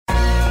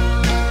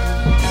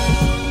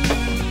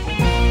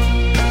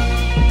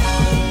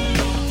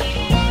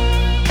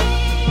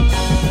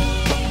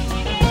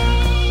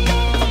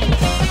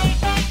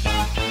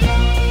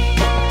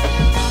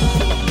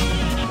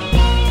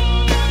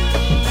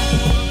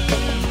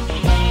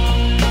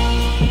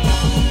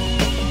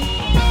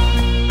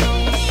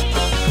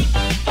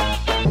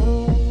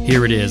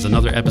Here it is,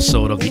 another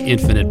episode of the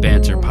Infinite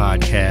Banter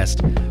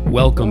Podcast.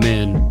 Welcome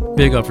in.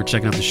 Big up for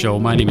checking out the show.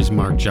 My name is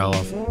Mark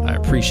Jolloff. I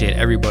appreciate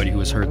everybody who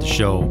has heard the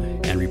show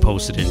and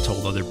reposted it and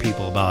told other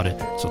people about it.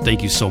 So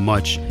thank you so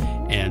much.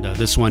 And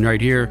this one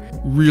right here,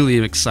 really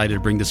am excited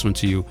to bring this one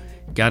to you.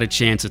 Got a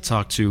chance to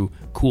talk to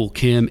Kool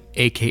Kim,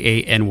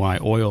 aka NY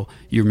Oil.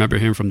 You remember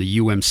him from the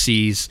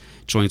UMCs,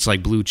 joints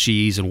like Blue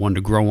Cheese and One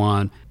to Grow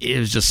On. It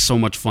was just so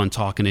much fun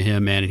talking to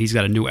him, man. And he's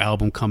got a new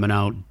album coming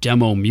out,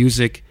 Demo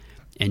Music,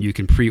 and you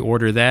can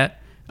pre-order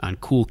that on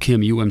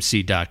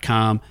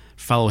KoolKimUMC.com.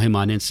 Follow him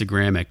on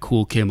Instagram at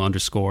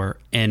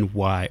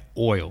KoolKim_NY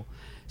Oil.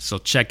 So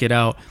check it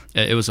out.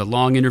 It was a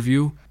long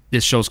interview.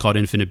 This show's called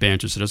Infinite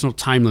Banter, so there's no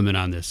time limit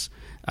on this.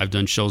 I've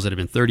done shows that have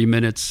been 30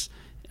 minutes.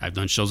 I've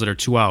done shows that are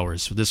 2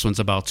 hours. This one's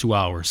about 2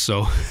 hours.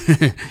 So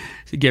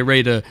get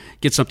ready to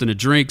get something to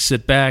drink,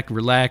 sit back,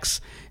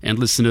 relax, and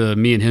listen to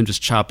me and him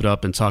just chop it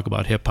up and talk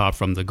about hip-hop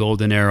from the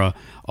golden era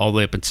all the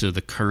way up into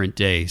the current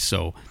day.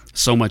 So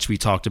much we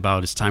talked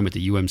about his time with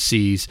the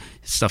UMCs,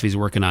 stuff he's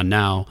working on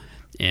now.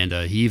 And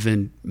he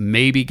even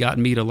maybe got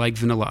me to like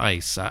Vanilla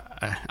Ice.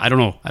 I don't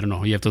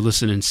know. You have to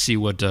listen and see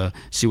what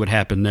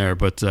happened there.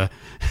 But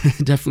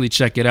definitely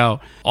check it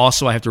out.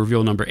 Also, I have to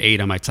reveal number 8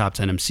 on my top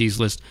 10 MCs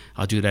list.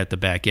 I'll do that at the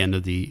back end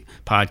of the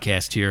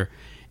podcast here.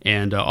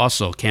 And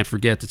also, can't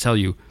forget to tell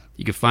you,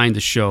 you can find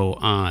the show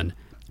on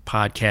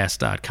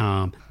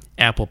podcast.com,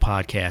 Apple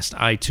Podcast,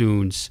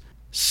 iTunes,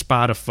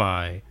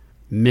 Spotify,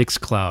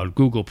 Mixcloud,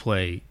 Google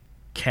Play,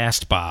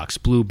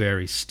 Castbox,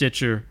 Blueberry,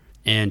 Stitcher,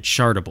 and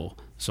Chartable.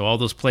 So all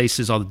those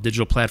places, all the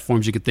digital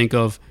platforms you could think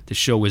of, the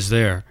show is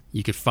there.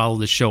 You can follow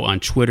the show on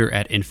Twitter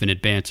at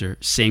Infinite Banter.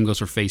 Same goes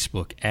for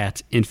Facebook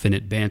at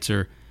Infinite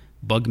Banter.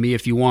 Bug me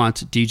if you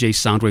want, DJ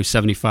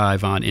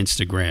Soundwave75 on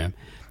Instagram.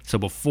 So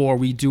before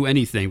we do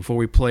anything, before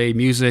we play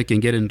music and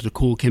get into the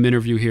Kool Kim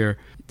interview here,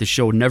 the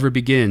show never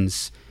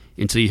begins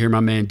until you hear my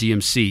man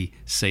DMC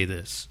say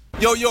this.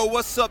 Yo,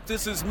 what's up?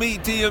 This is me,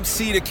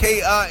 DMC, the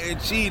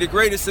K-I-N-G, the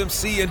greatest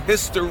MC in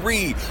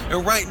history.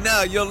 And right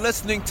now, you're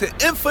listening to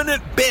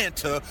Infinite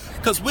Banter,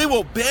 because we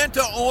will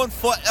banter on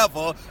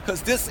forever,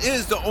 because this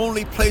is the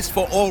only place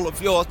for all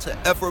of y'all to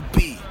ever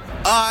be.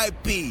 I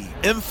be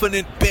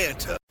Infinite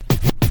Banter.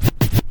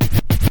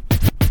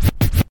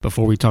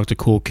 Before we talk to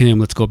Kool Kim,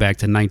 let's go back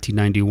to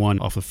 1991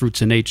 off of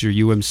Fruits of Nature,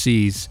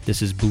 UMCs.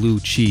 This is Blue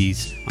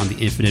Cheese on the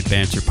Infinite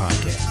Banter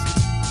Podcast.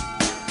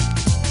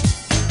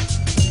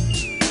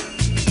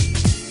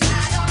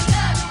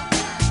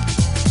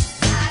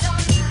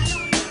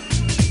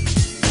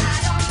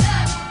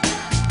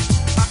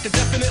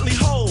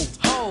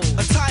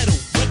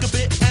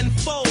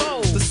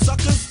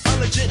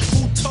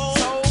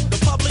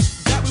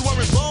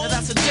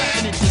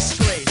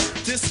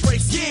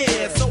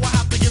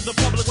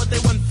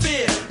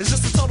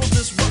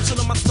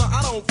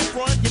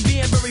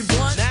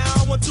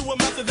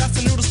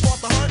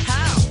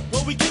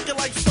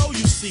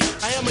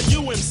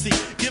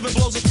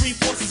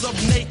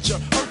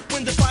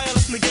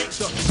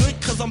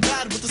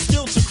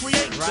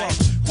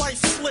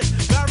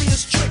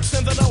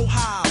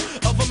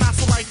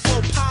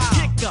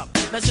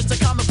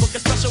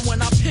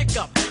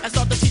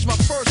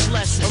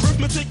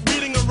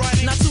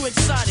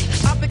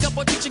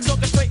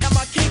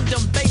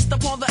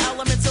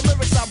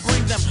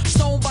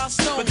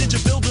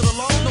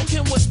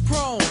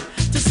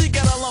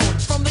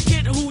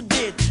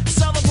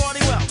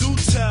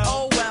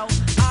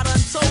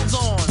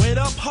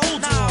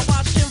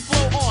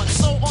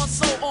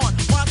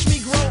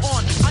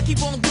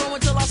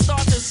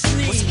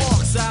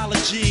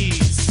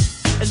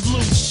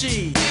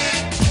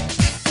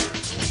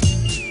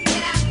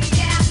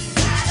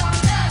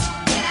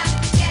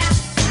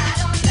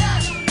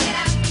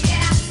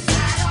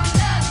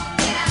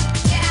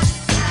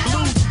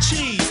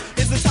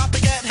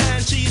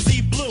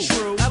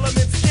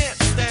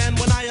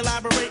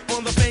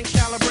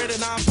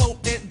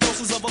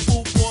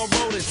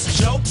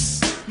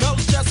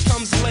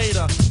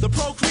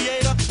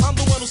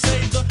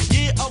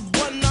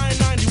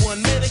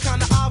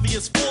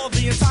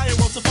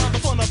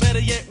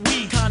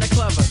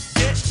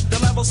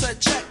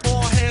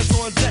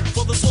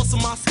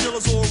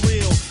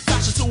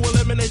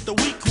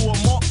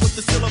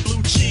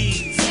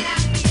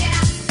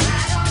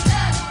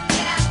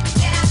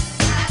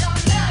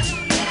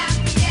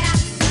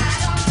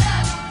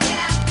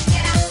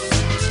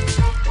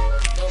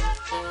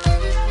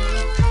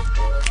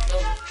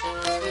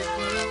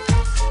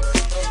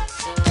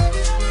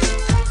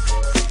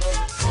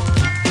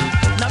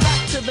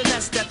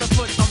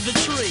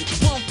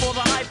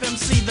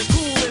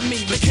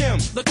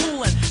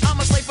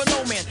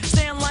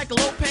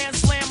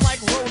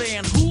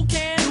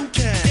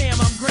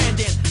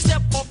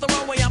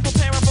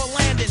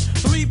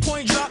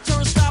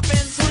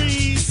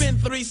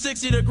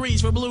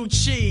 Degrees for Blue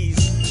Cheese.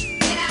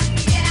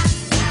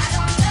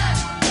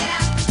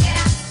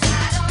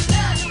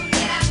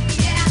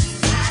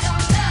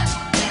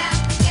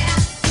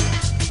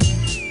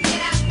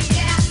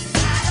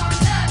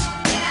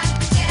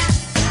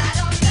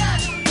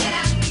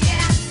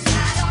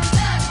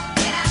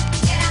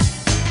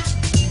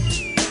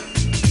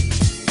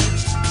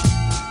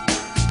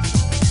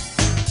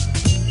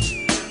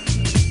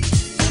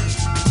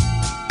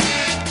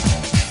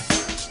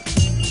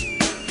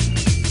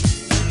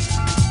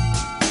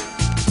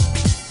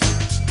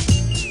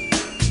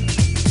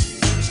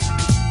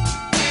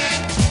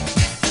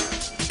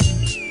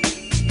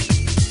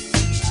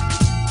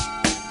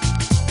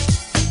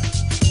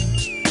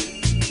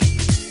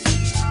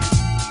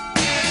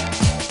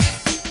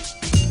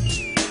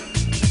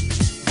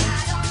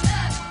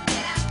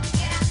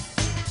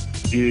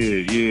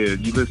 Yeah.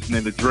 You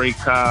listening to Drake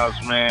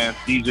Cobbs, man.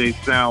 DJ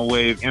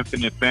Soundwave,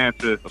 Infinite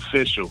Banter,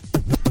 official.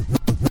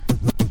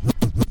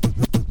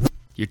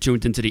 You're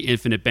tuned into the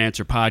Infinite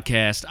Banter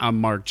podcast. I'm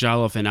Mark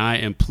Jolliffe, and I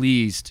am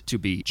pleased to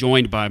be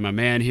joined by my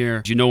man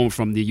here. You know him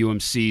from the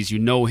UMCs. You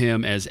know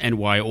him as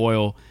NY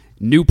Oil.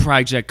 New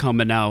project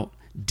coming out,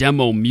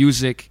 Demo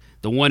Music.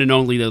 The one and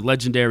only, the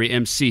legendary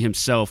MC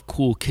himself,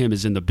 Kool Kim,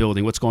 is in the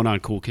building. What's going on,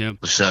 Kool Kim?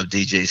 What's up,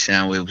 DJ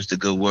Soundwave? What's the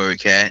good word,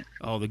 cat?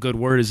 Oh, the good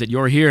word is that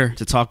you're here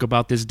to talk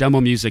about this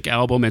Demo Music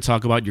album and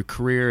talk about your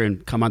career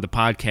and come on the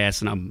podcast,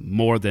 and I'm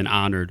more than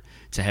honored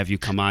to have you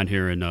come on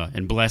here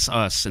and bless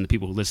us and the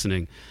people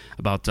listening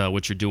about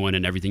what you're doing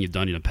and everything you've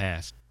done in the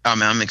past. I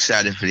mean, I'm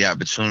excited for the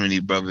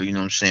opportunity, brother. You know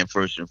what I'm saying?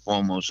 First and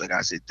foremost, like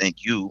I said,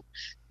 thank you,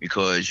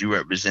 because you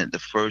represent the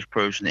first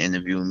person to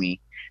interview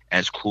me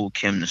as Kool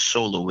Kim, the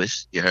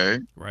soloist, you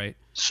heard? Right.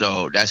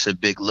 So that's a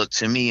big look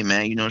to me,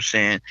 man. You know what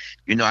I'm saying?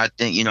 I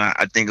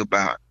think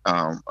about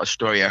a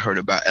story I heard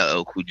about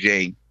LL Cool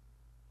J,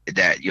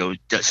 that,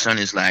 that son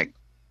is like,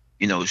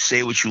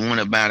 say what you want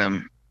about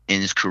him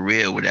in his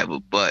career or whatever,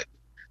 but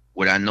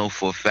what I know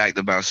for a fact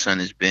about son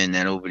has been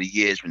that over the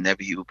years,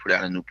 whenever he would put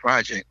out a new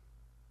project,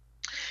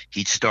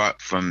 he'd start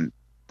from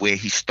where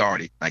he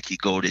started. Like,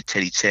 he'd go to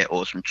Teddy Ted,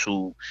 Awesome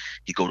Tool,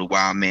 he'd go to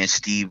Wild Man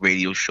Steve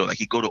radio show, like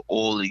he'd go to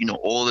all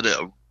of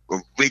the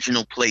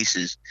original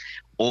places,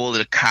 all of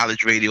the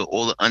college radio,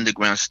 all the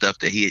underground stuff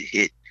that he had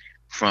hit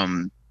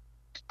from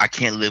I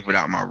Can't Live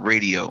Without My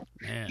Radio.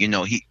 Man.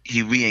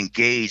 He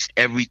re-engaged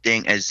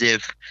everything as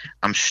if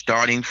I'm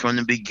starting from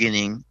the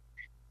beginning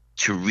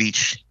to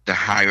reach the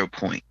higher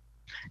point.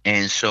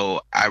 And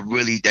so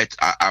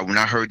when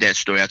I heard that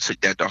story, I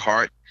took that to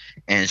heart.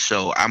 And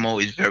so I'm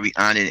always very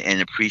honored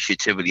and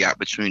appreciative of the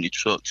opportunity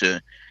to talk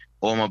to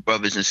all my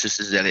brothers and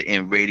sisters that are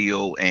in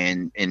radio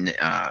and in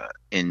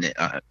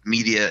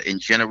media in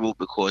general,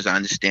 because I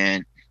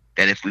understand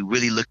that if we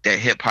really looked at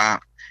hip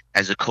hop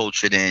as a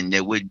culture, then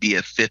there would be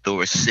a fifth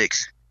or a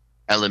sixth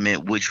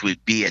element, which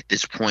would be at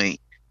this point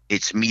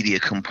its media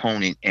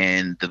component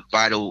and the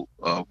vital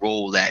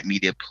role that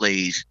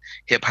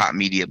hip hop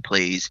media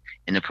plays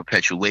in the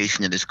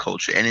perpetuation of this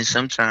culture, and in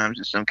some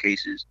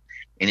cases,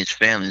 in its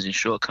failings and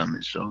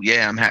shortcomings. So,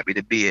 yeah, I'm happy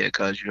to be here,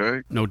 cuz you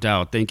heard. No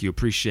doubt. Thank you.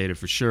 Appreciate it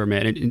for sure,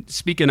 man. And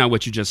speaking on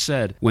what you just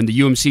said, when the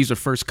UMCs were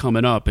first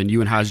coming up and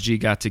you and Haz G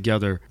got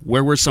together,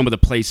 where were some of the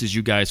places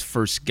you guys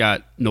first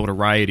got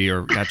notoriety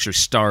or got your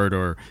start,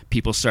 or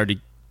people started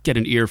to get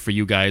an ear for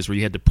you guys where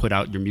you had to put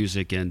out your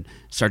music and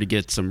start to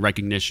get some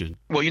recognition?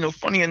 Well,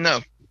 funny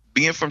enough,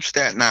 being from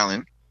Staten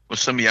Island, well,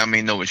 some of y'all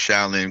may know it's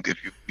Shaolin if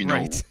you know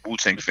right.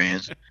 Wu-Tang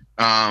fans.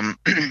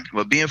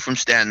 But being from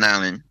Staten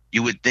Island,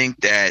 you would think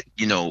that,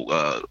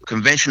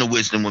 conventional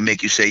wisdom would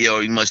make you say, yo,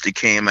 you must have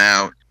came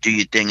out, do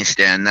your thing in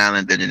Staten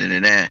Island,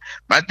 da-da-da-da-da.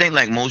 But I think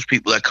like most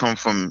people that come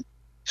from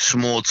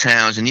small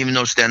towns, and even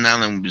though Staten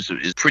Island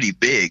is pretty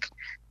big,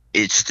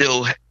 it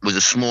still was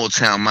a small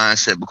town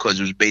mindset because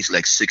it was basically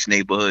like 6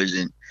 neighborhoods,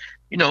 and,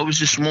 it was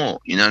just small,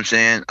 you know what I'm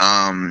saying?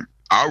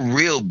 Our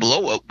real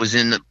blow up was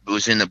in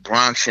the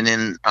Bronx and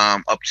in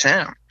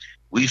uptown.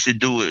 We used to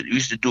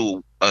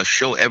do a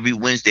show every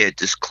Wednesday at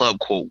this club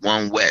called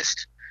One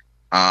West.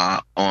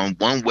 On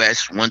 1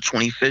 West,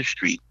 125th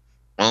Street,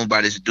 owned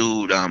by this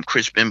dude,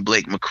 Crispin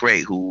Blake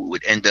McCrae, who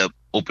would end up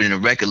opening a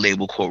record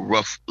label called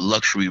Rough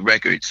Luxury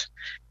Records,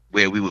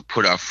 where we would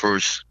put our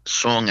first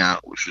song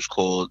out, which was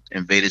called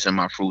Invaders in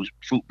My Fruit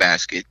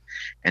Basket.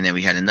 And then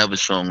we had another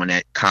song on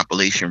that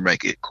compilation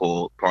record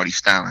called Party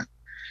Stylin'.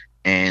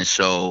 And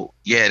so,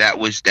 yeah,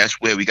 that's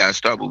where we got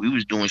started. But we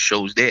was doing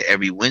shows there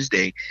every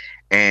Wednesday.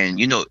 And,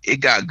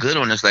 it got good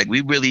on us. Like,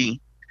 we really...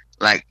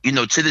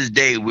 to this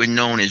day, we're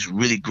known as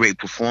really great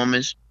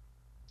performers.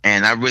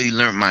 And I really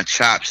learned my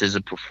chops as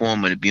a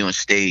performer to be on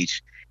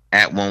stage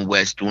at One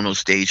West, doing those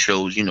stage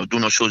shows. Doing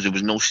those shows, there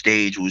was no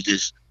stage. It was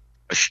just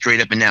a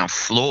straight up and down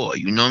floor.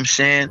 You know what I'm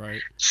saying?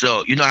 Right.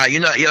 So,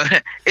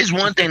 it's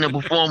one thing to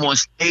perform on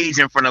stage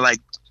in front of like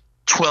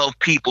 12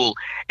 people.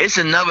 It's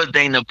another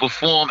thing to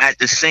perform at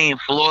the same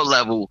floor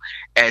level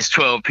as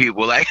 12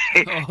 people. Like,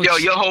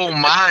 your whole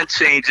mind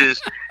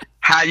changes.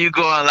 How you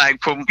going,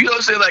 like, you know what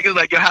I'm saying? Like, it's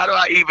like, yo, how do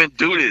I even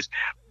do this?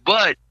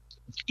 But,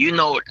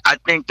 I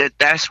think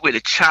that's where the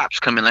chops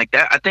come in. Like,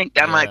 that, I think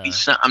that might be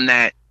something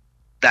that,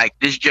 like,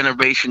 this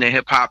generation of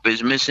hip hop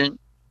is missing,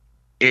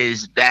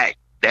 is that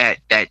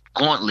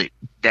gauntlet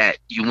that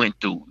you went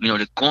through.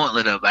 The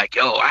gauntlet of, like,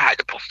 yo, I had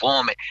to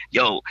perform it.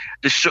 Yo,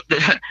 the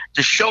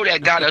show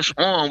that got us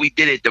on, we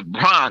did it at the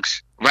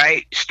Bronx,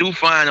 right? Stu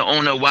Fine, the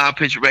owner of Wild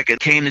Pitch Records,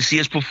 came to see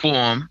us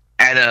perform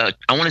at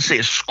I want to say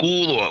a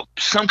school or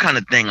some kind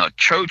of thing, a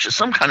church or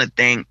some kind of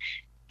thing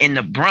in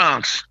the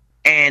Bronx.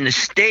 And the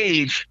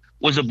stage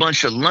was a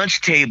bunch of lunch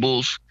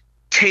tables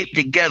taped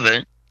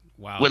together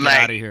Wow, with get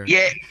like, outta here.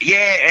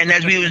 yeah. And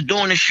as we was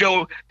doing the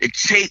show, the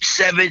tape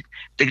severed,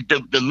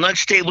 the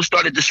lunch table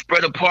started to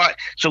spread apart.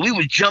 So we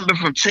was jumping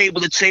from table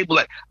to table.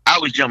 Like I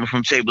was jumping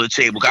from table to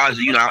table. I was,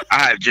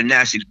 I have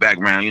gymnastics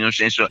background, you know what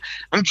I'm saying? So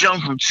I'm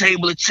jumping from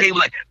table to table,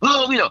 like,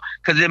 oh,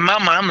 because in my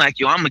mind, I'm like,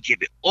 yo, I'm going to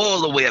give it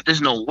all the way up.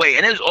 There's no way.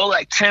 And it was all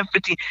like 10,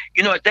 15.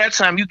 At that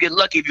time, you get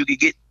lucky if you could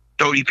get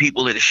 30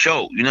 people at a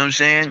show, you know what I'm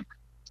saying?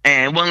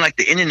 And it wasn't like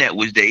the internet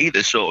was there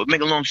either. So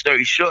make a long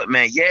story short,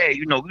 man,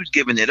 we was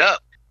giving it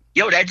up.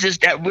 Yo,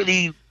 that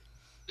really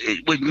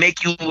it would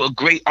make you a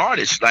great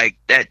artist. Like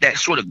that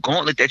sort of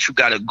gauntlet that you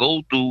got to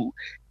go through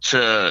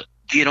to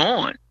get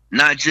on.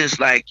 Not just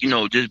like,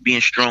 just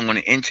being strong on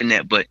the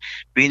internet, but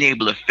being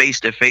able to face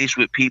to face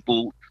with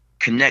people,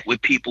 connect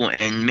with people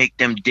and make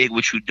them dig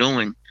what you're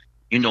doing,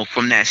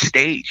 from that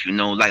stage,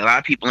 like a lot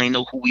of people ain't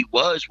know who we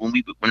was when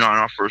we went on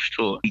our first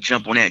tour. We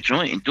jump on that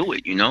joint and do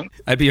it,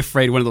 I'd be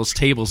afraid one of those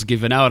tables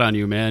giving out on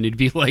you, man. It'd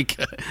be like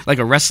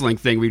a wrestling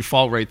thing. We'd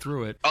fall right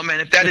through it. Oh,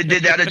 man, if that had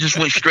did that, I'd just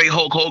went straight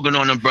Hulk Hogan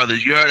on them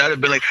brothers. You heard? I'd have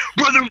been like,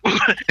 brother,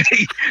 what are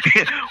you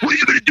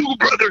going to do,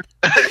 brother?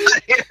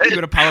 You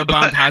going to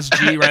powerbomb Haz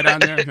G right on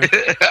there?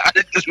 I'd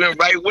have just went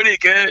right with it,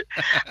 kid.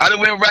 I'd have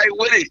went right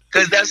with it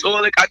because that's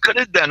all I could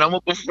have done. I'm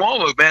a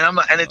performer, man. I'm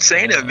an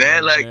entertainer,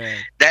 man. Like, man.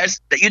 That's,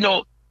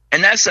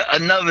 and that's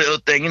another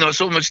thing,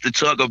 so much to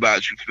talk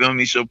about, you feel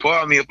me? So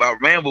pardon me if I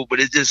ramble, but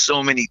it's just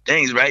so many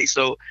things, right?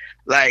 So,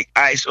 like,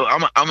 all right, so I'm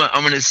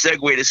going to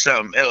segue to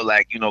something else,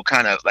 like,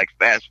 kind of like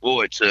fast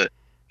forward to,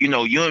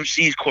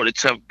 UMC's caught a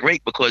tough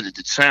break because at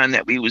the time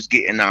that we was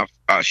getting our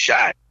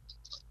shot,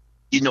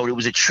 there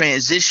was a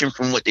transition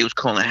from what they was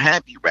calling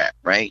happy rap,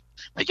 right?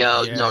 Like,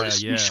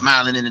 you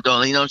smiling in the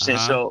door, you know what I'm saying?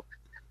 So,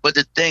 but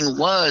the thing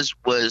was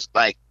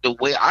like the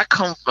way I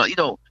come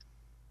from,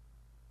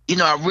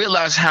 I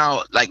realize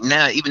how, like,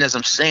 now, even as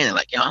I'm saying it,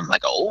 like, I'm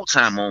like an old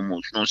time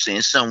almost, you know what I'm saying,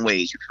 in some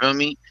ways, you feel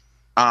me?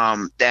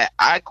 That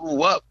I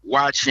grew up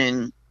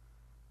watching,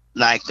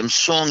 like, them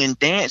song and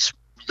dance,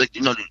 like,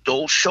 the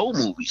old show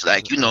movies,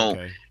 like,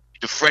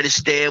 the Fred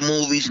Astaire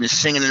movies and the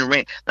Singing in the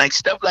Rain, like,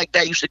 stuff like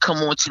that used to come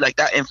on to, like,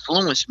 that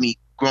influenced me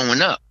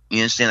growing up, you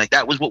understand? Like,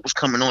 that was what was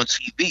coming on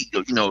TV,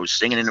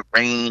 Singing in the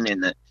Rain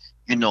and the,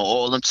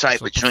 all them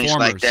type of joints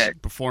like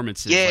that.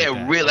 Performances. Yeah,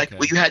 like real. Like,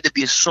 well, you had to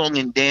be a song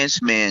and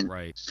dance man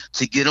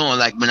to get on.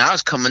 Like, when I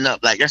was coming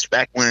up, like, that's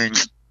back when,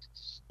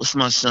 what's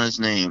my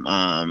son's name?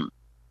 I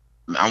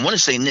want to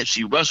say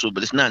Nipsey Russell,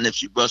 but it's not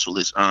Nipsey Russell.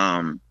 It's,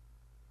 I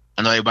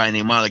know everybody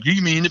named Mom, like,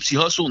 you mean Nipsey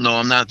Hussle? No,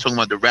 I'm not talking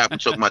about the rap. I'm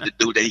talking about the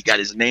dude that he got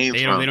his name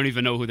from. They don't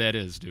even know who that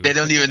is, dude. They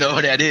don't even know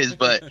who that is,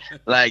 but,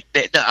 like,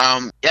 man,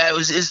 I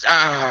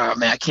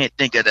can't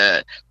think of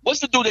that. What's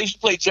the dude that used to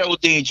play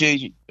Geraldine,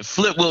 JJ? The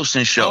Flip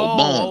Wilson show.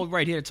 Oh,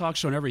 right. He had a talk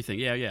show and everything.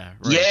 Yeah. Right.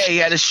 Yeah, he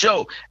had a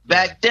show.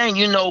 Back then,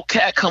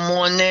 Cat come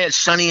on there,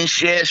 Sonny and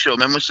Cher show.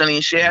 Remember Sonny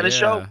and Cher had a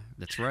show?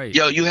 That's right.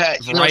 Yo, you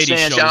had, you know what I'm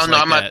saying? I don't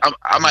know.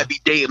 I might be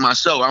dating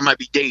myself. I might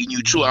be dating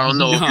you too. I don't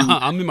know.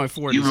 I'm in my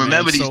 40s. You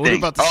remember these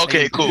things?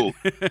 Okay, cool.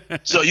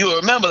 So you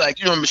remember, like,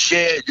 you remember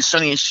Cher, the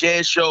Sonny and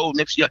Cher show,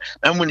 Nipsey.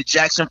 Remember when the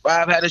Jackson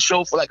 5 had a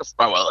show for like a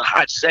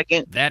hot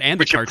second? That and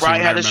Richard the cartoon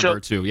Pryor had a show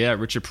too. Yeah,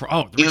 Richard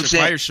Pryor. The Richard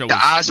Pryor show. The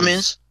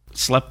Osmonds.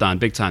 Slept on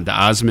big time. The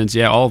Osmonds,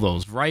 all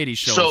those variety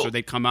shows. So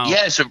they come out.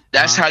 Yeah, so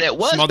that's how that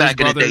was Smothers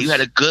back in the day. You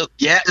had a good,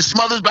 the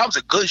Smothers Brothers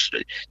was a good show.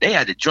 They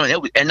had to join it,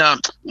 and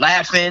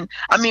Laughing.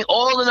 I mean,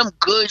 all of them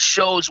good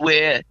shows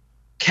where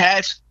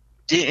cats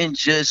didn't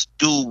just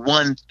do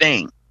one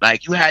thing.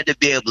 Like, you had to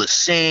be able to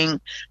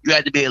sing, you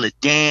had to be able to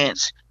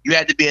dance, you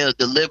had to be able to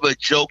deliver a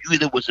joke. You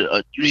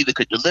either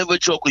could deliver a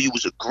joke or you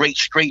was a great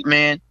straight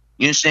man.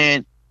 You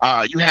understand?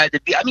 You had to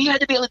be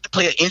able to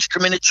play an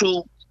instrument or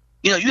two.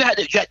 You had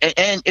to,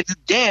 and if you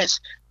dance,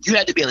 you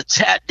had to be able to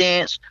tap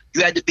dance.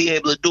 You had to be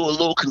able to do a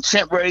little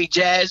contemporary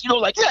jazz.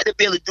 Like, you had to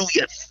be able to do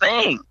your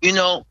thing,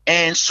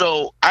 And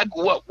so I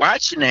grew up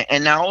watching that,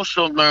 and I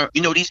also learned,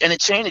 these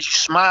entertainers, you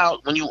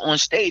smiled when you were on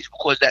stage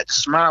because that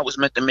smile was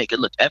meant to make it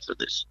look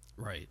effortless.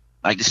 Right.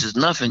 Like, this is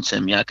nothing to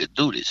me. I could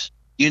do this.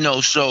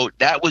 So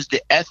that was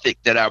the ethic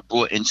that I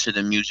brought into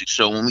the music.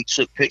 So when we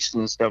took pictures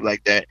and stuff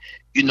like that,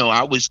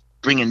 I was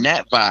bringing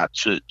that vibe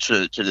to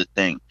the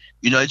thing.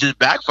 It just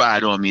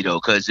backfired on me, though,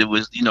 because it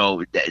was,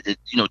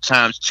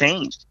 times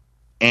changed.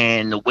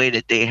 And the way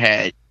that they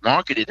had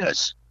marketed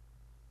us,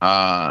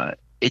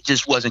 it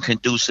just wasn't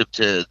conducive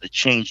to the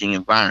changing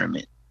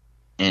environment.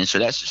 And so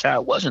that's just how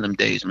it was in them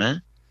days,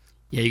 man.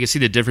 Yeah, you can see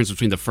the difference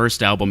between the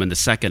first album and the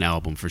second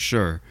album, for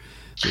sure,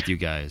 with you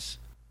guys.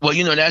 Well,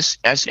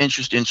 that's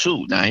interesting,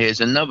 too. Now,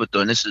 here's another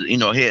thing. This is,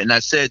 here, and I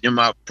said in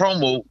my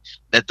promo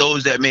that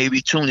those that may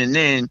be tuning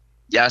in,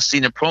 y'all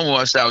seen the promo.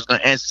 I said I was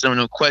going to answer some of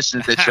the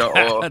questions that y'all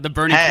all the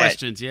burning had.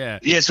 questions, yeah.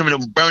 Yeah, some of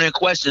the burning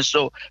questions.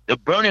 So the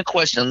burning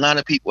question a lot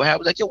of people have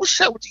was like, yo,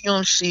 what's up with the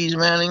UMCs,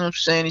 man? You know what I'm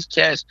saying? These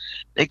cats,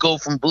 they go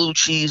from blue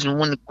cheese and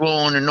want to grow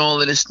on and all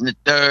of this and the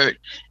third.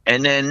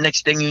 And then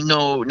next thing you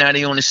know, now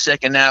they on the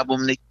second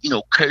album, they,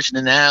 cursing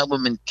in the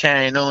album and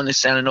carrying on and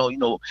sounding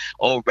all,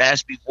 all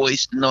raspy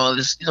voice and all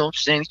this, what I'm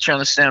saying? He's trying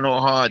to sound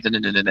all hard.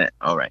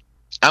 All right.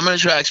 I'm going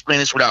to try to explain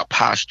this without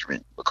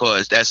posturing,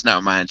 because that's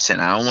not my intent.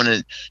 I don't want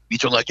to be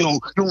talking like, yo, you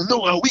don't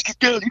know how we get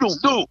down. You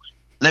don't know.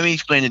 Let me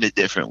explain it a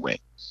different way.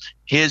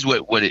 Here's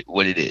what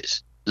it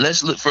is.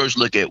 Let's first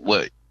look at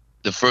what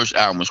the first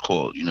album was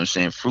called, you know what I'm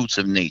saying? Fruits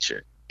of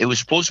Nature. It was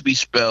supposed to be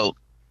spelled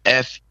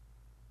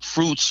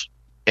fruits,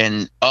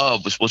 and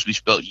of was supposed to be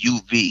spelled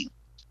UV.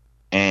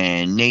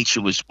 And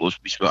nature was supposed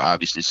to be spelled,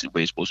 obviously, this is the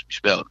way it's supposed to be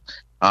spelled.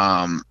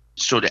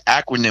 So the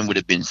acronym would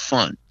have been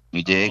FUN.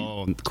 You dig?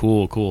 Oh,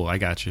 cool. I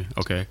got you.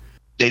 Okay.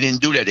 They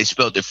didn't do that. They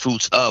spelled the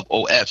fruits of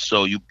OF,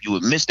 so you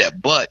would miss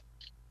that. But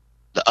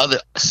the other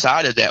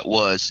side of that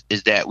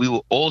is that we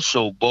were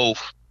also both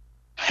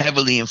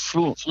heavily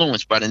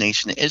influenced by the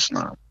Nation of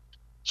Islam.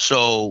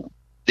 So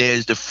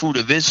there's the Fruit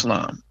of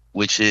Islam,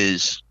 which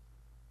is,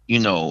 you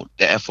know,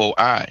 the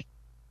FOI.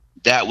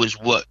 That was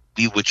what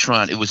we were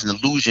trying. It was an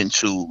allusion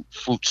to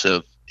Fruits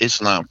of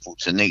Islam,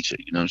 Fruits of Nature.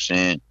 You know what I'm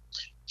saying?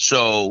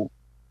 So,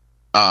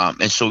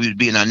 and so we'd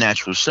be in our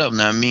natural self.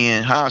 Now, me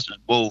and Haas was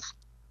both,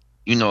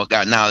 you know,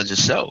 got knowledge of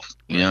self.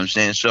 You know what I'm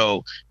saying?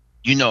 So,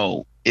 you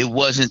know, it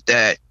wasn't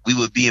that we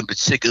were being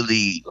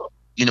particularly,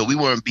 you know, we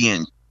weren't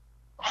being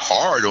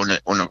hard on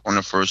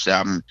the first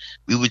album.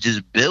 We were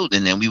just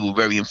building, and we were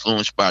very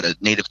influenced by the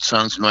native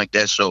tongues and like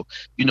that. So,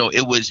 you know,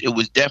 it was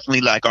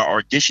definitely like our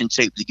audition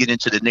tape to get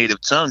into the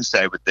native tongues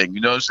type of thing.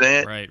 You know what I'm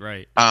saying?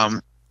 Right.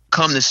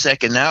 Come the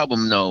second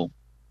album, though,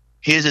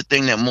 here's the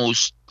thing that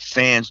most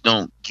fans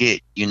don't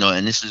get, you know,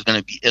 and this is going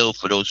to be ill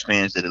for those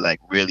fans that are like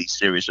really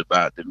serious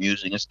about the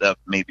music and stuff.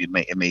 Maybe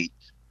it may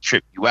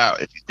trip you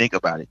out if you think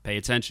about it. Pay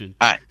attention.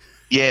 All right.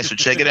 Yeah, so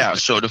check it out.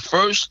 So the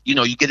first, you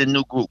know, you get a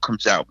new group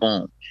comes out,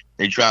 boom.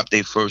 They drop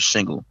their first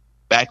single.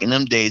 Back in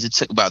them days, it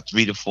took about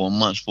 3 to 4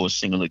 months for a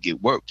single to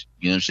get worked.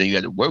 You know what I'm saying? You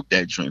had to work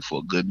that joint for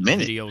a good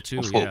minute. Video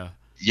too, before, yeah.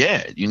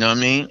 Yeah, you know what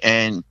I mean?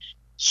 And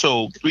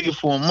so 3 to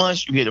 4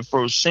 months, you hear the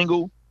first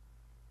single.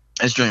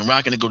 That's joint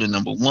rocking to go to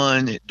number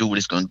one, do what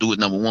it's going to do at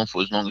number one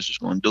for as long as it's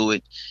going to do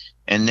it.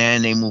 And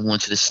then they move on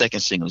to the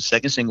second single. The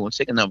second single will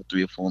take another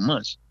 3 or 4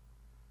 months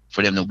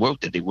for them to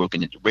work that. They're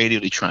working at the radio.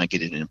 They try and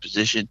get it in a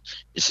position.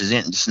 This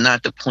is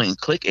not the point and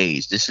click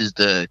age. This is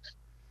the,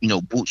 you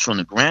know, boots on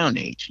the ground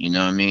age. You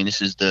know what I mean?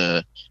 This is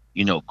the,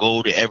 you know,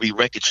 go to every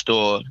record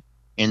store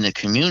in the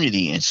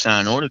community and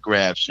sign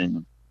autographs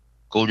and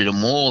go to the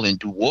mall and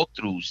do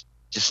walkthroughs.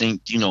 Just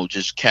ain't, you know,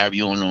 just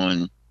carry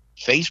on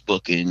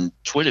Facebook and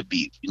Twitter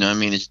beef. You know what I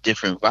mean? It's a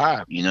different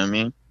vibe. You know what I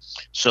mean?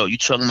 So you're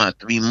talking about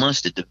 3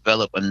 months to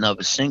develop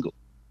another single.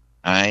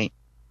 All right?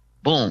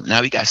 Boom.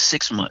 Now we got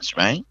 6 months,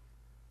 right?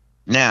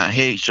 Now,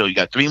 hey, so you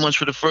got 3 months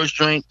for the first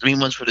joint, 3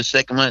 months for the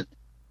second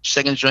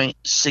joint,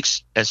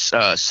 6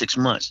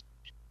 months.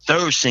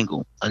 Third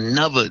single,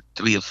 another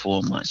 3 or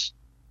 4 months.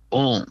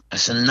 Boom.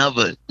 That's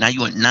another. Now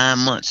you at 9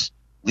 months.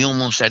 We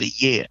almost at a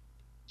year.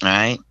 All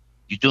right?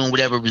 You're doing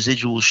whatever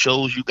residual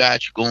shows you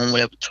got. You're going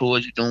whatever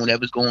tours. You're doing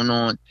whatever's going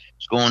on.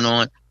 It's going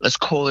on. Let's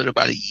call it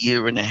about a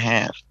year and a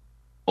half,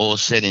 all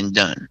said and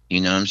done. You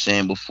know what I'm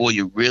saying? Before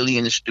you're really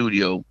in the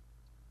studio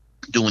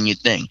doing your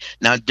thing.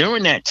 Now,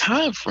 during that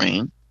time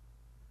frame,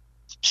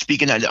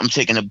 speaking of, I'm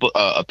taking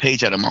a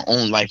page out of my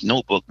own life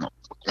notebook. My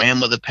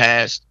grandmother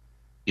passed.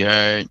 You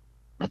heard?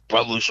 My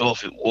brother was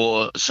off at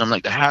war or something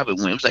like that. How it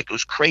went. It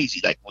was crazy.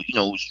 Like, you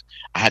know,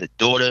 I had a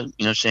daughter, you know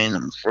what I'm saying?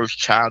 My first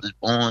child is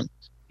born.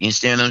 You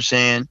understand what I'm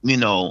saying? You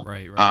know,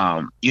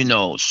 right. You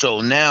know,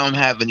 so now I'm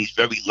having these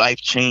very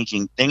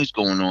life-changing things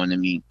going on in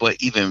me. But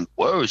even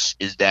worse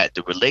is that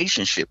the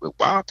relationship with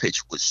Wild Pitch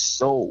was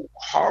so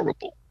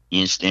horrible. You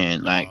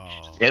understand? Like,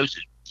 it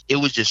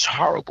was just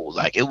horrible.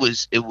 Like, it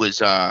was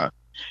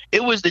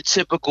the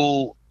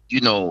typical,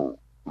 you know,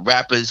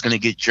 rapper is gonna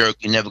get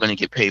jerked. You're never gonna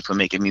get paid for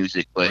making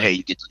music, but hey,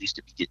 you get at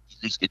least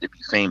get to be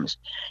famous,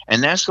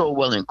 and that's all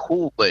well and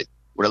cool. But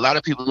what a lot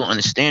of people don't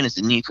understand is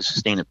the need for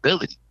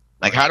sustainability.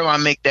 Like, how do I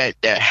make that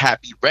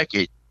happy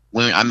record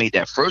when I made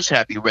that first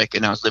happy record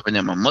and I was living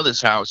at my mother's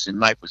house and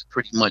life was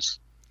pretty much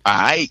all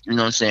right, you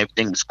know what I'm saying?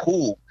 Everything was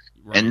cool.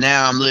 Right. And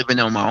now I'm living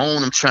on my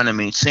own. I'm trying to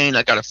maintain.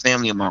 I got a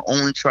family of my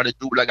own. Try to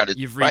do what I got to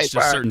do. You've reached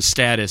a certain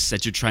status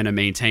that you're trying to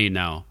maintain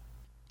now.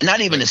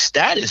 Not even a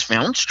status, man.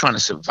 I'm just trying to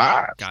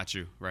survive. Got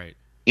you. Right.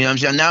 You know what I'm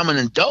saying? Now I'm an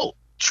adult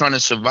trying to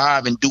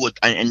survive and do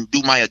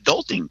my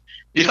adulting.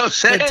 You know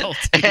what I'm saying?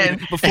 And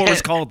before it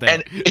was called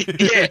that.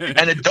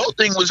 And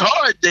adulting was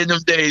hard in them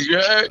days, you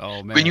heard?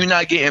 Oh, man. When you're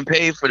not getting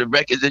paid for the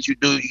records that you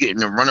do, you're getting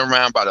to run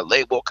around by the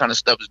label, all kind of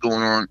stuff is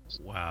going on.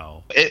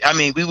 Wow. I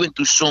mean, we went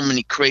through so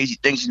many crazy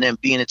things, and then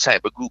being the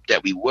type of group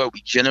that we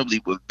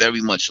generally were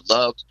very much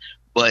loved.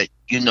 But,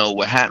 you know,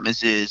 what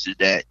happens is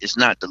that it's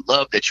not the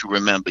love that you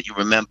remember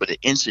the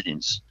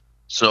incidents.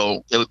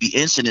 So there would be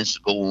incidents to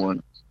go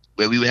on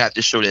where we would have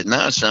to show that,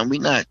 nah, son, we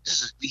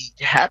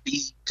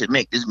happy to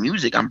make this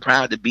music. I'm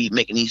proud to be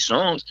making these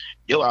songs.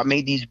 Yo, I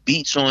made these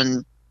beats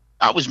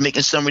I was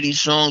making some of these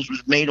songs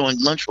was made on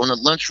a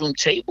lunchroom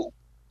table.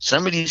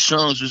 Some of these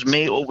songs was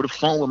made over the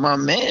phone with my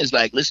mans,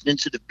 like listening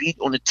to the beat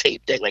on the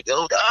tape deck, like,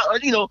 oh,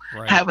 you know,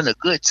 right. Having a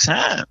good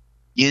time.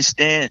 You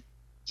understand?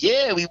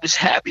 Yeah, we was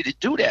happy to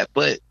do that,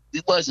 but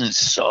we wasn't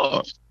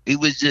soft. We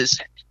was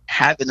just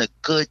having a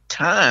good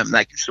time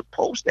like you're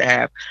supposed to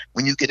have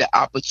when you get an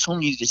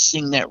opportunity to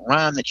sing that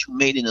rhyme that you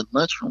made in the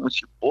lunchroom with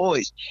your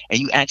boys, and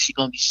you actually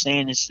gonna be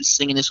saying this and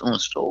singing this on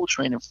Soul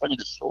Train in front of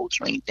the Soul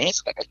Train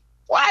dancing like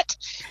what?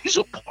 You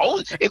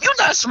supposed if you're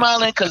not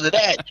smiling because of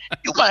that,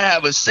 you might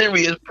have a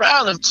serious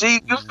problem,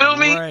 Chief. You feel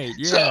me? Right,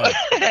 yeah.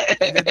 So,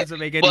 That doesn't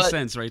make any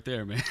sense right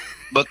there, man.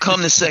 But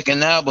come the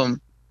second album,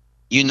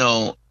 you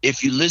know,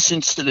 if you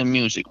listen to the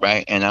music,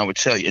 right, and I would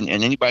tell you, and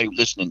anybody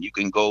listening, you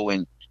can go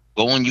on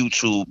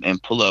YouTube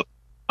and pull up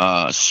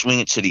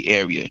Swing It to the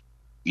Area,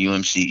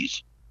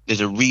 UMCs.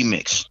 There's a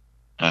remix,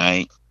 all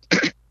right?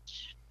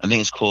 I think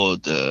it's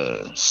called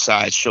the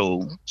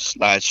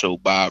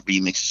Slideshow Bob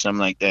remix or something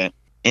like that.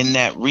 In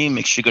that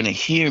remix, you're going to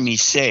hear me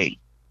say,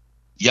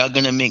 y'all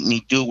going to make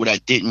me do what I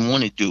didn't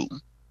want to do.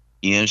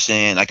 You know what I'm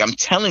saying? Like, I'm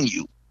telling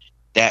you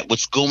that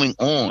what's going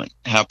on,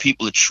 how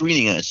people are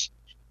treating us,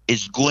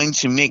 is going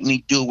to make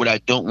me do what I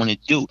don't want to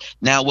do.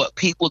 Now, what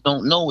people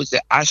don't know is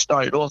that I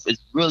started off as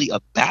really a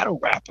battle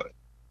rapper.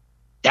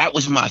 That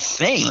was my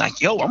thing. Like,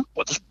 yo,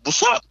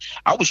 what's up?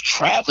 I was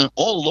traveling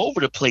all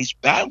over the place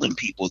battling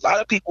people. A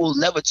lot of people will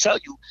never tell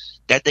you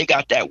that they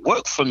got that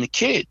work from the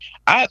kid.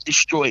 I have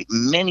destroyed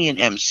many an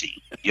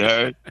MC. You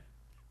heard?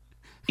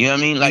 You know what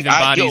I mean? Like,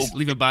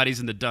 leaving bodies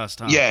in the dust,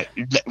 huh? Yeah,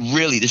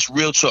 really, this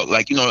real talk.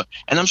 Like, you know,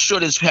 and I'm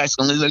sure this has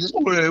to like,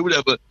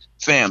 whatever.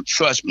 Fam,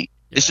 trust me.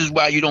 Yeah. This is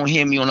why you don't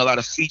hear me on a lot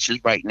of features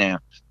right now.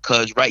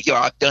 Because,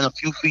 I've done a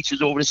few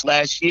features over this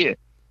last year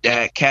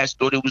that cats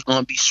thought it was going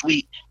to be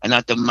sweet, and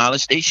I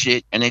demolished their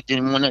shit, and they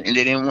didn't want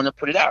to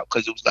put it out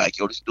because it was like,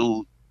 yo, this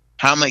dude,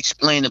 how am I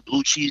explaining the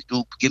Blue Cheese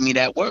dude give me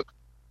that work?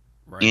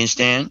 Right. You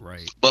understand?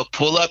 Right. But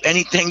pull up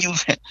anything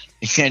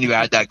anyway,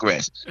 I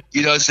digress.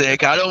 You know what I'm saying?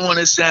 I don't want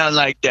to sound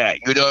like that.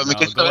 You know what I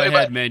mean? No, go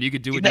ahead, man. You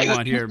can do what you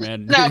want here,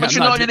 man. Nah, but you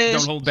know what it is?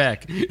 Don't hold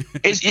back.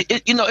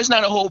 It's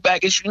not a hold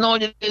back. It's, you know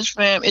what it is,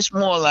 fam? It's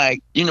more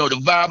like, you know, the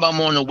vibe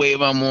I'm on, the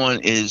wave I'm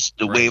on is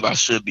the wave I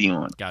should be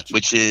on. Gotcha.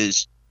 Which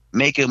is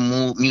making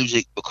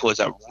music because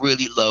I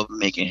really love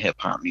making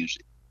hip-hop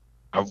music.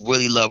 I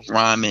really love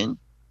rhyming.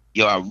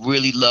 I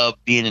really love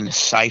being in a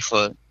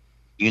cypher.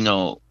 You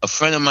know, a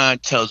friend of mine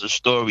tells a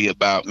story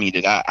about me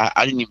that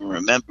I didn't even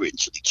remember it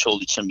until he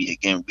told it to me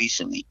again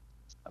recently.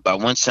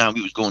 About one time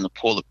we was going to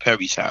Paula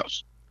Perry's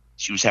house.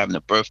 She was having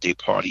a birthday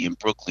party in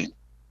Brooklyn,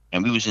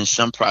 and we was in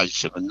some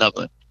projects of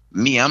another.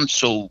 Me, I'm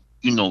so,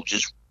 I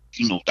just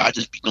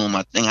be doing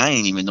my thing. I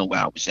ain't even know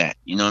where I was at.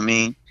 You know what I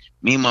mean?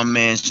 Me and my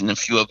mans and a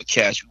few other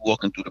cats, we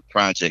walking through the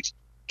projects.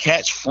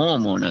 Cats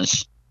form on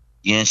us.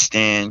 You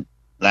understand?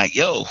 Like,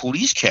 yo, who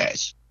these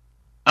cats?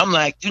 I'm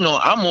like,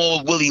 I'm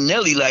all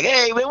willy-nilly, like,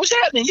 hey, man, what's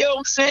happening? Yo,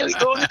 I'm saying we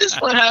going to this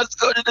one house,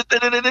 go to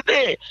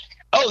the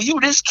Oh, you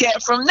this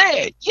cat from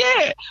there?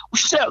 Yeah.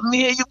 What's up? Let me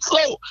hear you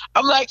flow.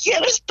 I'm like, yeah,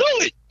 let's do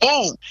it.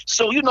 Boom.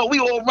 So, we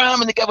all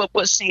rhyming together.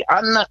 But see,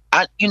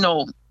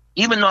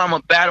 even though I'm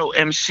a battle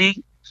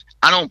MC,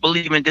 I don't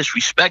believe in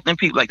disrespecting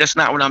people. Like, that's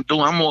not what I'm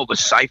doing. I'm more of a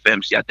cypher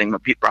MC. I think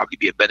would probably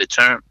be a better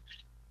term.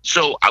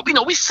 So,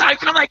 we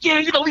cypher. I'm like,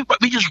 yeah,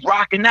 we just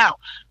rocking out.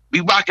 We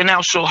rocking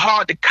out so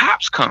hard the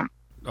cops come.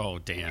 Oh,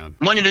 damn.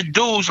 One of the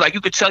dudes, like, you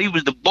could tell he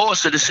was the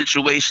boss of the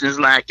situation, is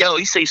like, yo,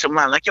 he say some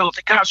line like, yo, if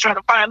the cops try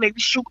to violate,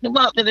 we shooting them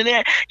up. Yo,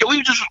 we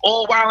was just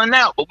all wilding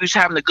out, but we was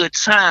having a good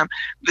time.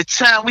 The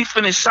time we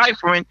finished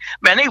ciphering,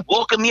 man, they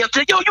walking me up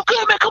to, yo, you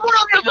good, man? Come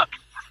on up.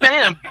 Man, they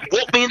done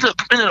walked me into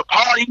the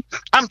party.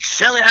 I'm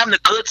chilling, having a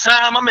good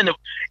time. I'm in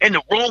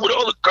the room with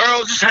all the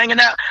girls just hanging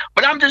out.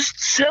 But I'm just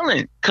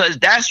chilling, because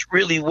that's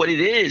really what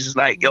it is.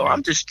 Like, yo,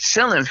 I'm just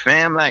chilling,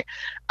 fam. Like,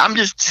 I'm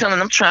just chilling.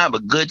 I'm trying to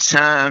have a good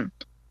time.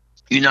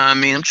 You know what I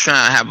mean? I'm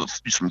trying to have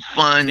some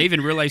fun. They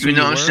even realize when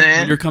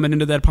you're coming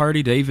into that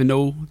party? They even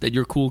know that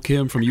you're Cool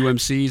Kim from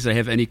UMCs? They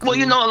have any clue?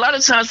 Well, a lot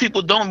of times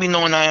people don't be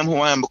knowing I am who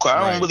I am, because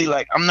I don't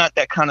really I'm not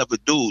that kind of a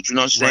dude. You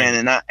know what I'm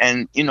saying?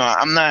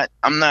 Right.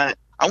 I'm not.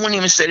 I wouldn't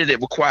even say that it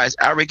requires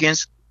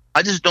arrogance.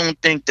 I just don't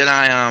think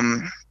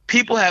that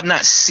people have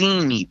not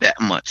seen me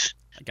that much.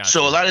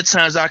 So a lot of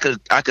times I could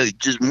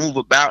just move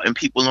about and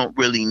people don't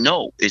really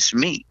know it's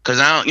me,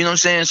 because I don't. You know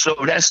what I'm saying? So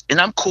and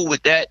I'm cool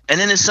with that. And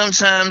then there's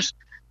sometimes.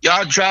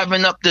 Y'all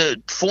driving up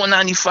the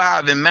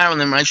 495 in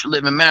Maryland. I used to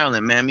live in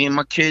Maryland, man. Me and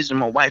my kids and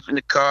my wife in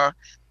the car.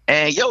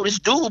 And, yo, this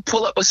dude will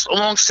pull up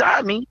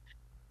alongside me.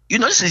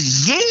 This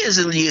is years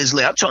and years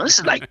later. I'm telling you, this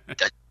is like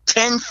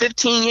 10,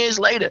 15 years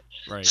later.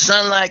 Right.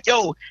 Son, like,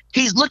 yo,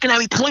 he's looking at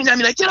me, pointing at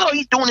me like, yo,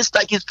 he's doing this,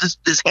 like,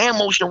 this hand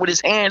motion with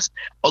his hands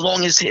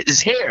along his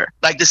hair.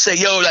 Like to say,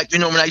 yo, like,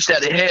 when I used to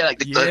have the hair, like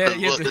the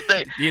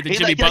thing. Yeah, the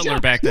Jimmy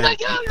Butler back then. Like,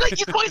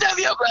 you pointed at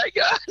me, I'm like,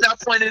 and I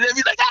pointed at him,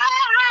 he's like,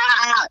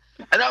 ah!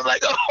 And And I'm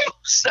like, oh,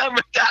 son,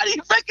 God, he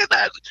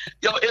recognized me.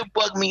 Yo, it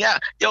bugged me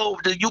out. Yo,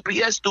 the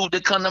UPS dude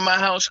that come to my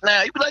house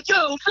now, he be like,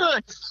 yo,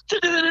 son,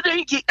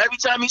 every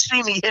time he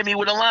see me, he hit me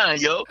with a line,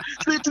 yo.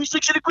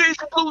 360 degrees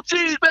for blue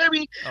cheese,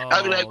 baby.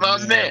 I be like,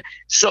 my man.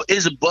 So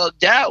it's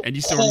bugged out. And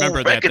you still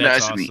remember that.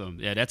 That's awesome.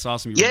 Yeah, that's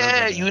awesome.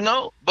 Yeah, you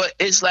know, but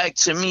it's like,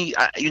 to me,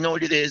 you know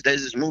what it is?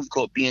 There's this movie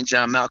called Being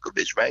John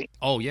Malkovich, right?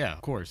 Oh, yeah,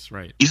 of course,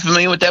 right. You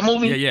familiar with that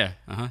movie? Yeah.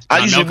 I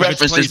usually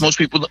reference this. Most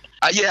people,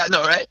 yeah, I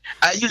know, right?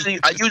 I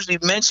usually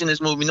mention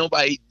this movie.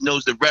 Nobody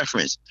knows the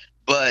reference,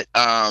 but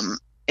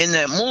in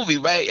that movie,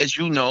 right, as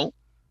you know,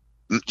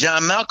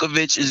 John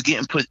Malkovich is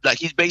getting put, like,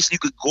 he's basically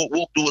could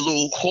walk through a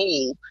little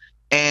hole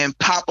and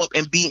pop up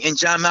and be in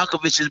John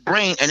Malkovich's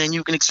brain, and then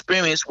you can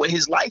experience what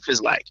his life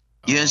is like.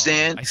 You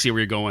understand? I see where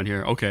you're going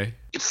here. Okay.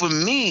 For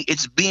me,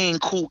 it's being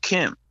Kool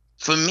Kim.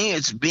 For me,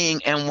 it's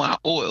being NY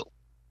Oil.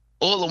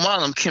 All the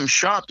while, I'm Kim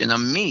Sharpton.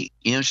 I'm me.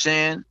 You know what I'm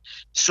saying?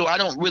 So I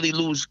don't really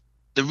lose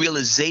the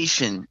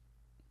realization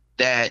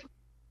that,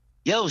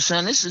 yo,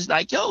 son, this is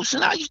like, yo,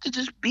 son, I used to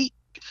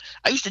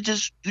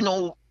just, you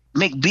know,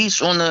 make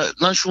beats on the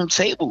lunchroom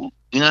table.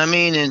 You know what I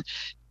mean? And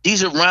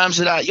these are rhymes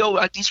that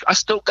I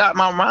still got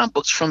my rhyme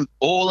books from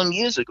all them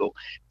years ago.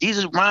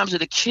 These are rhymes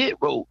that a kid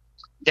wrote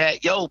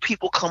that, yo,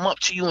 people come up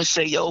to you and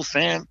say, yo,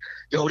 fam,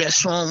 yo, that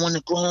song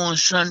Wanna Grow On,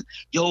 son,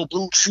 yo,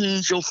 Blue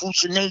Cheese, yo,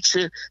 Fruits of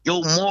Nature,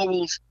 yo,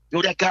 Morals,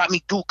 yo, that got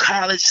me through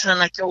college, son,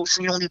 like, yo,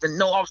 son, you don't even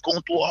know I was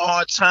going through a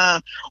hard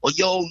time, or,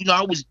 yo, you know,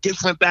 I was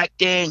different back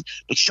then,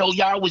 but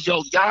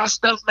y'all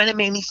stuff, man, it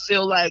made me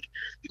feel like,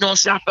 you know what I'm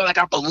saying, I felt like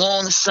I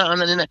belong to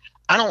something, and then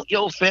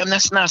yo, fam,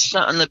 that's not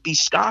something to be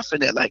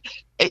scoffing at. Like,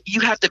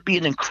 you have to be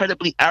an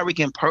incredibly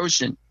arrogant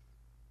person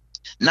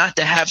not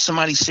to have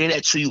somebody say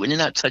that to you and then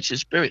not touch your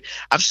spirit.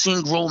 I've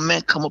seen grown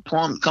men come up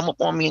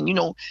on me and, you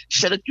know,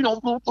 shed a, you know,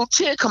 little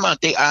tear come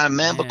out their eye,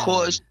 man,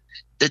 because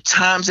the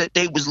times that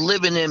they was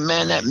living in,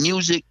 man, that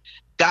music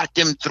got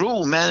them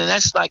through, man. And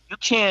that's like, you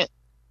can't,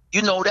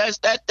 you know,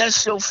 that's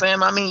still,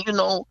 fam. I mean, you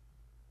know,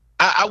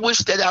 I wish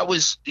that I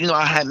was, you know,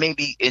 I had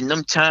maybe in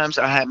them times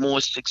I had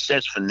more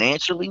success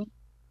financially.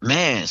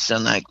 Man,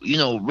 son, like, you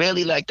know,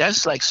 really, like,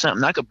 that's like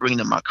something I could bring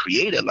to my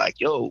creator. Like,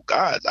 yo,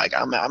 God, like,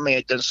 I may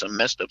have done some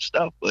messed up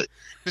stuff, but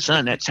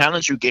son, that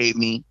talent you gave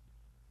me,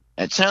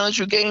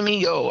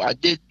 yo, I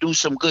did do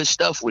some good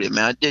stuff with it,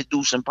 man. I did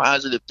do some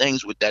positive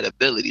things with that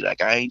ability.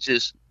 Like, I ain't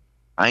just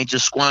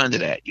squander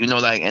that, you know,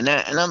 like, and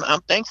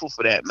I'm thankful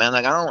for that, man.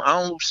 Like, I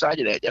don't lose sight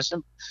of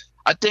that.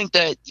 I think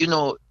that, you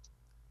know,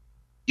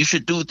 you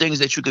should do things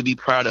that you could be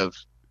proud of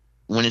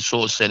when it's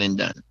all said and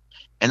done.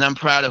 And I'm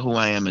proud of who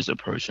I am as a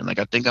person. Like,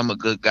 I think I'm a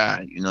good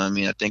guy. You know what I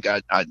mean? I think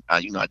I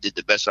you know, I did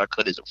the best I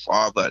could as a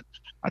father.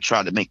 I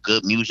tried to make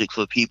good music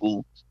for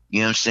people. You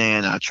know what I'm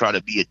saying? I try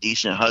to be a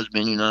decent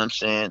husband. You know what I'm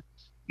saying?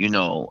 You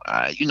know,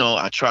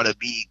 I try to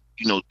be,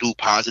 you know, do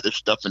positive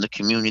stuff in the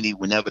community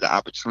whenever the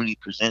opportunity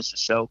presents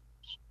itself.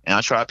 And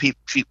I try to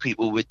treat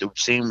people with the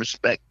same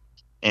respect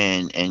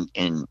and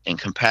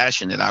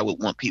compassion that I would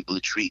want people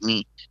to treat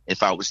me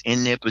if I was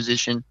in their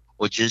position.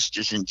 Or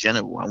just in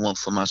general, I want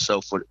for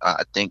myself what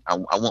I think I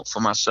want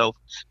for myself.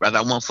 Rather,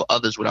 I want for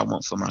others what I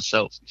want for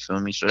myself. You feel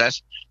me? So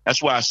that's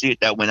why I see it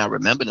that when I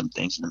remember them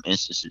things in them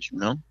instances, you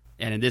know?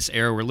 And in this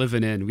era we're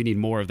living in, we need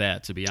more of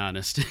that, to be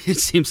honest. It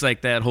seems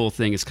like that whole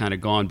thing is kind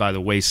of gone by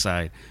the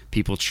wayside.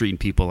 People treating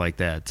people like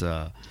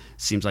that.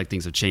 Seems like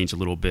things have changed a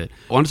little bit.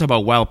 I want to talk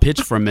about Wild Pitch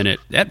for a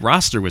minute. That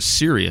roster was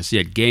serious. You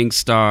had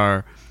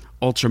Gangstar,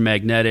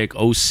 Ultramagnetic,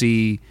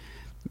 OC,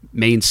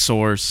 Main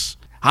Source.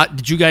 How,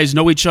 did you guys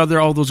know each other,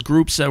 all those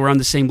groups that were on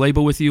the same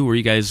label with you? Were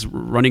you guys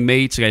running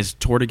mates? You guys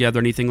tour together,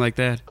 anything like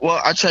that?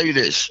 Well, I'll tell you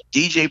this.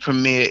 DJ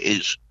Premier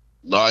is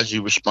largely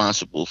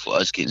responsible for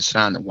us getting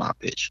signed to Wild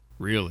Pitch.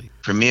 Really?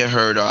 Premier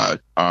heard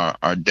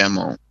our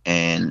demo,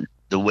 and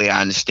the way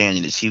I understand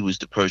it is he was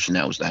the person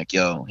that was like,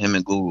 yo, him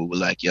and Guru were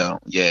like, yo,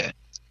 yeah.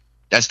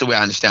 That's the way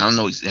I understand. I don't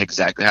know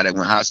exactly how that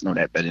went. Haas know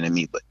that better than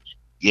me, but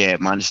yeah,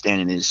 my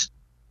understanding is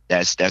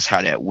that's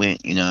how that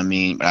went, you know what I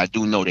mean? But I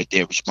do know that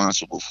they're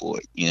responsible for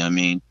it, you know what I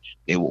mean?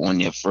 They were on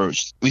there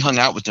first. We hung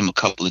out with them a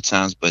couple of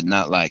times, but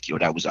not like, yo,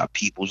 that was our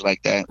peoples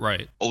like that.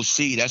 Right.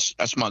 OC,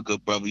 that's my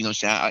good brother, you know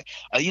what I'm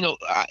saying?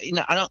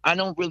 I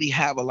don't really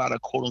have a lot of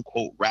quote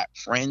unquote rap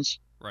friends.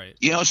 Right.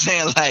 You know what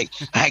I'm saying?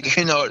 Like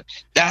you know,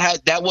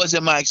 that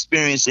wasn't my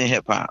experience in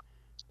hip hop,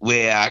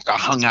 where I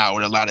hung out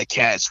with a lot of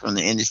cats from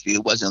the industry.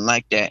 It wasn't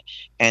like that.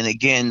 And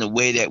again, the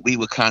way that we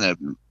were kind of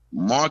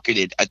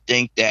marketed, I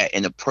think that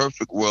in a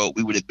perfect world,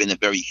 we would have been a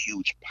very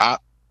huge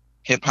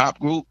hip hop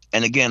group.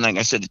 And again, like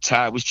I said, the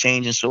tide was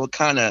changing. So it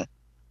kind of,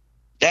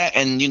 that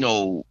and, you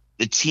know,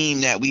 the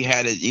team that we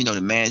had, you know,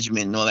 the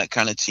management and all that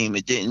kind of team,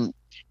 it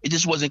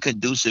just wasn't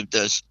conducive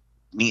to us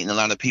meeting a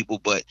lot of people.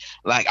 But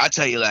like, I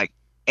tell you, like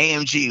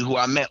AMG, who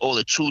I met all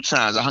the 2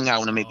 times, I hung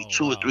out with him maybe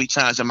 2 or 3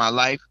 times in my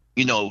life.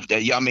 You know,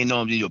 that y'all may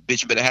know him, you know,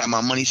 Bitch Better Have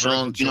My Money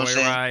song. You know what I'm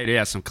saying? Right.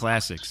 Yeah, some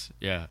classics.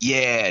 Yeah.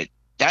 Yeah.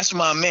 That's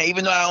my man.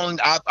 Even though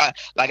I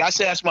like I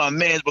said, that's my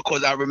man's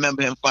because I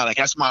remember him fine. Like,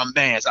 that's my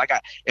man's.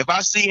 If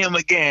I see him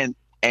again,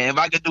 And if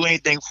I could do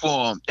anything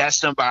for him, that's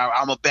somebody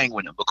I'm going to bang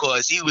with him,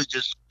 because he was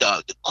just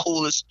the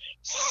coolest,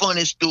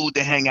 funnest dude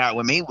to hang out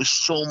with, man. He was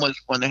so much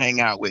fun to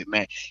hang out with,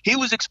 man. He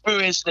was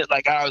experiencing it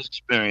like I was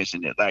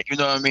experiencing it. Like, you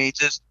know what I mean?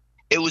 Just,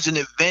 it was an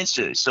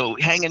adventure. So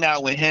hanging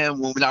out with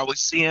him, when I would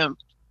see him,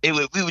 we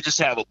would just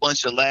have a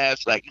bunch of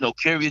laughs. Like, you know,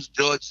 Curious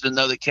George is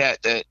another cat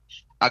that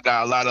I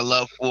got a lot of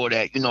love for,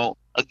 that, you know,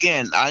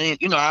 again, I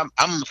didn't, you know, I'm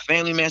a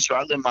family man, so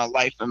I live my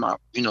life in my,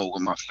 you know,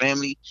 with my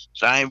family.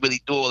 So I ain't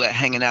really do all that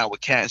hanging out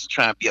with cats,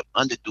 trying to be up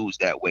under dudes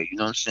that way. You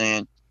know what I'm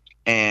saying?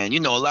 And, you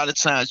know, a lot of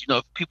times, you know,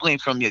 if people ain't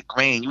from your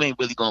grain, you ain't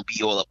really going to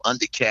be all up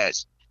under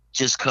cats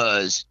just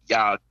because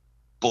y'all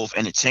both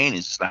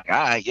entertainers. It's like, all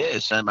right, yeah,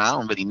 son, I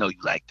don't really know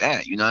you like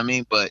that. You know what I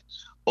mean? But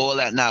all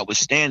that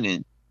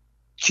notwithstanding,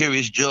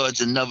 Curious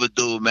George, another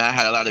dude, man. I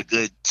had a lot of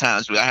good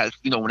times. I had,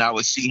 you know, when I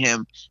would see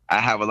him, I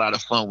have a lot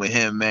of fun with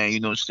him, man.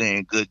 You know what I'm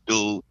saying? Good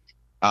dude.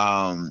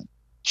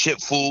 Chip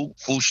Fool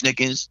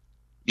Schnickens.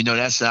 You know,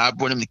 I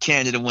brought him to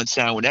Canada one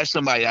time. Well, that's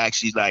somebody I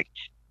actually, like,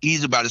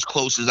 he's about as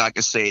close as I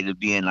could say to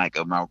being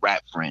like my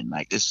rap friend.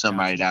 Like, this is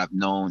somebody that I've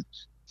known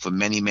for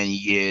many, many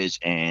years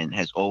and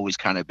has always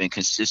kind of been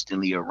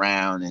consistently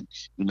around. And,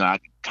 you know, I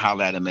could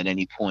holler at him at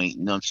any point.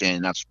 You know what I'm saying?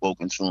 And I've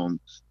spoken to him,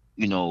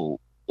 you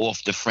know,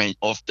 off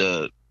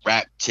the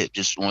rap tip,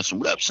 just on some,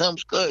 what up,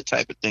 something's good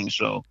type of thing.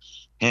 So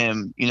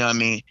him, you know what I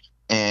mean?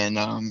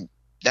 And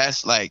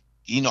that's like,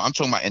 you know, I'm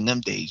talking about in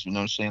them days, you know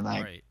what I'm saying?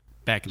 Like, right.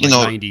 Back in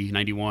like 90,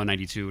 91,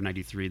 92,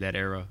 93, that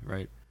era,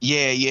 right?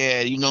 Yeah,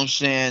 you know what I'm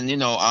saying? You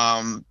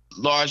know,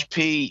 Large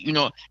P, you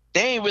know,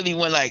 they ain't really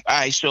went like, all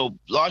right, so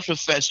Large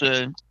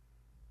Professor,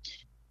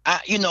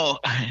 you know,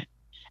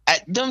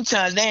 at them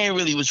times, they ain't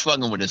really was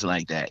fucking with us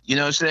like that. You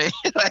know what I'm saying?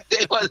 Like,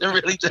 they wasn't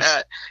really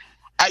that.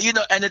 You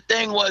know, and the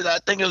thing was, I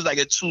think it was like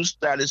a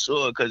two-sided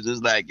sword, because it's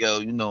like,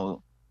 yo, you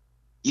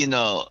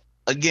know,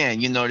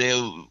 again, you know,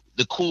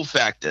 the cool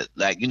factor,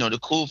 like, you know, the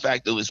cool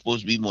factor was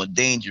supposed to be more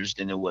dangerous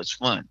than it was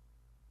fun.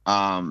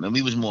 And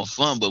we was more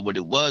fun, but what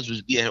it was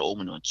we had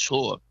open on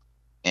tour,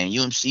 and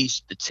UMC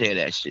used to tear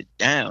that shit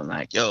down.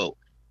 Like, yo,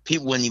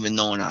 people weren't even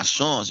knowing our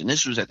songs, and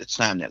this was at the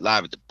time that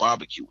Live at the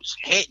Barbecue was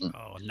hitting.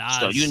 Oh, Nas,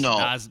 so, you know,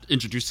 Nas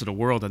introduced to the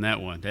world on that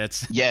one.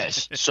 That's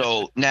yes.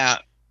 So now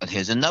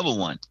here's another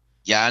one.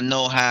 Y'all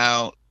know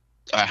how,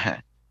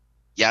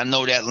 y'all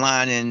know that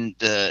line in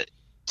the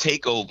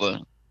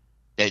Takeover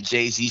that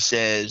Jay-Z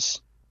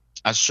says,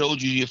 I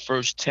showed you your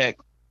first tech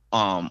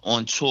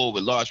on tour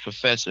with Large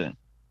Professor.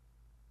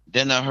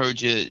 Then I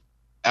heard your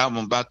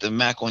album about the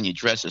Mac on your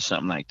dress or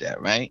something like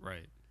that, right?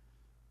 Right.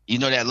 You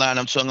know that line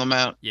I'm talking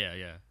about? Yeah.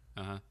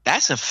 Uh-huh.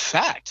 That's a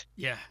fact.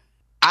 Yeah.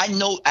 I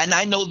know, and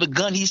I know the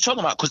gun he's talking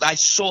about because I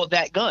saw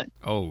that gun.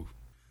 Oh.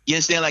 You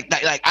understand?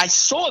 Like I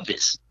saw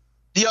this.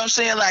 You know what I'm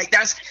saying? Like,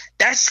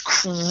 that's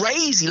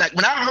crazy. Like,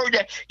 when I heard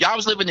that, y'all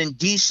was living in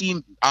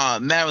D.C.,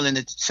 Maryland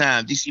at the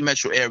time, D.C.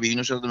 metro area, you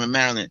know, so I was living in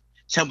Maryland,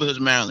 Temple Hills,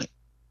 Maryland.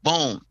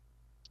 Boom.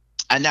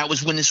 And that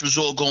was when this was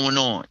all going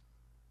on.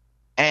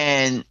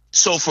 And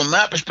so from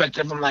my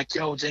perspective, I'm like,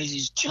 yo,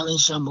 Jay-Z's killing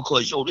son,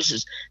 because, yo,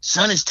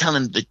 son is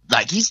telling,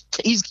 like,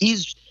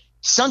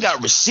 son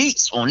got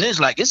receipts on this.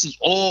 Like, this is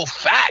all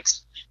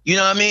facts. You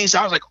know what I mean? So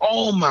I was like,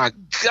 oh, my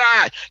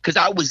God. Because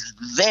I was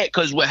there.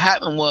 Because what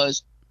happened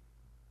was,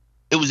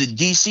 it was a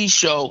DC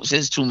show.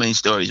 There's too many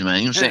stories, man.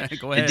 You know what I'm saying?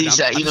 Go ahead. I'm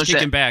just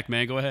kicking back,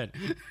 man. Go ahead.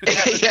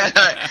 Yeah,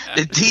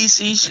 the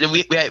DC.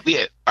 We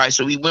had, all right,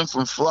 so we went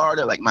from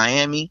Florida, like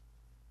Miami,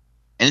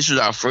 and this was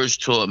our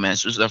first tour, man.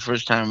 So this was our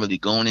first time really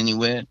going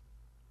anywhere.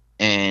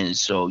 And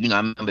so, you know, I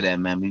remember that,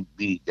 man.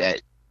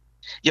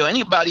 Yo,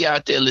 anybody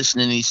out there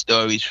listening to these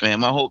stories,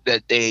 fam, I hope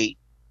that they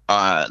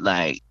are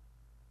like,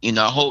 you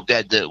know, I hope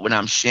that what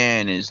I'm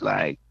sharing is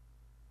like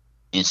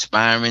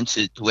inspiring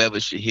to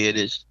whoever should hear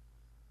this.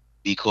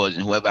 Because,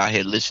 and whoever out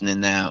here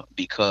listening now,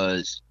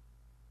 because,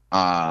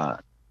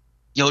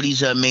 yo,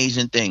 these are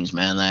amazing things,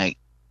 man. Like,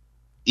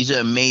 these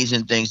are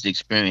amazing things to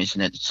experience.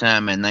 And at the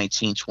time, at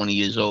 19, 20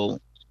 years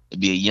old, to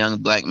be a young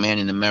black man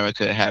in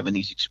America having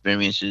these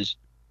experiences,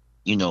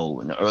 you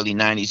know, in the early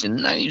 90s, and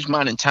 90s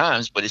modern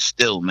times, but it's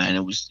still, man,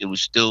 it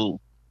was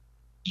still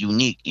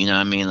unique. You know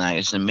what I mean? Like,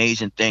 it's an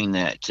amazing thing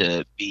that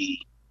to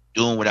be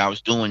doing what I was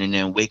doing and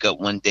then wake up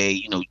one day,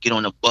 you know, get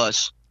on a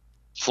bus,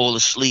 fall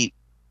asleep,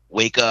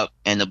 wake up,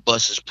 and the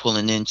bus is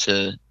pulling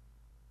into,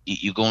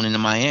 you're going into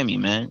Miami,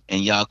 man,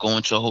 and y'all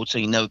going to a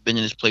hotel. You never been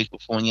in this place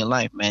before in your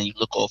life, man. You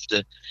look off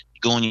you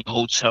go in your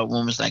hotel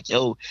room. It's like,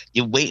 yo,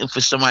 you're waiting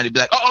for somebody to be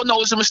like, oh, no,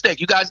 it's a mistake.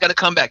 You guys got to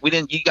come back.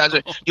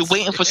 You're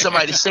waiting for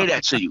somebody to say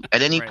that to you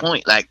at any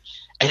point. Like,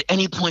 at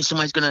any point,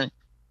 somebody's gonna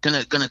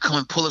come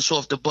and pull us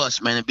off the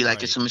bus, man, and be like,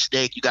 right, it's a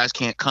mistake. You guys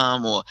can't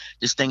come, or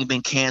this thing has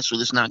been canceled.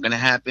 It's not gonna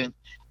happen.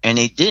 And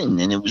they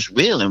didn't, and it was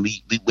real. And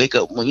we wake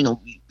up, you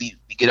know, we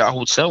get our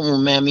hotel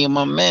room, man. Me and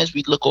my mans,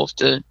 we look off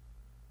the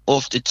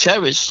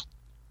terrace,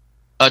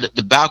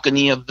 the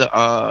balcony of the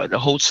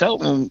hotel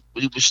room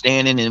we were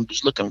standing in, and it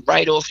was looking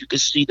right off. You could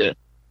see the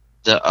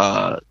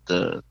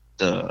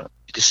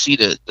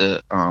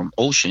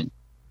ocean,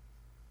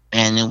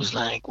 and it was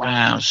like,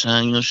 wow,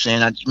 son. You know what I'm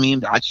saying?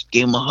 I just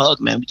gave him a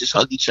hug, man. We just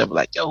hugged each other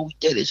like, yo, we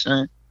did it,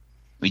 son.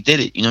 We did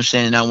it, you know what I'm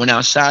saying? And I went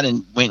outside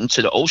and went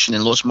into the ocean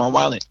and lost my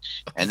wallet.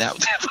 And that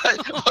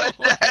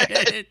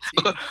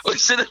what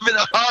should have been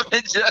a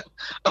harbinger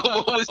of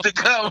what was to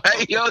come,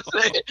 right? You know what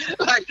I'm saying?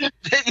 Like, you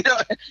know,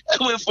 I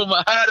went from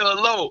a high to a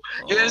low.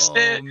 You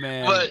understand?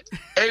 Man. But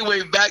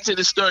anyway, back to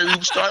the story.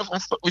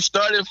 We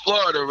started in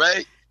Florida,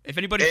 right? If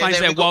anybody finds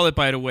that wallet,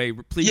 by the way,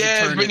 please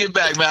return bring it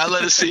back, man. I'd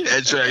love to see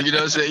that track. You know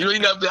what I'm saying? You don't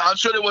even I'm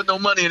sure there wasn't no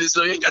money in it,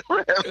 so you ain't got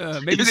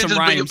to maybe some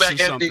rhymes or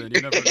something. You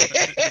never know.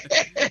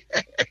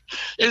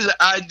 It's an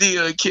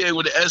idea, a kid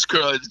with an S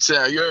curl at the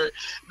time.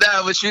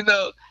 But you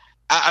know,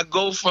 I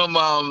go from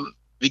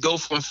we go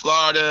from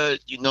Florida,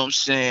 you know what I'm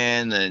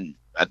saying, and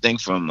I think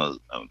from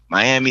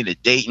Miami to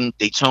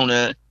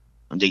Daytona.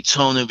 From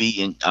Daytona, we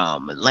in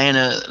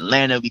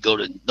Atlanta, we go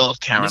to North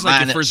Carolina. It's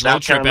like your first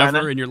road trip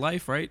ever in your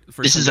life, right?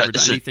 This is a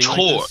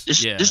tour. Like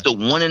this is the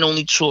one and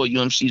only tour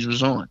UMC's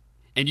was on.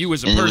 And you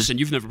as a person,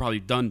 you've never probably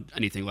done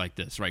anything like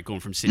this, right? Going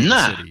from city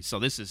to city. So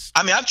this is.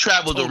 I mean, I've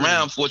traveled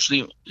around.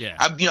 Fortunately, yeah.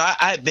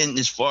 I've been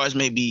as far as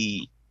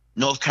maybe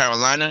North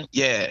Carolina.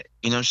 Yeah,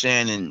 you know what I'm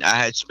saying. And I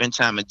had spent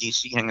time in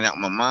DC hanging out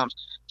with my moms.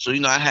 So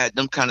I had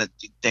them kind of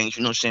things.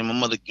 You know what I'm saying. My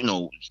mother,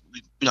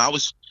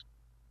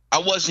 I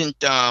wasn't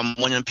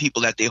one of the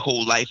people that their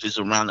whole life is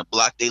around the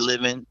block they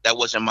live in. That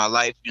wasn't my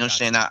life. You know what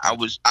I'm saying?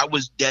 I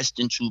was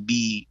destined to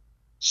be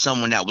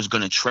someone that was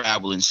going to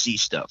travel and see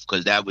stuff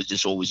because that was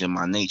just always in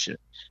my nature.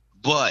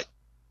 But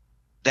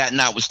that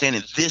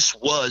notwithstanding, this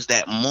was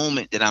that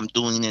moment that I'm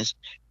doing this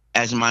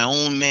as my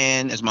own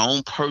man, as my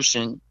own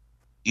person,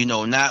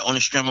 not on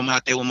the strength I'm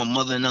out there with my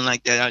mother and nothing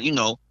like that.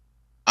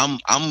 I'm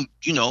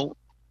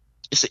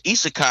it's an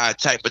isekai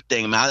type of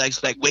thing, man.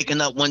 It's like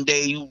waking up one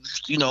day, you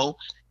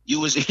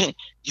was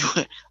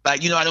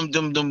like, them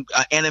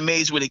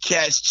animes where the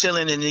cat's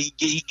chilling and he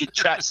get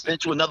trapped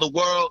into another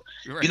world.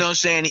 Right. You know what I'm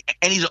saying?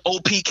 And he's an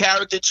OP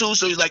character too,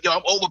 so he's like, yo,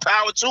 I'm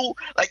overpowered too.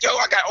 Like, yo,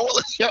 I got all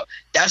this. Yo,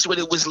 that's what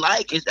it was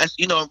like. That's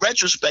in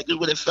retrospect, is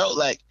what it felt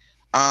like.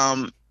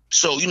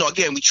 So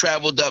again, we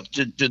traveled up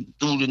through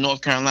to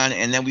North Carolina,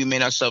 and then we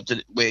made ourselves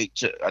to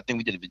I think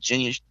we did a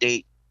Virginia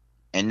state,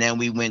 and then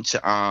we went to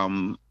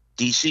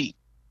DC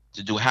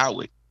to do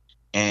Howard.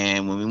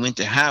 And when we went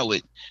to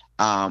Howard.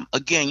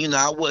 Again,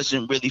 I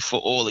wasn't really for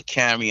all the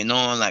carrying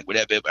on, like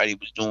whatever everybody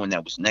was doing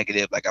that was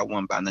negative. Like I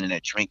wasn't about none of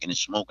that drinking and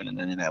smoking, and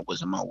none of that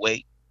wasn't my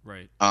way.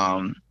 Right.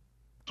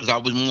 Because I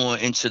was more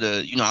into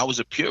the, I was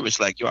a purist.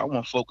 Like, I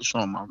want to focus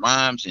on my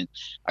rhymes, and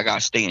I gotta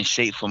stay in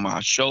shape for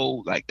my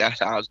show. Like that's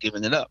how I was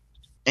giving it up.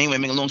 Anyway,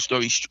 make a long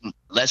story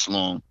less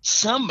long.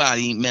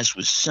 Somebody messed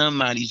with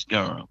somebody's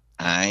girl.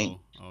 All right.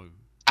 Oh.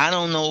 I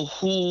don't know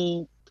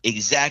who.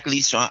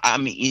 Exactly. So, I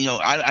mean,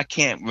 I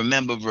can't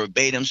remember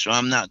verbatim, so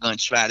I'm not going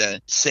to try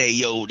to say,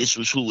 yo, this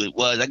was who it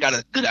was. I got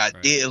a good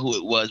idea who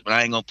it was, but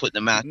I ain't going to put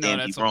them out there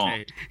and be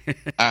wrong. Okay.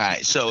 All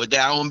right. So that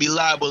I won't be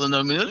liable and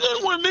I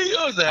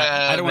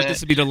don't want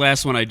this to be the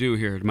last one I do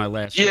here, my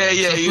last show.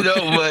 Yeah,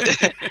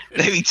 but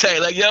let me tell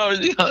you,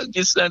 like,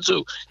 get sent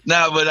too.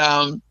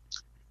 But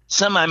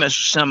somebody messed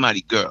with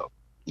somebody's girl,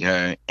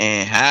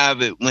 and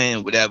however it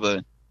went,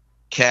 whatever,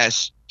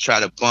 Cash try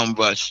to bum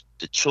rush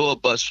the tour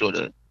bus or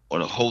the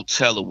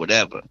hotel or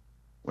whatever.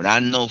 What I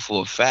know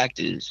for a fact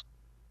is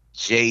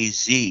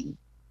Jay-Z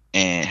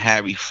and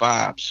Harry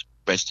Fobbs,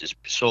 rest his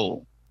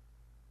soul,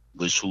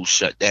 was who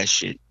shut that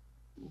shit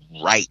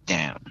right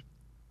down.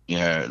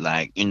 It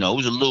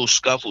was a little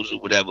scuffles or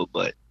whatever,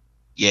 but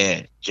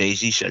yeah,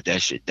 Jay-Z shut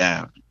that shit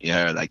down.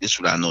 Like this is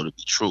what I know to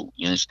be true.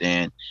 You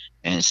understand?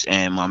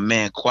 And my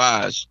man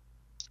Quaz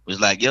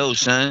was like, yo,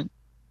 son,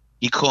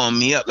 he called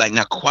me up. Like,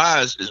 now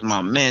Quaz is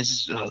my man.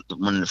 This is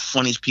one of the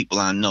funniest people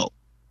I know.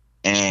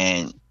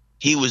 And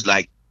he was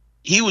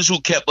who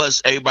kept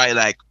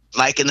everybody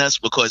liking us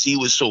because he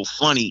was so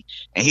funny,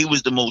 and he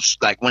was the most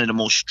one of the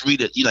most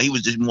street. He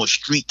was the more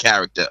street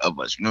character of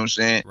us. You know what I'm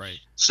saying? Right.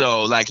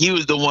 So he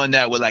was the one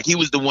that he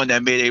was the one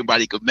that made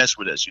everybody could mess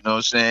with us. You know what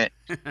I'm saying?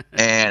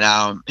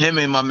 And him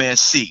and my man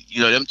C,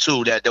 them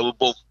two that they were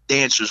both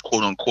dancers,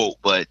 quote unquote,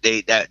 but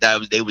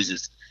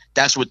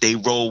that's what they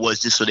role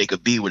was, just so they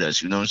could be with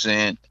us. You know what I'm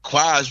saying?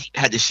 Quaz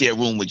had to share a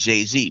room with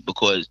Jay-Z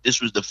because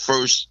this was the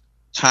first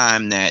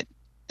time that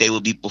they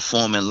would be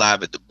performing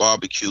live at the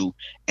barbecue,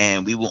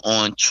 and we were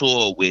on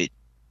tour with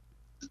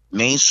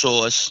Main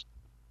Source,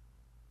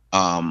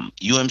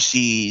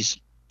 UMCs,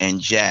 and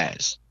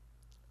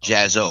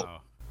Jaz-O.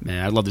 Wow.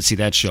 Man, I'd love to see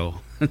that show.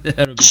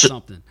 That'll be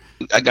something.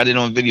 I got it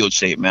on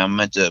videotape, man. I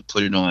meant to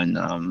put it on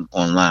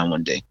online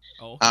one day.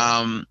 Oh,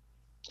 okay.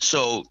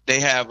 So they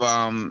have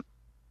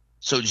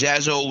so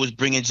Jaz-O was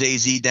bringing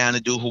Jay-Z down to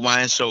do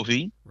Hawaiian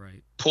Sophie.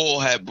 Right. Paul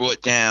had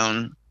brought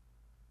down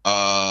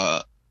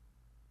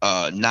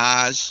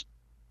Nas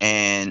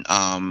and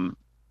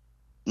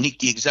Nick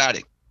the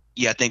Exotic.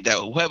 Yeah, I think that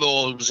whoever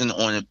all was on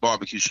the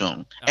barbecue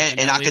song. And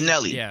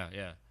Akinelli.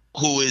 Yeah.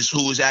 Who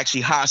is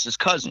actually Haas's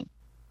cousin.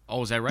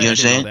 Oh, is that right? You know what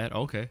I'm saying? Know that.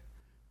 Okay.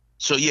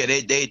 So yeah,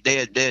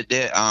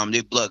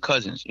 they're blood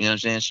cousins. You know what I'm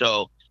saying?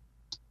 So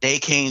they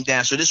came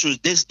down. So this was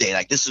this day.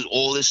 Like this is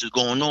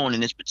going on in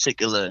this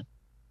particular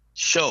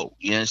show.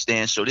 You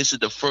understand? So this is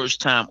the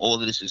first time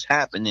all of this is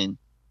happening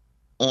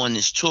on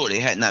this tour. They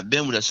had not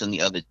been with us in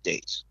the other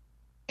dates.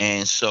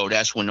 And so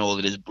that's when all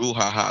of this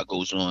brouhaha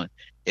goes on.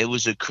 It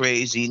was a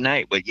crazy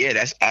night. But yeah,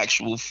 that's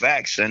actual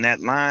facts. And that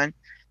line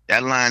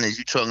is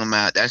you talking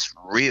about, that's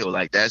real.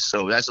 Like that's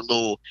a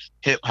little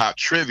hip hop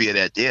trivia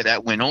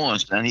that went on.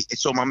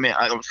 So my man,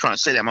 I was trying to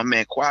say that my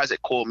man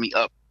Quazet called me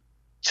up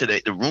to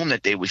the room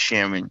that they were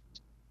sharing.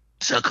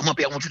 So come up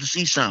here, I want you to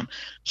see something.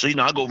 So,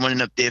 I go running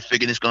up there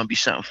figuring it's going to be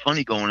something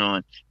funny going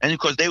on. And of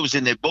course they was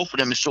in there, both of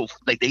them is so,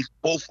 like they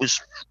both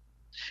was,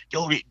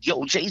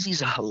 yo,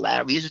 Jay-Z's a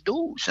hilarious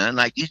dude, son.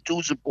 Like these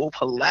dudes are both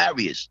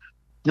hilarious.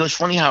 It's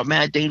funny how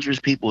Mad Dangerous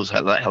people is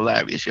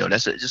hilarious, yo.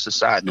 That's just a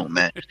side note,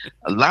 man.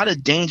 A lot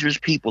of dangerous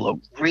people are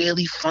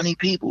really funny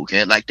people,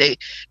 okay? Like they're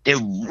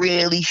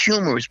really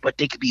humorous, but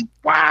they could be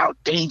wild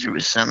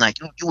dangerous, son. Like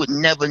you would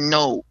never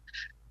know.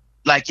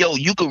 Like, yo,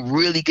 you could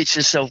really get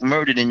yourself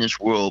murdered in this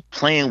world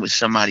playing with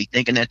somebody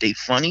thinking that they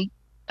funny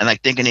and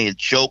like thinking they a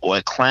joke or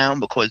a clown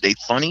because they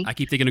funny. I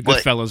keep thinking of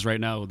Goodfellas right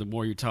now the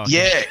more you talk.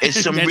 Yeah, it's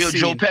some real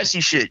scene. Joe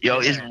Pesci shit, yo.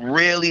 Yeah. It's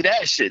really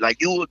that shit.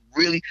 Like you would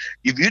really,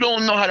 if you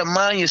don't know how to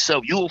mind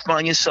yourself, you will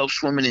find yourself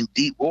swimming in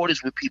deep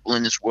waters with people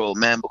in this world,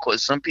 man,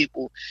 because some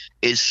people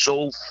is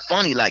so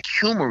funny, like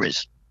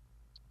humorous,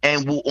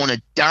 and will on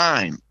a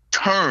dime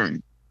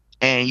turn.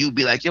 And you'd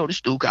be like, yo, this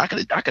dude, I could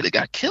have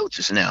got killed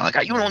just now. Like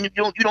you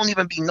don't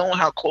even be knowing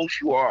how close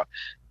you are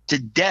to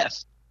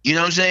death. You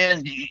know what I'm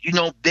saying?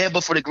 There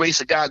but for the grace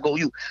of God go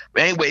you.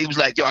 But anyway, he was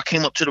like, yo, I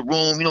came up to the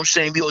room, you know what I'm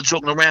saying? We all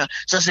joking around.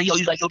 So I said, yo,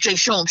 he's like, yo, Jay,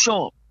 show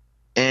him.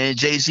 And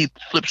Jay-Z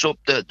flips up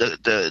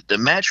the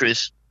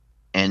mattress,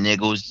 and there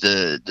goes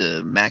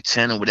the Mac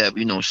 10 or whatever,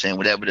 you know what I'm saying?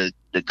 Whatever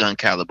the gun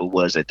caliber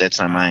was at that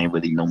time. I ain't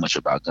really know much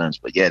about guns,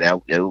 but yeah,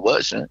 that it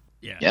was. Huh?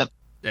 Yeah. Yep.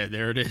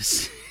 There it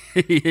is.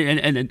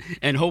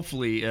 and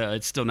hopefully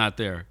it's still not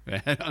there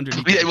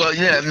underneath. Yeah, well,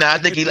 yeah. I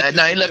think he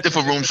left it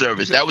for room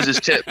service. That was his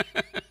tip.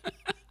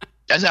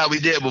 That's how we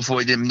did before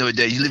he didn't know it.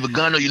 You leave a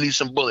gun or you leave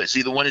some bullets,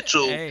 either one or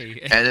two. Hey.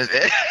 And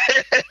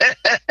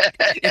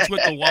it's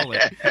with the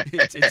wallet.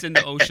 It's in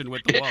the ocean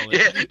with the wallet.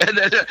 Yeah.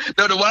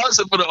 No, the wallets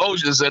are for the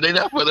ocean, so they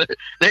for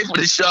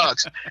the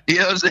sharks. You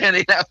know what I'm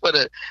saying?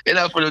 They're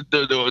not for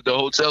the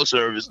hotel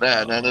service.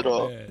 Nah, none at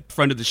all. Yeah.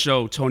 Friend of the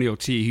show, Tony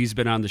O.T., he's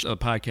been on the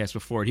podcast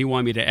before, and he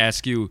wanted me to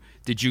ask you,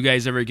 did you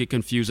guys ever get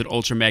confused with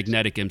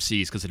Ultramagnetic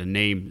MCs because of the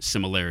name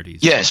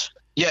similarities?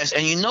 Yes,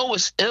 and you know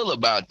what's ill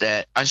about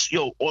that?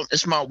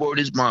 It's my word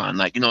is mine.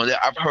 Like,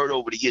 I've heard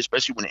over the years,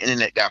 especially when the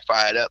internet got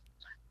fired up,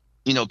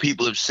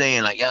 people are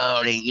saying like,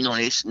 yo,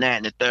 they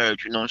snatching the third,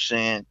 you know what I'm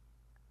saying?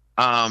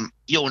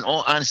 In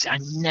all honesty,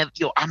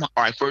 all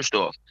right, first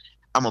off,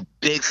 I'm a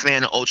big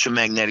fan of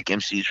Ultramagnetic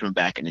MCs from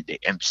back in the day.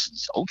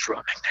 MCs,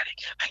 Ultramagnetic,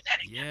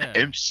 yeah.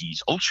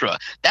 MCs, Ultra.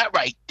 That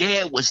right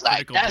there was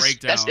like,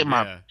 that's in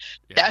my,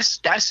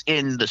 that's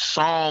in the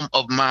Psalm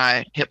of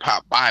my hip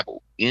hop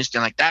Bible. You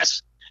understand? Like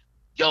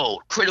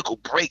Critical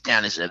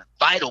Breakdown is a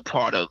vital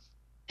part of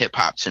hip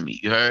hop to me.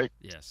 You heard?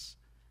 Yes.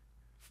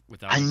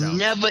 I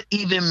never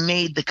even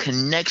made the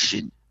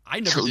connection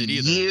until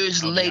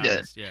years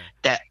later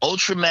that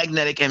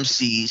Ultramagnetic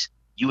MCs,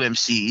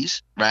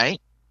 UMCs, right?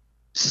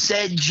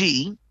 Said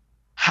G,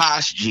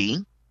 Haas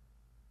G,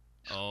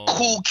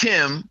 Kool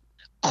Kim,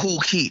 Kool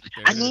Keith.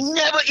 I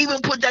never even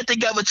put that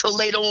together till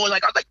later on.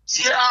 Like I was like,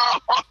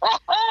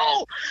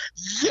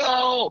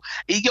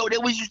 yo,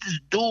 there was just this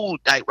dude,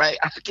 like, right?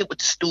 I forget what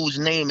this dude's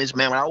name is,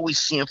 man. I always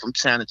see him from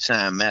time to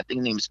time, man. I think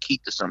his name is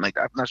Keith or something like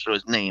that. I'm not sure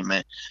his name,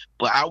 man.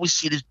 But I always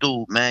see this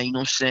dude, man. You know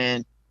what I'm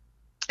saying?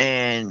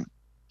 And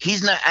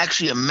he's not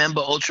actually a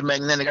member of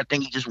Ultramagnetic. I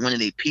think he's just one of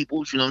their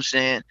peoples. You know what I'm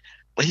saying?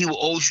 But he was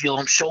always,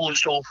 I'm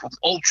so from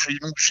Ultra, you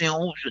know what I'm saying?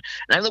 Ultra.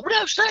 And I was like, what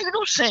else? You know what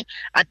I'm saying?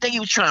 I think he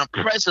was trying to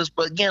press us.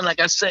 But again, like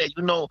I said,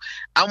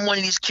 I'm one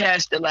of these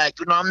cats that like,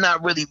 I'm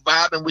not really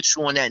vibing with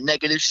you on that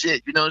negative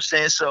shit. You know what I'm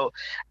saying? So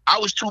I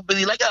was too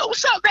busy like, oh,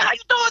 what's up, man? How you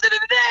doing? You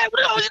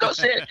know what I'm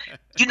saying?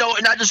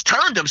 And I just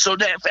turned him. So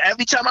that for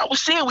every time I was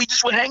seeing, we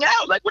just would hang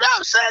out. Like, what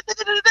up, son?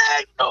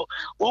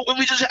 When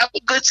we just have a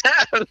good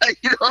time. Like,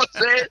 you know what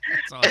I'm saying?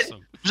 That's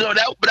awesome.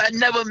 But I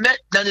never met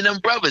none of them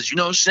brothers, you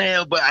know what I'm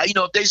saying? But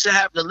if they should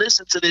happen to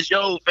listen to this,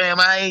 yo, fam,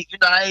 I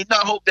ain't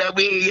hope that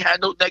we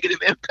had no negative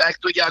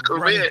impact on your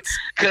career,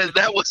 because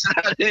that was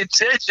not the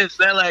intention,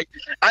 man. Like,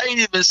 I ain't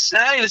even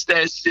science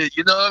that shit,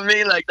 you know what I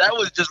mean? Like, that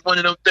was just one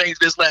of them things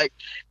that's like,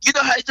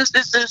 how it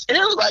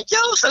was like, yo,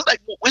 so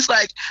it's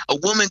like a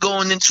woman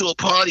going into a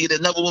party and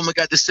another woman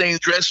got the same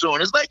dress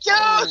on. It's like,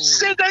 yo,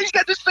 shit, you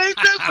got the same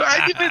dress on.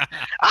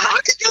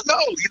 How can you know?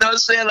 You know what I'm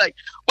saying? Like,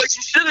 what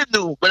you should have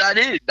knew, but I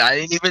didn't. I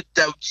didn't even.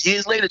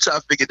 Years later, try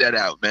to figure that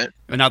out, man.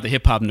 And now the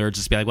hip hop nerds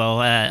just be like, well,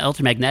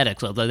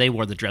 Ultramagnetic, well, they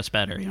wore the dress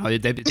better, Yeah,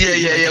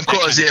 of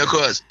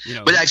course.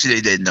 But actually,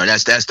 they didn't. No,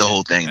 that's the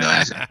whole thing,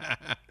 though.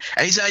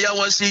 Anytime y'all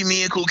want to see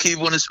me and Kool Keith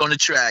on the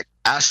track,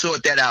 I'll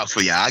sort that out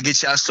for y'all. I'll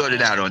get y'all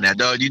sorted out on that,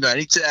 dog.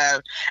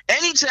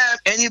 Anytime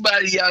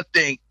anybody y'all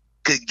think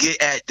could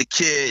get at the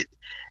kid,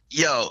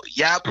 yo,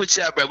 y'all put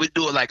y'all, bro. We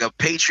do it like a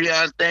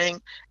Patreon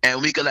thing,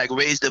 and we could like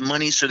raise the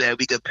money so that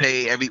we could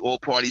pay all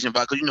parties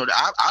involved. Because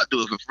I'll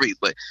do it for free,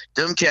 but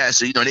them cats,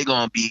 they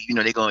gonna be,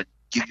 they gonna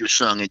give you a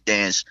song and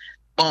dance.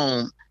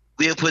 Boom.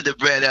 We'll put the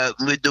bread up.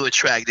 We'll do a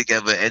track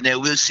together, and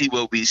then we'll see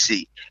what we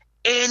see.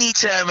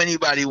 Anytime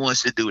anybody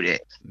wants to do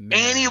that,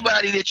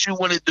 anybody that you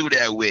want to do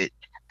that with,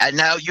 and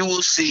now you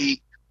will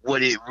see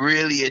what it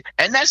really is.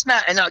 And that's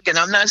not, and again,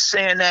 I'm not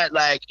saying that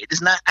like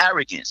it's not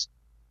arrogance.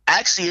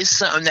 Actually, it's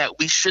something that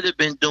we should have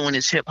been doing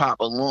as hip hop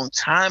a long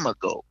time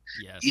ago.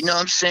 Yes. You know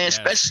what I'm saying? Yes.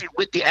 Especially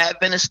with the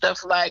advent of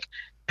stuff like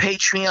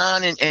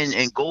Patreon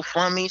and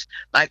GoFundMe's.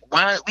 Like,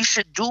 why we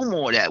should do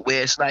more of that,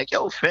 where it's like,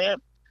 yo,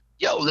 fam,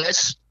 I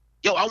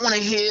want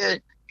to hear,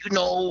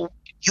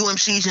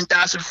 UMCs and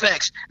DOS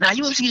Effects. Now,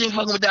 UMCs ain't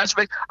fucking with DOS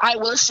Effects. All right,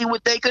 well, let's see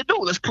what they could do.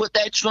 Let's put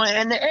that joint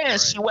in the air and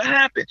see what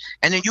happened.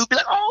 And then you'll be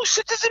like, oh,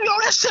 shit, that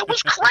shit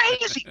was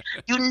crazy.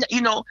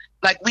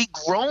 Like, we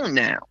grown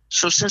now.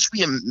 So since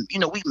we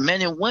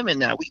men and women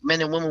now, we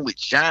men and women with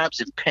jobs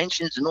and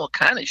pensions and all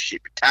kind of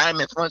shit,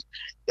 retirement funds.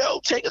 Yo,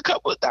 take a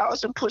couple of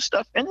dollars and put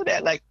stuff into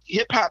that. Like,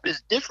 hip-hop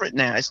is different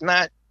now. It's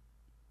not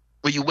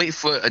where you wait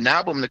for an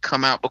album to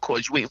come out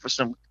because you're waiting for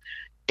some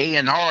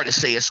A&R to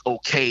say it's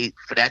okay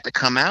for that to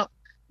come out.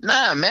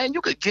 Nah, man,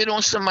 you could get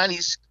on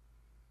somebody's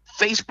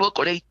Facebook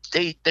or they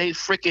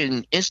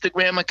freaking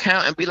Instagram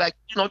account and be like,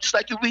 just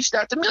like you reached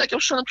out to me, like, yo,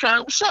 son,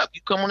 what's up?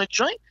 You come on a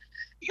joint?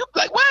 You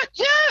be like, what?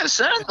 Yeah,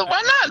 son,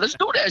 why not? Let's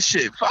do that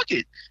shit. Fuck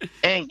it.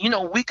 And,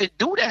 we could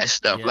do that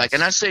stuff. Yes. Like,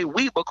 and I say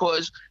we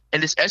because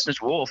in this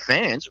essence, we're all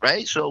fans,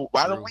 right? So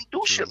why don't we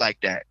do shit like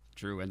that?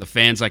 True. And the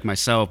fans like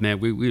myself, man,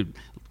 we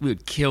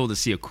would kill to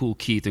see a Kool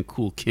Keith and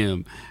Kool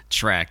Kim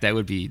track. That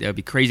would be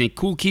crazy. And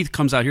Kool Keith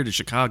comes out here to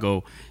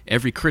Chicago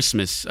every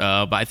Christmas.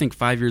 But I think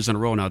 5 years in a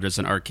row now. There's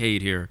an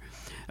arcade here.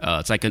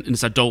 It's like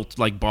it's adult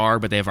like bar,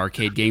 but they have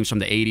arcade games from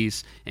the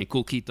 '80s. And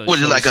Kool Keith does. What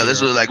is it like?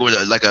 This is like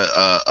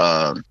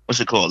what's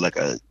it called? Like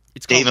a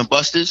Dave and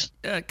Buster's?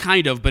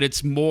 Kind of, but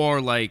it's more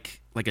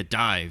like a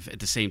dive at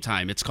the same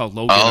time. It's called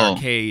Logan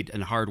Arcade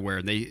and Hardware,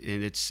 and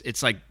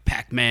it's like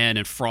Pac-Man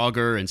and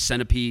Frogger and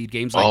Centipede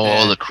games like that.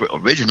 All the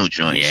original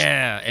joints.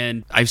 Yeah,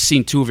 and I've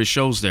seen 2 of his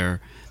shows there.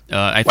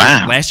 I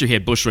think last year he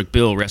had Bushwick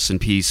Bill, rest in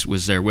peace,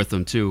 was there with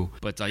him too.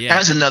 But yeah,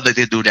 that's another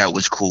dude that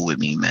was cool with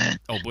me, man.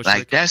 Oh, Bushwick?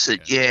 Like that's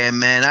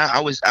man. I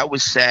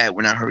was sad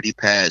when I heard he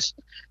passed.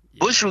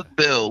 Yeah. Bushwick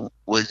Bill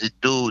was a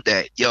dude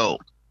that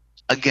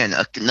again,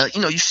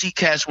 you see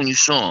cats when you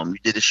saw him. You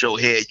did a show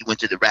here. You went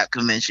to the rap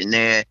convention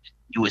there.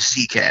 You would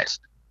see cats.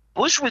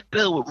 Bushwick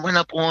Bill would run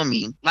up on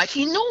me like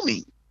he knew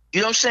me. You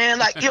know what I'm saying?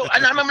 Like,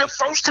 and I remember the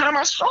first time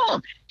I saw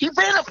him, he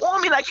ran up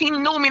on me like he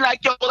knew me, like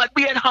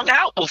we had hung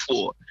out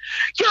before.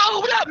 Yo,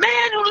 what up,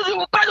 man?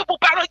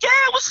 Yeah,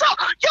 what's up?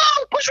 Yo,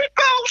 Bushwick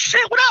Bill,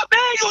 shit, what up,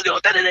 man?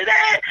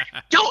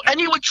 Yo, and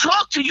he would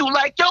talk to you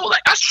like,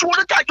 like, I swear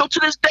to God, to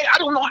this day, I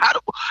don't know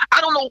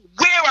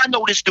where I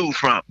know this dude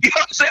from. You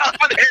know what I'm saying?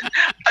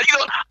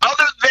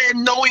 Other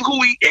than knowing who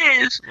he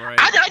is, right.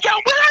 where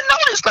I know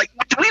this? Like,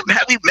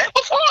 have we met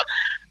before?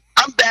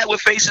 I'm bad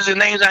with faces and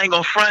names, I ain't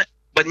gonna front.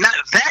 But not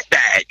that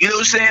bad. You know what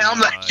I'm saying?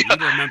 I'm like, you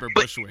don't remember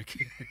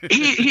Bushwick.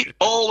 he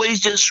always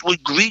just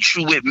would greet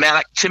you with, man,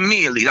 like, to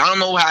me at least. I don't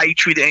know how he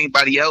treated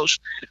anybody else,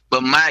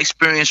 but my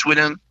experience with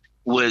him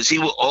was he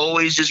would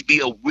always just be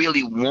a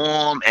really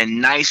warm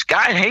and nice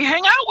guy. Hey,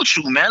 hang out with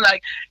you, man.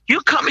 Like,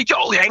 you come and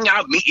hang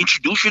out,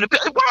 introduce you to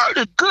people. Word,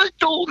 a good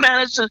dude,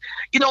 man. It's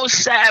it's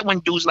sad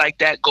when dudes like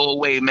that go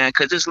away, man,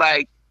 because it's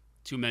like,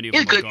 too many of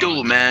he's them a good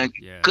dude, man.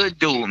 Yeah. Good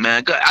dude,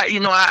 man. Good.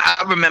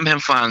 I remember him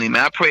finally,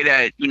 man. I pray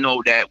that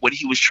that what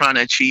he was trying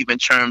to achieve in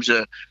terms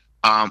of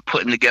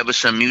putting together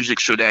some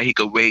music so that he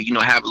could raise,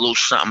 have a little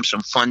something,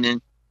 some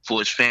funding for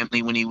his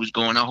family when he was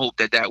going. I hope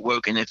that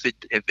worked. And if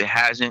it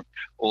hasn't,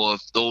 or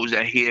if those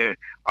that here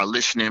are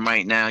listening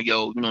right now, you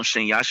know what I'm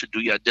saying, y'all should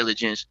do your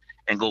diligence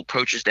and go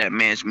purchase that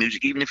man's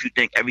music. Even if you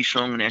think every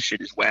song in that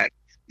shit is whack,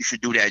 you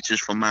should do that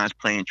just for mine's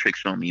playing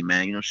tricks on me,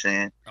 man. You know what I'm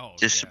saying? Oh,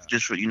 just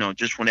for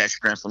just for that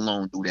strength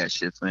alone, do that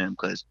shit for him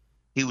because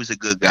he was a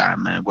good guy,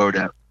 man. Word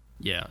up.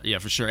 Yeah,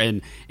 for sure.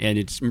 And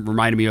it's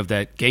reminded me of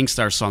that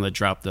Gangstar song that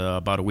dropped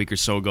about a week or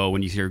so ago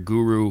when you hear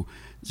Guru's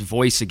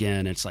voice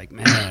again. It's like,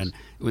 man,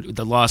 with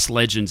the lost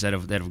legends that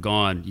have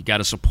gone, you got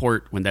to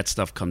support when that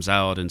stuff comes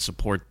out and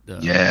support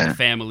the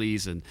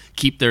families and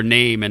keep their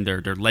name and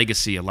their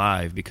legacy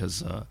alive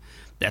because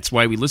that's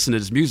why we listen to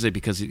his music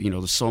because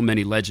there's so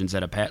many legends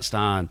that have passed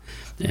on,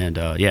 and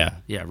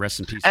rest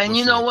in peace. And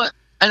you know what?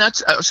 And I'm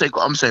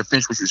saying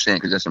finish what you're saying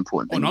because that's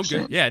important. Oh, no, I'm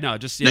good. Yeah, no,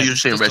 just you're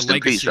saying rest in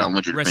peace. So I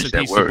want you to rest finish in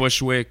that peace word. to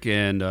Bushwick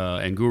and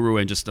Guru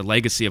and just the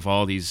legacy of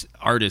all these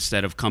artists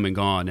that have come and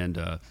gone,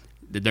 and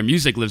their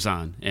music lives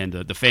on, and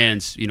the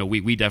fans.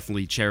 We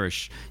definitely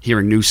cherish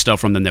hearing new stuff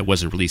from them that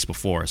wasn't released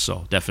before.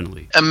 So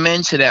definitely.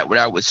 Amend to that, what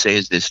I would say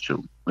is this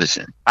too.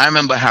 Listen, I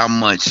remember how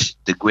much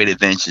The Great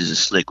Adventures of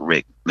Slick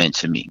Rick meant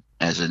to me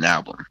as an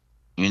album.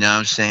 You know what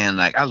I'm saying?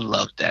 Like, I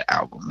loved that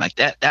album. Like,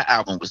 that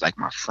album was like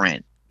my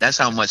friend. That's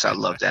how much I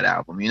loved that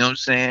album. You know what I'm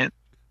saying?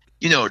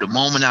 The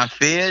Moment I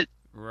Feared.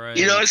 Right.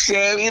 You know what I'm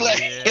saying?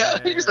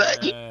 He's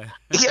like,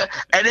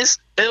 and it's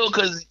ill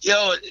because,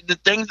 the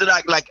things that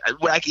I like,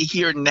 what I can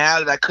hear now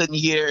that I couldn't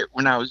hear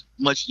when I was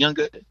much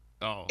younger,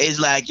 Oh. It's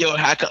like, yo,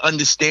 I could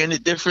understand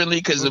it differently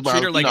because of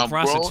treat her like a I'm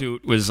grown.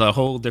 prostitute was a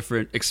whole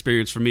different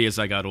experience for me as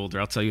I got older.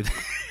 I'll tell you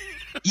that.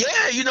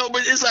 Yeah, you know,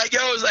 but it's like, yo,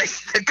 it's like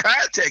the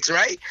context,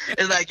 right?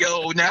 It's like,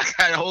 yo, now I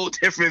got a whole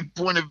different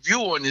point of view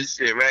on this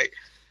shit, right?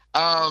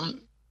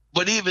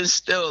 But even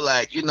still,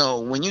 like, you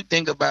know, when you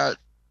think about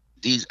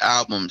these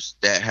albums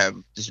that have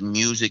this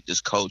music,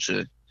 this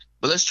culture,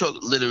 but let's talk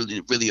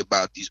literally really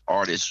about these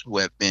artists who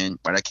have been,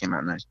 well, that came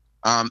out nice,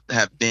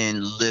 have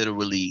been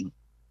literally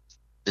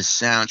the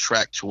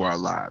soundtrack to our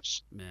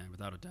lives. Man,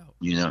 without a doubt.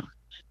 You know,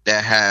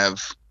 that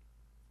have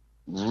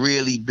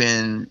really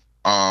been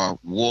our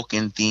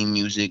walking theme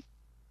music,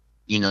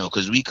 you know,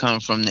 because we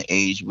come from the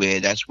age where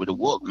that's where the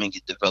Walkman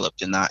gets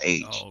developed in our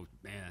age. Oh,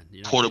 man.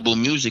 Portable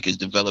music is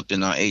developed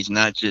in our age,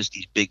 not just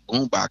these big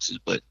boom boxes,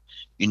 but,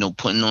 you know,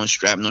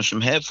 strapping on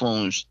some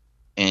headphones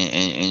and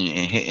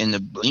hitting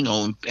the, you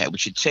know,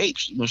 with your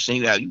tapes. You know what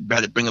I'm saying? You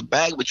better bring a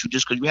bag with you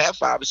just because you have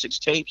 5 or 6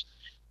 tapes.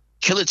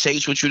 Killer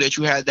tapes with you that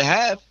you had to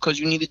have because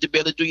you needed to be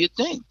able to do your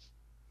thing.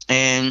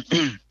 And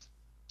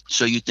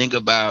so you think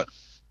about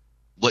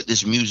what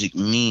this music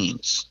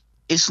means.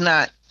 It's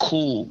not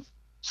cool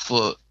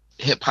for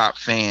hip-hop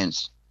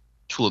fans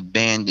to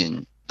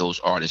abandon those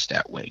artists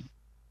that way.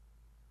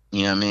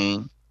 You know what I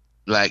mean?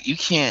 Like, you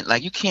can't,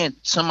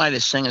 somebody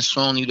that sang a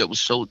song to you that was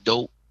so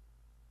dope,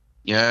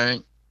 you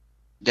heard?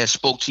 That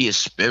spoke to your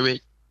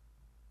spirit,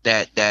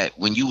 that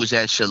when you was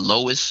at your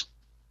lowest,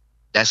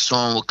 that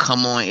song would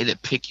come on,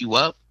 it'd pick you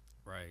up.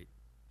 Right.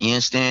 You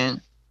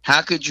understand?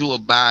 How could you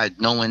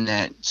abide knowing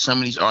that some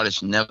of these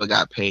artists never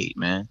got paid,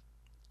 man?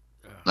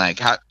 Like,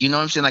 how, you know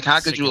what I'm saying? Like, how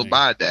could you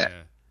abide that? Yeah.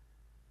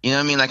 You know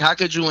what I mean? Like, how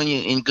could you, when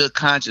you're in good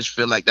conscience,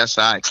 feel like that's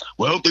all right?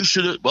 Well, they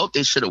should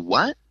have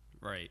what?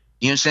 Right.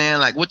 You know what I'm saying?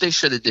 Like, what they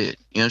should have did.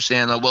 You know what I'm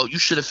saying? Like, well, you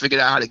should have figured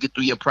out how to get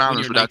through your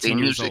problems without their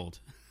music.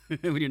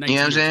 When you're 19 you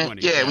know what I'm saying?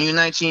 20, yeah, when you're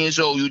 19 years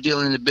old, you're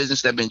dealing in the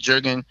business that been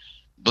jerking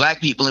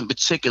black people in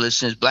particular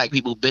since black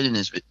people been in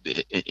this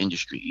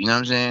industry. You know what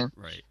I'm saying?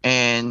 Right.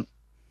 And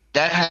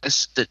that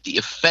has the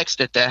effects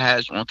that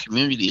has on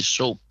community is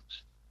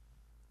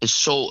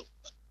so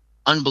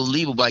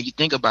unbelievable. Like, you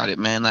think about it,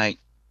 man. Like,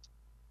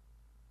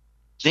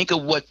 think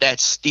of what that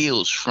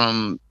steals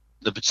from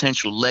the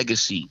potential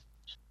legacy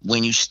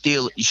when you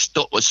steal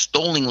a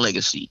stolen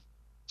legacy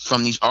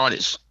from these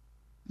artists.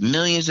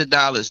 Millions of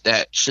dollars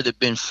that should have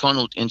been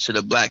funneled into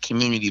the black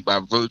community by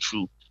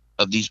virtue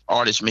of these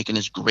artists making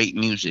this great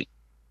music.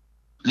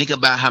 Think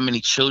about how many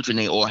children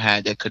they all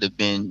had that could have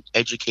been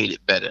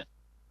educated better.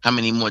 How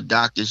many more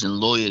doctors and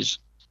lawyers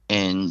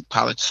and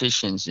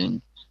politicians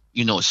and,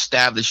 you know,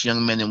 established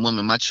young men and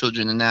women. My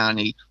children are now, and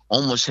they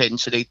almost heading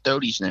to their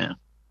 30s now.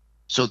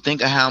 So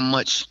think of how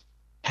much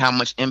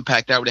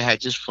impact I would have had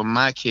just for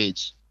my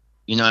kids.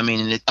 You know what I mean?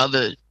 And the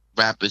other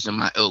rappers in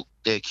my ilk,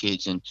 their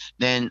kids. And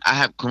then I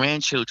have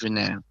grandchildren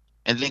now.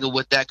 And think of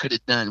what that could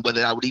have done,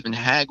 whether I would even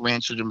have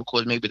grandchildren,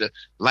 because maybe the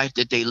life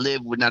that they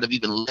lived would not have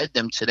even led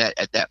them to that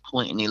at that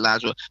point in their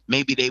lives. Or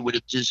maybe they would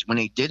have just, when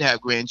they did have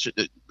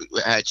grandchildren,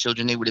 had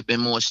children, they would have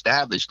been more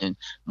established and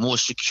more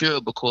secure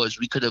because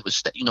we could have,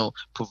 you know,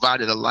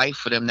 provided a life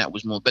for them that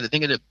was more better.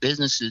 Think of the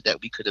businesses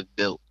that we could have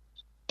built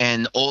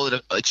and all of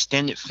the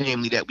extended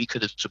family that we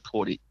could have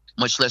supported,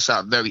 much less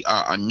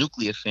our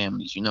nuclear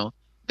families, you know,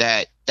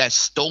 that's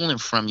stolen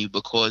from you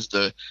because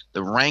the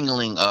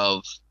wrangling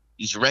of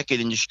these record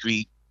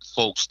industry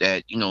folks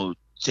that, you know,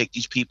 take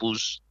these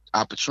people's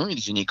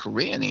opportunities in their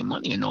career and their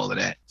money and all of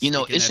that. You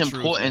know, it's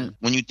important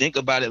when you think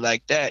about it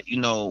like that, you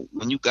know,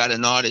 when you got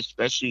an artist,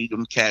 especially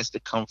them cats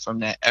that come from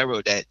that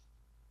era that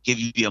give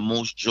you the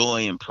most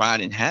joy and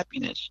pride and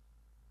happiness,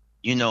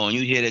 you know, and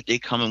you hear that they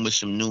coming with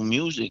some new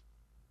music.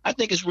 I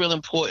think it's real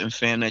important,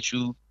 fam, that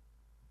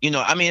you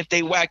know, I mean, if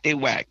they whack, they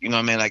whack. You know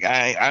what I mean? Like,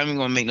 I ain't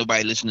gonna make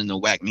nobody listen to no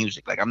whack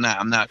music. Like, I'm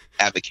not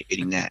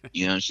advocating that.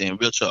 You know what I'm saying?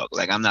 Real talk.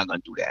 Like, I'm not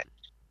gonna do that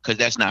because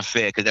that's not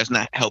fair. Because that's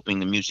not helping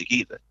the music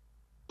either.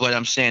 But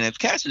I'm saying if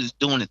Cass is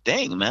doing the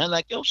thing, man,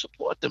 like, yo,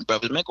 support them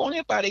brothers, man. Go on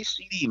there, buy their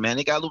CD, man.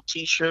 They got a little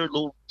T-shirt,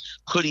 little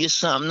hoodie or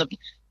something.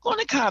 Go on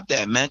and cop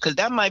that, man, because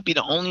that might be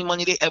the only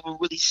money they ever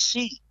really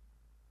see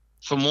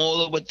from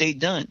all of what they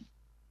done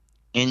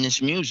in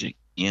this music.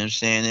 You know what I'm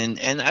saying?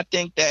 And I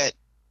think that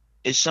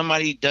if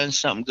somebody done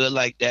something good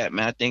like that,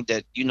 man, I think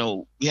that, you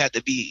know, we have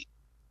to be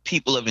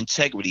people of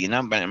integrity.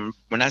 And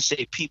when I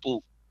say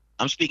people,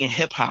 I'm speaking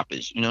hip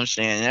hoppers, you know what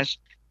I'm saying?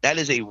 That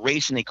is a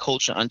race and a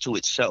culture unto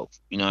itself.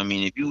 You know what I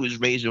mean? If you was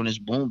raised on this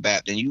boom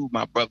bap, then you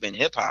my brother in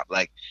hip hop.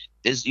 Like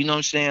this, you know what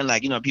I'm saying?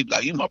 Like, you know, people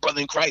like, you my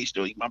brother in Christ,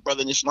 or you my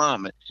brother in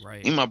Islam,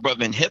 right. You my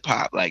brother in hip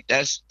hop. Like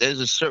there's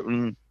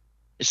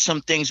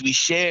some things we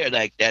share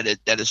like that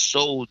is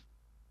so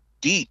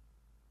deep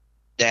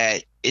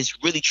that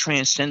it's really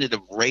transcended of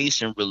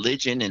race and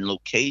religion and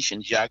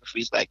location,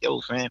 geography. It's like,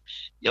 yo, fam,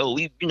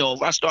 we, you know,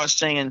 if I start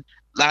saying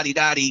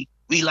la-di-da-di,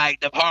 we like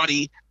the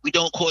party, we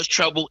don't cause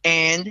trouble,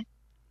 and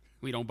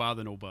we don't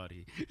bother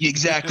nobody.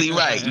 Exactly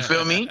right. You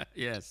feel me?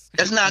 Yes.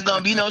 That's not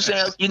gonna be, you know what I'm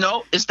saying? You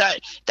know, it's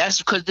that's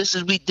because these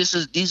are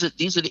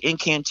the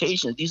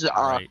incantations. These are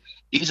our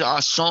These are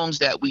our songs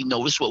that we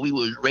know. It's what we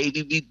was raised.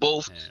 We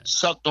both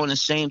sucked on the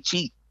same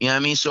teeth. You know what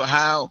I mean? So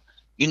how,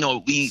 we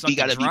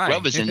got to be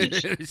brothers in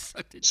this.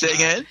 Say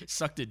again?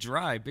 Sucked it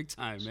dry, big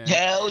time, man.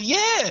 Hell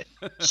yeah.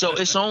 So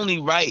it's only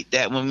right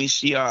that when we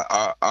see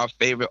our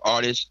favorite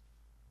artists,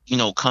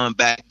 coming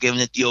back,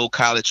 giving it the old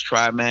college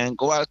try, man,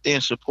 go out there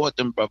and support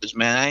them brothers,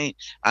 man.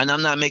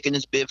 I'm not making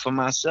this bid for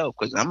myself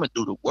because I'm going to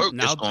do the work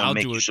that's going to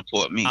make you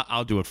support me.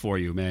 I'll do it for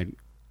you, man.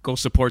 Go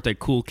support that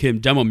Cool Kim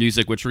demo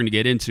music, which we're going to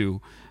get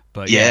into.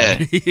 But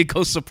yeah,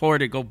 go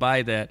support it. Go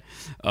buy that.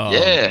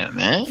 Yeah,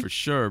 man. For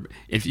sure.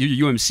 If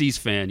you're a UMC's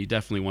fan, you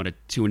definitely want to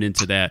tune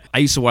into that. I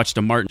used to watch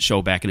the Martin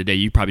Show back in the day.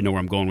 You probably know where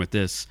I'm going with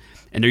this.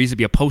 And there used to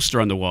be a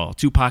poster on the wall,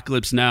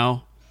 Tupacalypse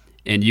Now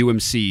and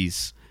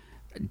UMC's.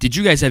 Did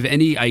you guys have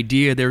any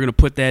idea they were going to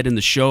put that in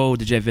the show?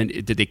 Did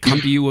they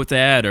come to you with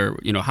that? Or,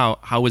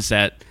 how was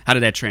that? How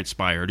did that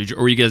transpire?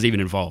 Or were you guys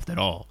even involved at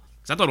all?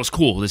 Because I thought it was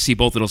cool to see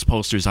both of those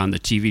posters on the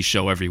TV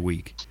show every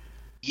week.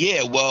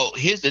 Yeah, well,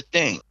 here's the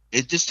thing.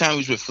 At this time, it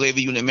was with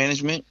Flavor Unit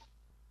Management.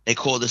 They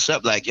called us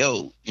up like,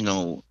 yo,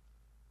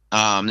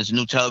 there's a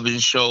new television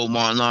show.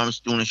 Martin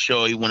Lawrence doing a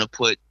show. You want to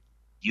put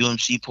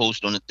UMC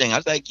post on the thing? I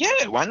was like,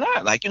 yeah, why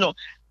not? Like,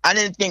 I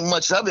didn't think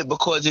much of it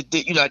because it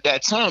did, at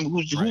that time,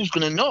 who's going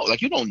to know?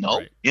 Like, you don't know.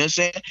 Right. You know what I'm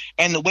saying?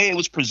 And the way it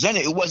was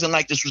presented, it wasn't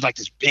like this was like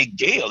this big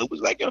deal. It was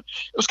like, it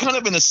was kind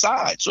of an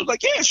aside. So it was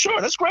like, yeah, sure,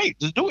 that's great.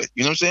 Just do it.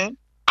 You know what I'm saying?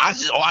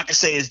 All I can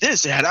say is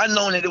this. Had I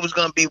known that it was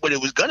going to be what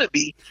it was going to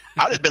be,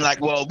 I'd have been like,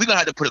 well, we're going to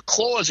have to put a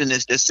clause in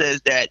this that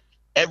says that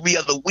every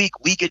other week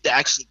we get to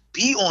actually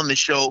be on the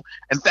show.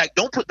 In fact,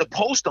 don't put the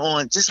poster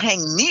on. Just hang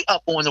me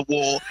up on the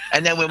wall.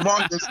 And then when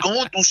Martin's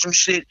going through some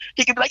shit,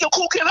 he can be like, yo,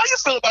 Cool Kim, how you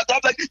feel about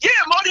that? I'm like, yeah,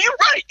 Marty, you're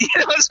right. You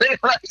know what I'm saying?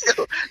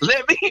 Like,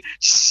 let me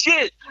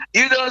shit.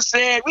 You know what I'm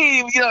saying?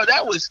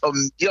 That was, let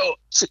me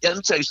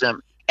tell you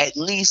something. At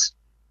least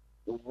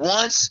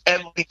once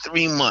every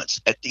 3 months,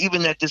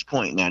 even at this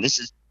point now, this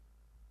is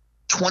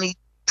 20,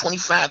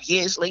 25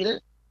 years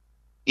later,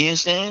 you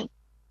understand?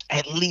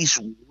 At least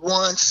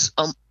once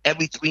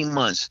every 3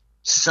 months,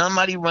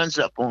 somebody runs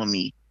up on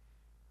me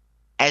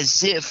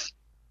as if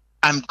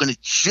I'm going to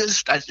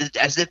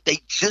as if they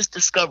just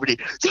discovered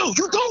it. Yo,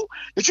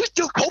 did you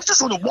still post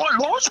this on the Martin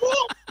Lawrence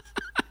wall?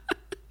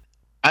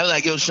 I'm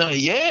like, yo, son,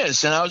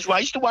 yes. And I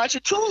used to watch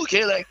it too.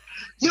 Okay, like,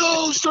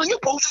 yo, son, you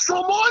posted this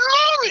on Martin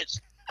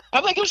Lawrence.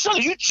 I'm like, yo, son,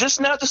 are you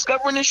just now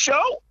discovering this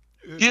show?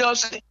 You know what I'm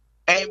saying?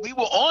 And we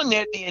were on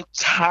there the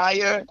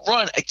entire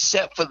run,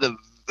 except for the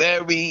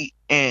very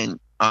end.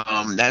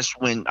 That's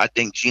when I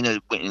think Gina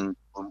went and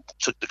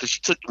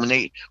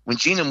when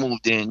Gina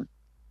moved in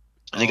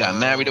and they got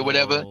married or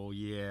whatever. Oh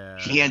yeah.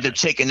 He ended up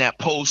taking that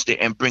poster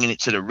and bringing it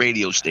to the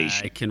radio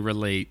station. I can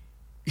relate.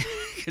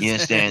 You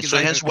understand? So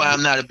that's why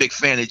I'm not a big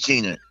fan of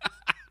Gina.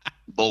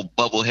 Both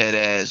bubblehead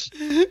ass.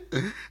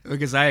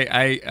 Because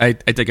I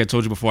think I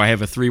told you before, I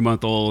have a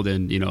 3-month-old,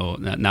 and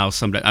now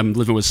I'm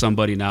living with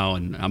somebody now,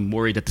 and I'm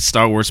worried that the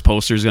Star Wars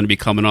poster is going to be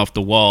coming off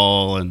the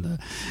wall, and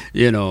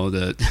you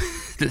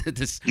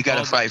got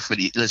to fight for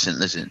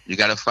listen. You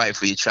got to fight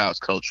for your child's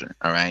culture.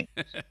 All right.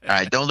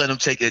 Don't let them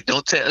take it.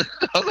 Don't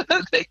let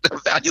them take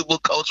the valuable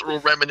cultural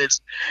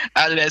remnants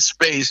out of that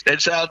space. That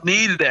child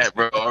needs that,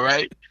 bro. All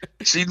right.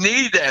 She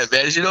needs that,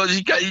 man.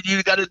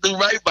 You got to do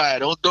right by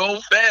it.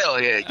 Don't fail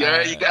here.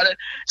 You got to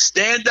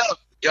stand up.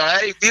 All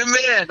right, be a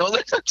man. Don't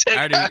let them take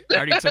I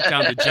already took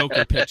down the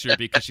Joker picture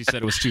because she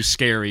said it was too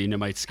scary and it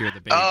might scare the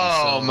baby.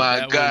 Oh, so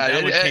my God.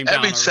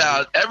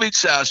 Every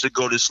child should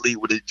go to sleep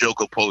with a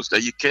Joker poster. Are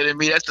you kidding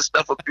me? That's the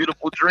stuff of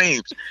beautiful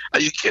dreams. Are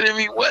you kidding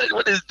me?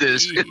 What is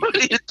this? What are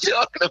you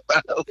talking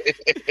about?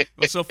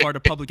 Well, so far, the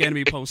Public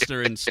Enemy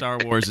poster in Star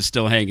Wars is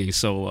still hanging,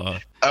 so...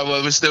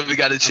 we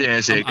got a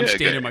chance here. I'm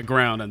standing my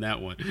ground on that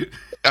one.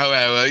 All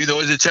right, well,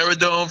 is it Terror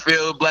Dome,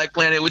 Field, Black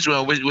Planet? Which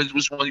one? Which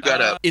one you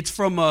got up? It's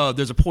from,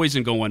 there's a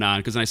Poison going on,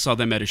 because I saw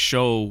them at a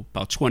show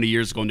about 20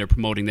 years ago, and they're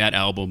promoting that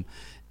album,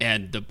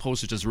 and the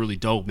poster's just really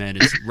dope, man.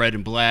 It's red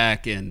and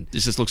black, and it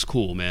just looks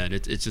cool, man.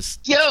 It's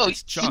just... Yo,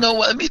 you know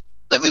what?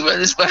 Let me run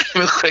this by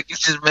real quick. You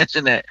just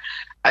mentioned that.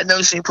 I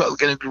never seen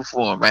Public Enemy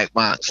perform, right,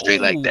 Mom?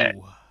 Straight like that.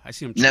 I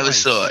see him Never twice.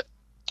 Saw it.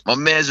 My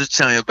man was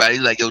telling me about it.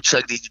 He's like, yo,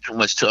 Chuck, you do too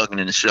much talking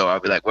in the show. I'll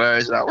be like, where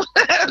is that?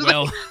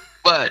 Well...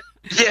 But,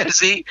 yeah,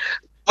 see?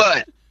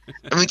 But,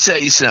 let me tell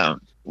you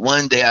something.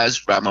 One day I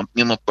was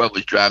me and my brother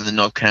was driving to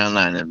North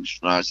Carolina when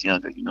I was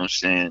younger, you know what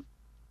I'm saying?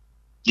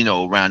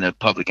 Around the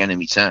Public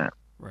Enemy time.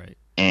 Right.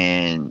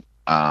 And,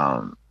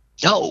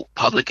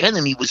 Public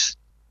Enemy was,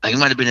 like, it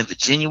might have been in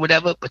Virginia or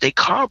whatever, but their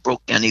car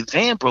broke down. Their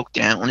van broke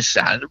down on the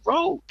side of the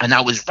road. And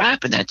I was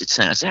rapping at the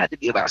time. So I had to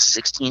be about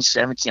 16,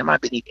 17. I might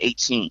have been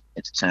 18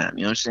 at the time.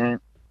 You know what I'm saying?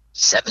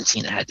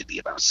 17, I had to be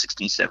about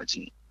 16,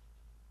 17.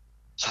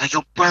 So like,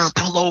 yo, Brown,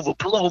 pull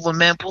over,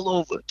 man, pull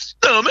over.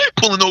 No, man, ain't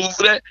pulling over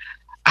for that.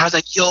 I was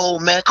like, yo,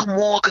 man, come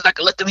on, because I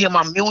can let them hear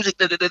my music.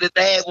 You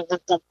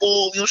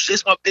know,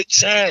 shit's my big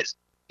chance.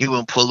 He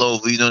wouldn't pull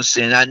over, you know what I'm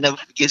saying? I never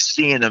forget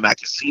seeing them. I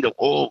can see them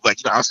all, like,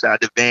 outside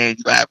the van,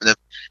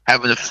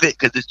 having a fit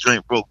because this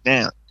joint broke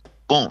down.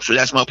 Boom. So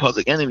that's my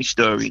Public Enemy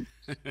story.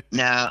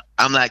 Now,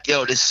 I'm like,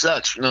 yo, this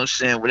sucks. You know what I'm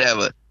saying?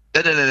 Whatever.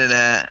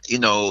 Da-da-da-da-da. You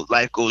know,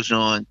 life goes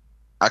on.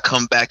 I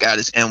come back out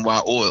as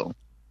NY Oil.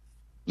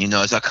 You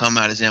know, as I come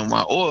out as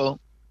NY Oil,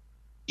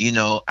 you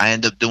know, I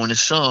end up doing a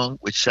song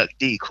with Chuck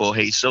D called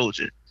Hey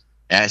Soldier.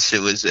 That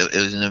shit was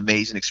an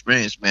amazing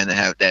experience, man, to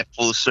have that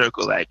full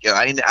circle. Like, yo,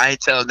 I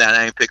ain't tell him that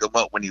I ain't pick him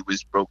up when he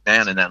was broke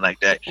down and nothing like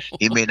that.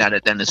 He may not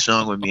have done the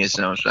song with me or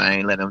something, so I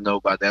ain't let him know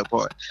about that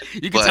part.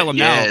 You can tell him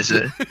now.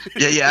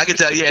 Yeah, I can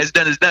tell. Yeah, it's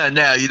done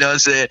now. You know what I'm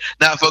saying?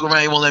 Now, fuck around,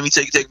 he won't let me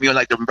take me on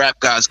like the rap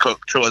guys tours.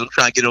 I'm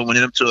trying to get on one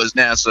of them tours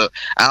now, so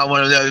I don't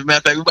want to know. Matter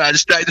of fact, we about to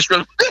distract this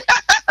from.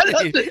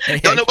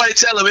 Don't nobody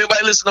tell him.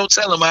 Everybody listen, don't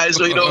tell him, all right?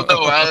 So you don't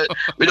know.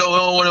 We don't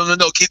want them to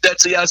know. Keep that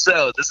to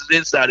yourselves. This is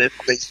inside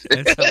information.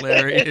 That's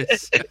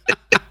hilarious.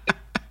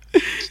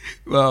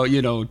 Well,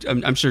 you know,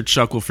 I'm sure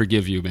Chuck will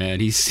forgive you,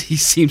 man. He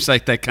seems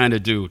like that kind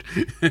of dude.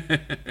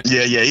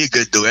 Yeah, he's a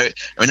good dude.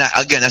 And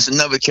again, that's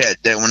another cat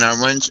that when I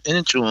run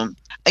into him,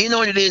 and you know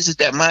what it is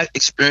that my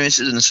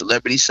experiences in the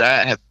celebrity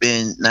side have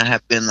been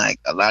like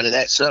a lot of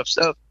that stuff.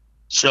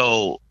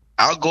 So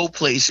I'll go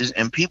places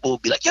and people will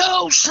be like,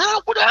 yo,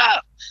 son, what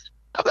up?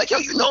 I'm like, yo,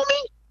 you know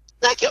me?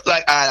 Like, yo,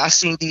 like I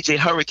seen DJ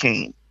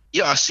Hurricane.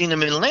 Yo, I seen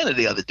him in Atlanta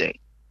the other day,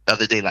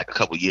 like a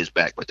couple years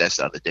back, but that's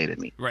the other day to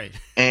me. Right.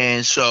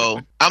 And so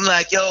I'm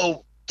like,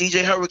 yo,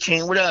 DJ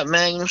Hurricane, what up,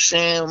 man? You know what I'm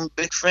saying? I'm a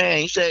big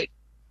fan.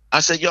 I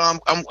said, yo,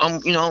 I'm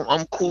you know,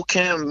 I'm Cool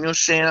Kim. You know what I'm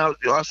saying? I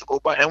also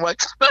go by NY.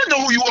 I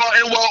know who you are,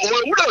 NY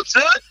Oil. What up,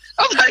 son?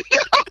 I'm like, yo,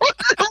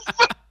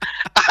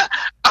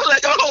 I'm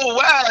like, oh,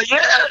 wow, yeah.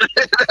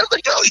 I was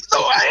like, yo, you know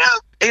who I am?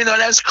 And, you know,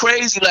 that's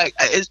crazy. Like,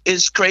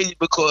 it's crazy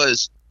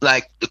because,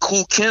 like, the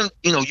Cool Kim,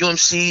 you know,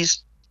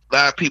 UMCs, a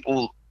lot of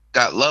people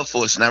got love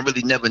for us, and I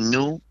really never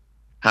knew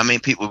how many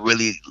people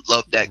really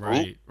loved that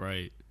group.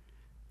 Right.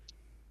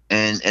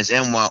 And as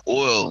NY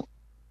Oil,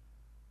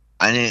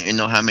 I didn't even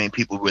know how many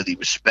people really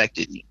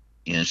respected me.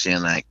 You know what I'm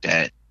saying? Like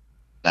that,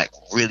 like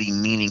really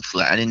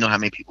meaningful. I didn't know how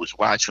many people was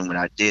watching when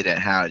I did that,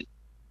 how it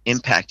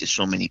impacted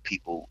so many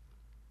people,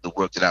 the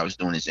work that I was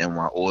doing as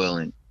NY Oil,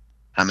 and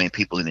how many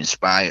people it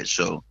inspired.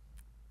 So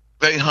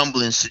very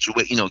humbling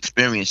situation, you know,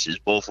 experiences,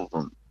 both of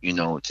them, you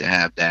know, to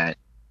have that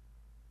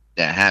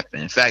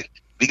happen. In fact,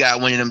 we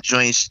got one of them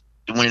joints,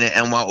 one of the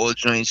NY Oil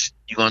joints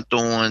you're going to throw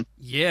on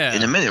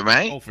in a minute,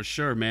 right? Oh, for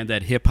sure, man.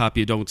 That Hip Hop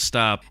You Don't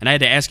Stop. And I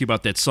had to ask you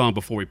about that song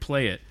before we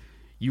play it.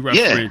 You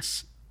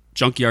reference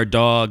Junkyard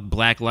Dog,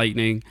 Black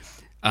Lightning.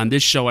 On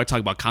this show, I talk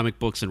about comic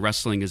books and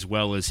wrestling as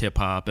well as hip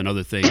hop and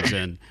other things.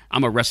 And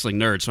I'm a wrestling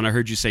nerd, so when I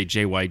heard you say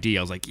JYD,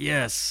 I was like,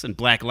 yes. And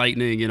Black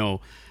Lightning, you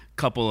know,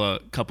 couple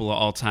of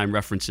all-time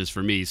references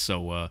for me.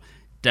 So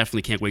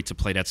definitely can't wait to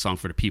play that song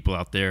for the people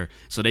out there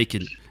so they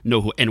can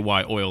know who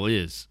NY Oil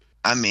is.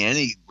 I mean,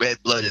 any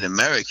red-blooded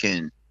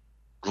American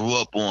grew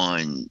up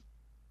on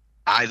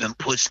Ivan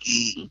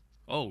Putski,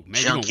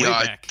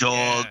 Junkyard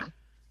Dog. Yeah.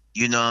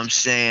 You know what I'm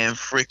saying?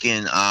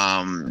 Freaking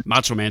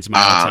Macho Man's my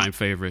all-time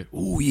favorite.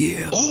 Oh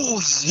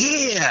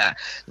yeah,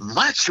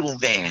 Macho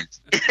Man.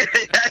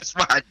 That's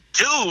my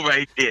dude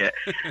right there.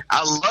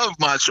 I love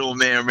Macho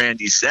Man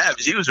Randy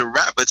Savage. He was a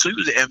rapper, so he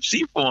was an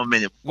MC for a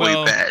minute before he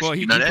passed. Well,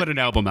 he put an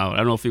album out. I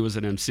don't know if he was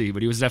an MC,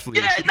 but he was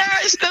definitely.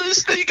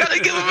 Still, you gotta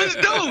give him his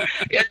due,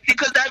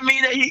 because that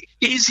means that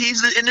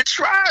he's in the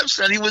tribe,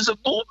 son. He was a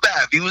boom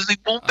bap. He was the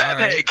boom bap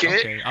head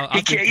kid.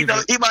 Okay. He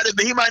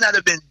might not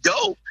have been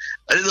dope.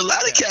 There's a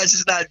lot of cats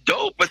that's not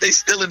dope, but they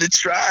still in the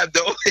tribe,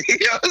 though. You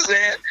know what I'm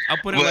saying? I'll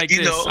put it like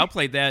this. I'll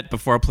play that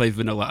before I play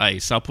Vanilla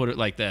Ice. I'll put it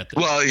like that.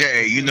 Though. Well,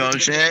 yeah, you know what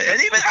I'm saying?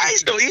 And even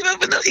Ice, though.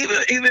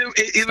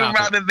 Even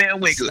Robin Van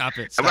Winkle. Stop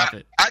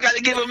it. I got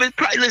to give him his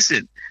price.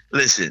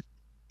 Listen.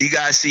 You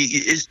got to see,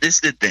 this is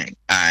the thing,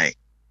 all right?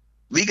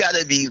 We got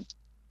to be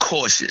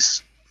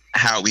cautious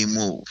how we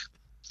move.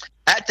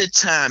 At the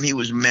time, he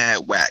was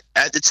mad whack.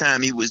 At the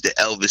time, he was the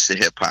Elvis of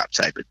hip-hop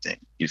type of thing.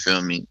 You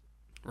feel me?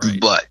 Right.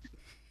 But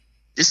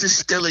this is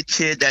still a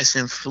kid that's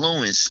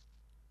influenced.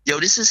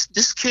 Yo,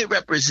 this kid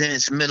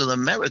represents Middle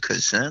America,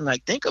 son.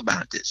 Like, think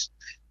about this.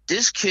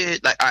 This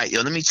kid, like, all right,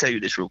 yo, let me tell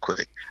you this real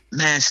quick.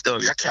 Man,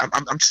 story.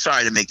 I'm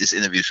sorry to make this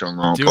interview so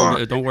long.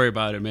 Dude, don't worry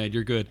about it, man.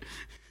 You're good.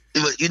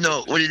 But you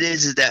know what it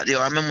is that, yo,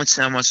 I remember one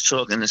time I was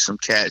talking to some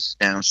cats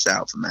down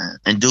south, man,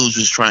 and dudes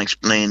was trying to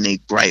explain they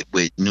gripe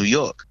with New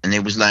York, and they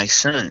was like,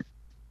 son,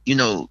 you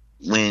know,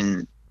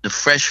 when the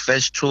Fresh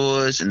Fest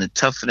tours and the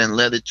Tougher Than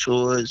Leather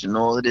tours and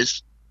all of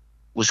this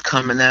was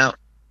coming out,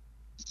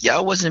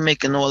 y'all wasn't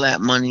making all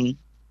that money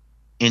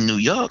in New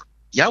York.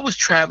 Y'all was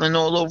traveling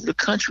all over the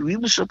country. We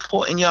was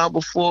supporting y'all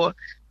before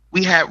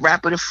we had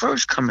Rapper the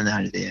First coming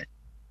out of there.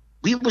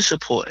 We was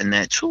supporting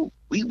that too.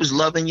 We was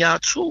loving y'all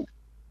too.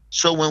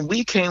 So when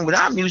we came with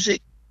our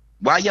music,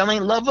 why y'all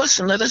ain't love us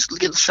and let us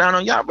get sound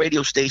on y'all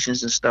radio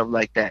stations and stuff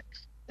like that?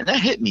 And that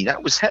hit me.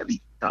 That was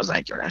heavy. I was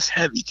like, yo, that's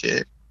heavy,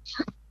 kid.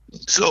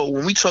 So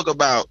when we talk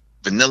about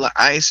Vanilla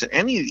Ice and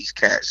any of these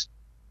cats,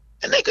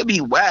 and they could be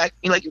whack,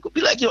 you could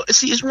be like, yo,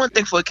 see, it's one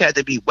thing for a cat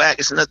to be whack.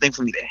 It's another thing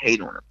for me to hate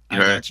on him. I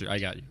got you.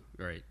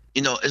 Right.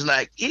 You know, it's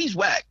like he's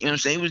whack. You know what I'm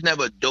saying? He was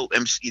never a dope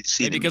MC.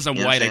 Maybe because I'm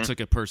white, I took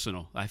it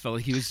personal. I felt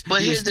like he was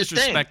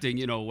disrespecting,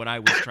 you know, what I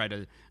was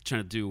trying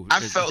to do.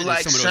 I felt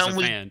like Son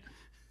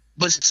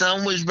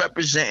was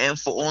representing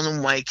for all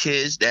them white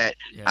kids that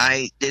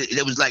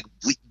there was like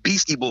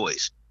Beastie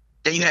Boys.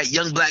 Then you had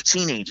young black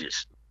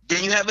teenagers.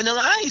 Then you had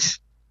Vanilla Ice.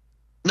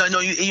 No,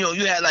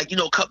 you had like, you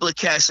know, a couple of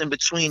cats in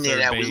between there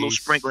that was little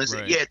sprinklings.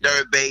 Right,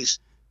 third base.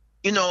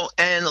 You know,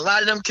 and a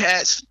lot of them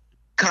cats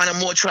kind of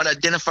more try to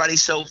identify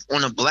themselves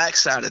on the black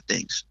side of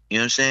things. You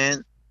know what I'm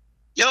saying?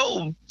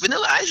 Yo,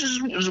 Vanilla Ice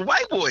was a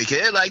white boy,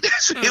 kid. Like,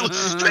 that's it was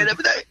straight up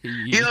that.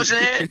 You know what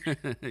I'm saying?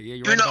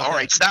 You know, all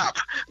right, stop.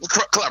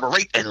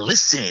 Collaborate and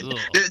listen.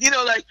 You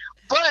know, like,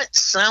 but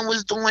Son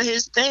was doing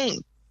his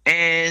thing.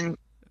 And,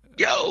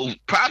 yo,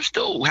 props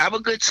to have a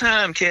good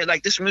time, kid.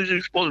 Like, this music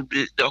is supposed to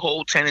be, the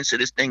whole tenets of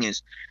this thing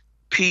is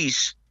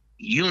peace,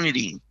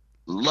 unity,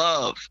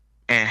 love,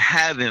 and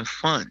having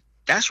fun.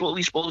 That's what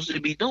we supposed to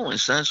be doing,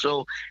 son.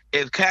 So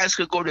if cats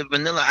could go to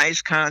Vanilla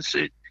Ice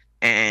concert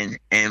and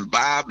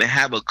vibe and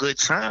have a good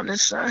time, then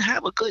son,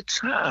 have a good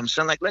time,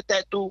 son. Like, let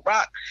that dude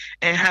rock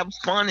and have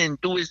fun and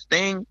do his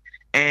thing.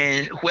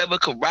 And whoever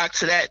could rock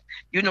to that,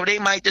 you know, they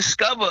might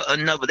discover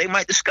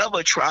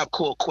a Tribe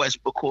Called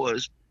Quest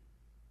because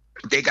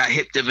they got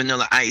hip to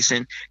Vanilla Ice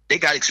and they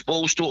got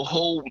exposed to a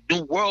whole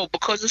new world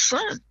because of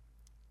Son.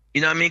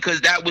 You know what I mean?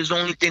 Because that was the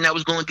only thing that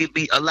was going to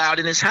be allowed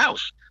in his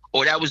house.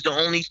 Or that was the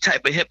only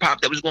type of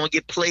hip-hop that was going to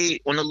get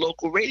played on the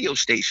local radio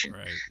station.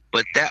 Right.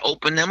 But that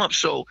opened them up.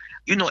 So,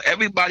 you know,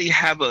 everybody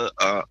have a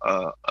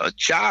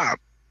job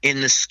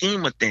in the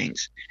scheme of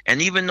things.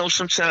 And even though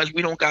sometimes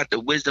we don't got the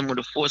wisdom or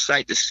the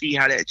foresight to see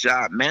how that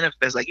job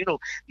manifests, like, you know,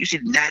 you see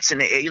gnats in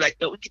the air, you're like,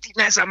 yo, get these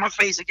gnats out of my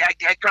face. That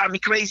drive me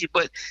crazy.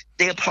 But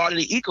they're part of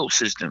the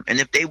ecosystem. And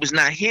if they was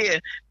not here,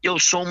 yo,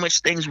 so much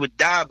things would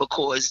die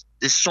because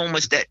there's so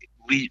much that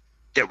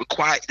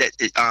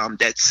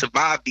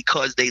survive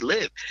because they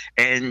live.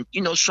 And,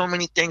 you know, so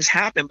many things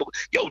happen. But,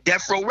 yo,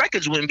 Death Row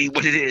Records wouldn't be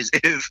what it is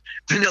if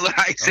Vanilla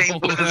Ice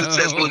ain't as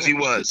successful as he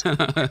was. You know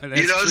what I'm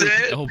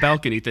saying? The whole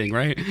balcony thing,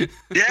 right?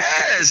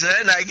 Yes,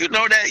 and like, you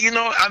know that, you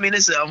know, I mean,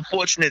 it's an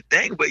unfortunate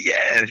thing, but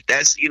yeah,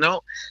 that's, you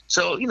know,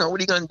 so, you know, what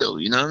are you going to do?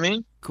 You know what I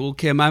mean? Cool,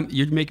 Kim.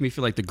 You're making me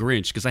feel like the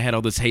Grinch because I had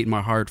all this hate in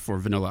my heart for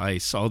Vanilla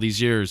Ice all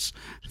these years,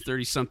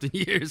 30-something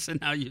years,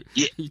 and now you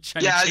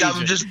trying to change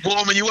I'm just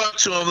warming you up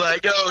to him,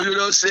 like, yo, you know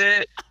what I'm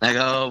saying? Like,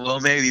 oh, well,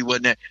 maybe it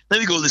wasn't that.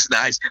 Let me go listen to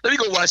Ice. Let me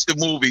go watch the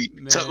movie.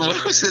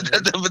 What was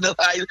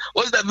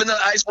that Vanilla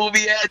Ice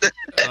movie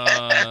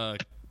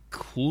had?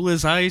 Cool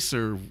as Ice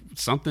or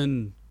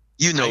something.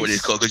 You know what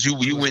it's called because you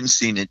went and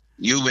seen it.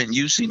 You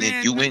seen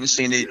it. You went and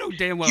seen it. You know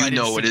damn well you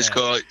know what it's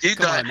called. You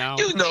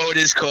know what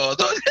it's called.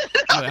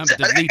 I'm going to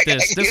delete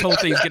this. This whole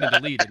thing's going to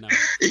delete it now.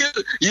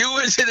 You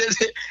was in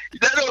it.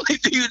 Not only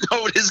do you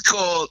know what it's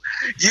called,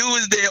 you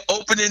was there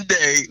opening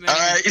day. Man, all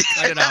right.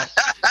 Cut it out.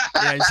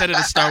 Yeah, instead of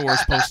the Star Wars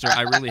poster,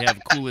 I really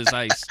have Cool as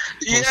Ice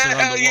poster on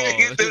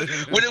the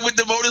wall. With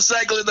the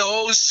motorcycle and the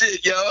whole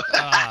shit, yo.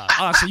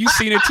 So you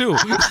seen it too.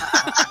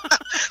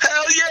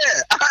 Hell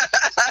yeah.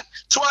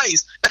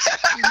 Twice.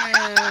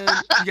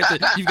 Man,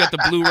 you've got the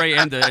Blu-ray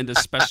and the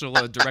special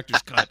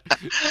director's cut.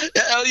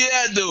 Hell yeah,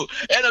 I do.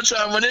 And I'm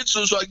trying to run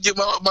into so I can get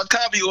my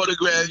copy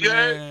autograph. You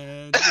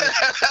heard?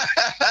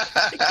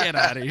 Get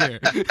out of here.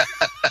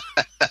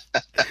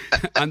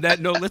 On that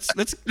note,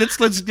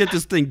 let's get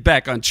this thing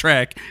back on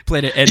track.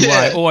 Play the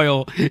NY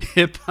Oil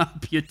Hip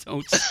Hop You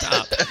Don't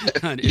Stop.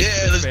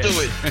 Yeah, let's do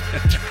it.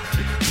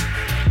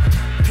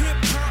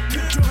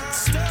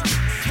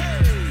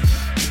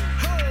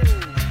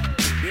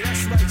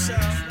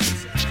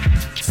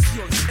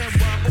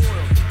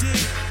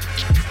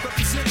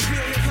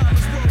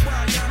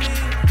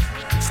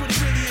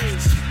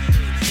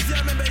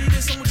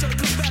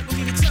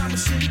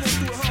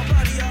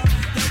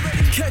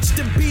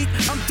 The beat,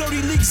 I'm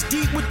 30 leagues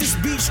deep with this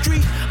beat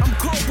street. I'm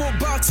cardboard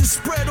boxes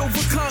spread over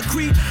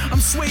concrete. I'm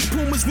suede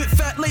pumas with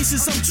fat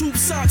laces, I'm tube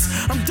socks.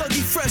 I'm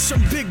Dougie Fresh,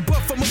 I'm big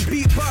buff, I'm a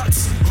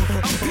beatbox.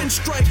 I'm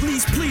pinstripe,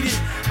 knees pleated.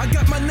 I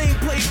got my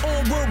nameplate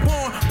on World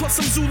Born, plus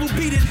I'm Zulu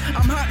beat it.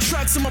 I'm hot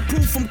tracks in my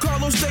proof from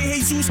Carlos De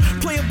Jesus,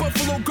 playing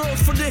Buffalo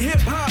Girls for the hip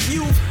hop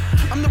youth.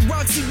 I'm the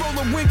Roxy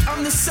Roller Wink,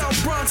 I'm the South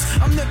Bronx.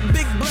 I'm that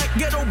big black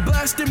ghetto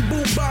blasting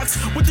boombox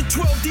with the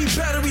 12D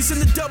batteries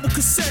and the double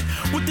cassette.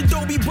 With the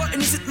Dolby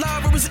button, is it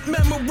live or is it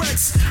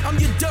Memorex? I'm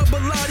your double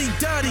lottie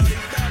dottie.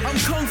 I'm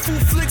Kung Fu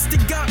flicks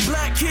that got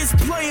black kids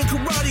playing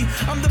karate.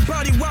 I'm the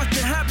body rock,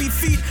 the happy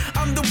feet.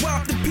 I'm the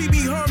WAP, the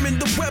PB Herman,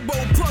 the Webo,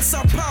 plus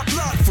I pop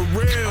lock for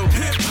real.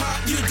 Hip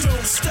hop, you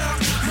don't stop.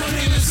 My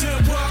name is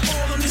NY,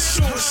 all on this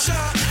short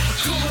shot.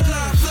 Come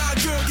alive, fly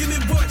girl, give me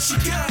what you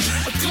got.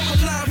 Come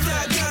alive,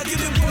 fly guy,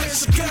 give me what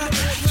you got.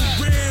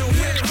 For real,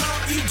 hip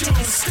hop, you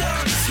don't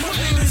stop. My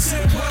name is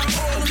NY,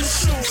 all on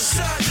this short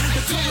shot.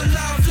 Come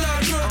alive, fly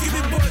girl, give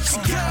me what you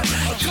got.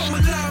 Come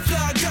alive,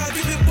 fly guy,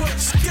 give me what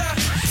you got.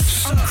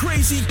 I'm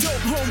crazy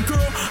dope,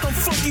 homegirl. I'm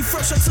funky Dougie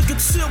Fresh, I took a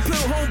chill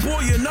pill,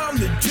 homeboy, and I'm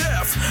the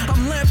deaf.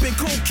 I'm lamping,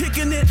 cold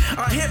kicking it.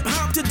 I hip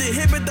hop to the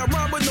hibbit. I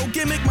rhyme with no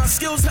gimmick. My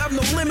skills have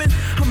no limit.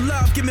 I'm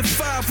live, give me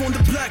 5 on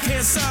the black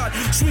hand side.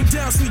 Swing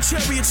down, sweet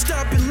chariot,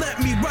 stop and let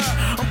me ride.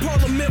 I'm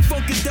Parliament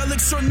Funkadelic,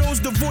 sir nose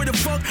devoid of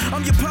funk.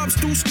 I'm your pop's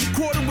deuce,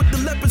 quarter with the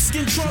leopard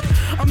skin trunk.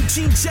 I'm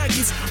jean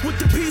jackets with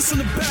the piece on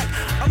the back.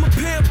 I'm a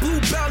pair of blue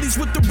ballies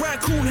with the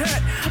raccoon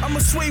hat. I'm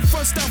a sway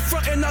front, stop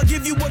frontin', I'll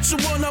give you what you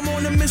want. I'm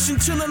on a mission,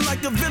 chillin'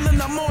 like a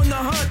villain, I'm on the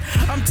hunt.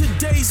 I'm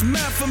today's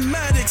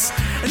mathematics.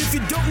 And if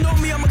you don't know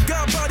me, I'm a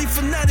god body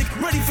fanatic,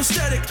 ready for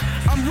static.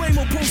 I'm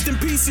Ramo posting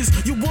pieces,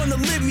 you wanna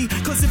live me,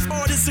 cause if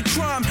art is a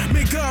crime,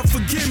 may God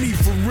forgive me,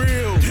 for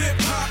real. Hip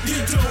hop, you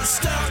don't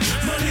stop.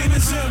 My name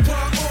is NY,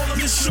 all of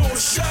your short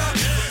shot.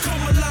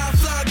 Come alive,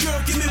 fly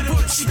girl, give me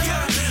what you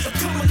got.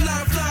 Come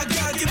alive, fly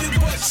guy, give me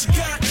what you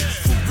got.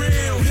 For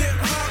real, hip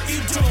hop,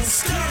 you don't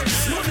stop.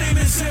 My name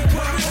is NY,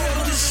 all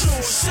of your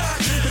short shot.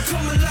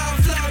 Come alive,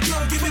 fly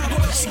girl, give me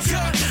what you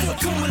got.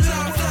 Come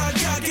alive, fly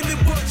guy, give me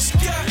what you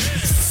got.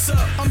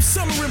 I'm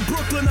summer in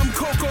Brooklyn, I'm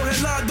Coco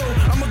Helado.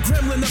 I'm a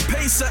gremlin, a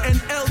pacer, and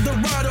El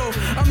Dorado.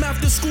 I'm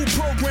after school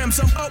programs,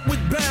 I'm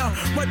upward bound.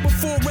 Right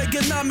before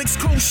Reaganomics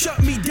Code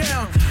shut me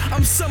down.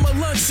 I'm summer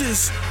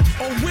lunches.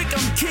 On Wick,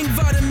 I'm King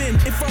Vitamin.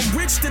 If I'm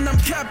rich, then I'm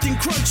Captain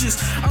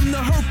Crunches. I'm the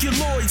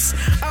Herculoids,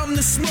 I'm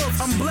the Smurf.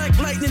 I'm Black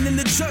Lightning in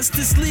the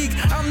Justice League.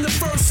 I'm the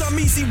first, I'm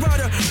Easy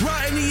Rider.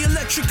 Riding the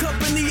electric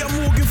company, I'm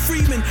Morgan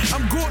Freeman.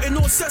 I'm Gordon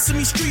on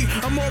Sesame Street.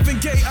 I'm Marvin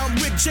Gaye, I'm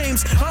Rick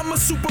James. I'm a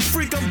super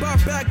freak, I'm Bob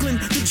Backlund.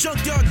 The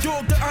Junkyard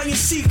Dog, the Iron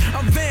Sheik.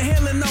 I'm Van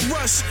Halen, I'm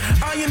Rush.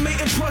 Iron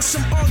Maiden Plush,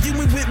 I'm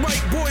arguing with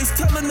white boys,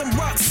 telling them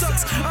rock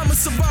sucks. I'm a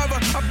survivor,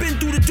 I've been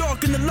through the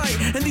dark and the light.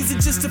 And these are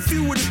just a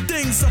few of the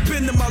things I've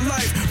been in my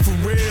life. For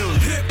real.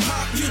 Hip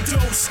hop, you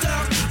don't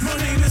stop. My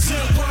name is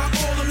NY,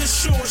 all in the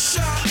short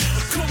shot.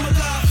 Come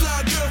alive,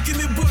 fly girl, give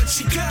me what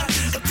you got.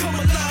 Come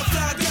alive,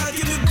 fly guy,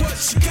 give me what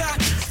you got.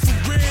 For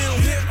real.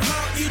 Hip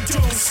hop, you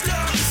don't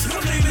stop.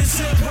 My name is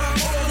NY,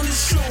 all in the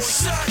short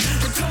shot.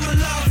 Come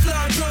alive,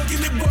 fly girl,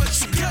 give me what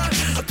you got.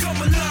 Come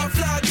alive,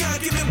 fly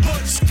guy, give me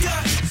what you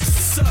got.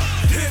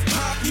 Hip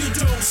hop, you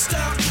don't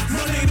stop.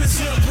 My name is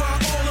NY,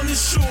 all in the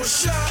short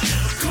shot.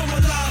 Come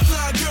alive,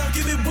 fly girl,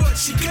 give me what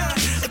you got.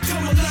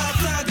 Come alive,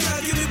 fly guy,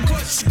 give me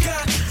what you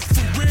got.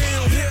 For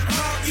real, hip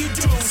hop, you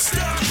don't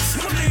stop.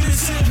 My name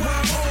is NY,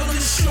 all in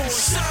the short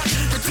shot.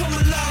 Come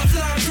alive,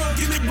 fly girl,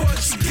 give me what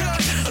you got.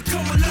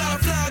 Come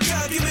alive, fly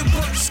guy, give me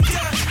what you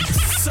got.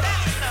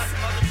 That's not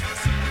Mother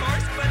Goose, of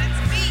course, but it's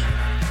me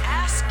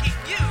asking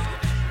you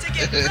to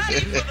get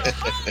ready for the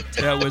home.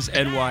 That was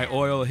NY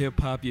Oil, Hip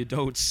Hop You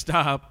Don't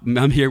Stop.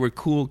 I'm here with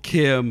Cool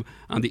Kim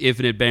on the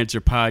Infinite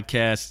Banter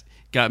podcast.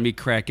 Got me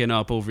cracking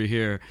up over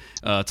here,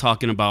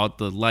 talking about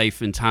the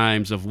life and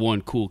times of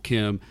one Cool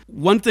Kim.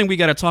 One thing we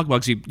got to talk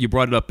about, because you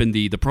brought it up in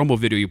the promo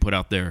video you put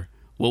out there.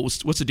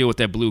 What's the deal with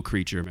that blue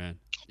creature, man?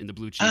 In the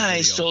blue cheese video. All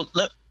right, so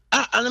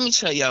let me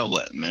tell y'all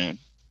what, man.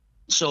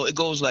 So it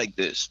goes like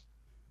this.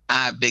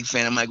 I'm a big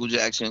fan of Michael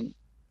Jackson.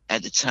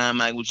 At the time,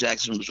 Michael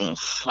Jackson was on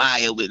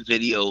fire with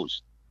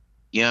videos.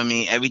 You know what I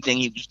mean? Everything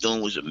he was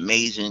doing was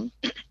amazing.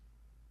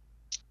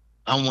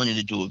 I wanted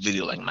to do a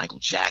video like Michael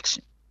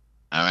Jackson.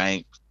 All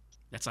right?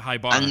 That's a high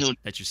bar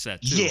that you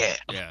set, too. Yeah,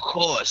 of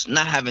course.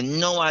 Not having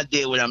no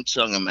idea what I'm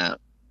talking about.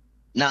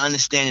 Not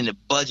understanding the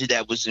budget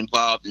that was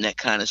involved in that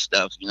kind of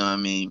stuff. You know what I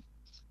mean?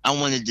 I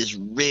wanted this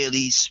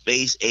really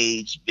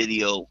space-age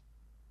video,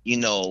 you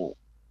know.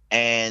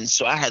 And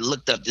so I had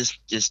looked up this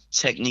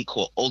technique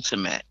called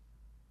Ultimatte,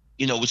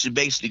 you know, which is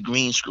basically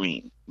green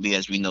screen,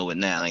 as we know it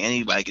now. Like,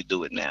 anybody could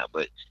do it now.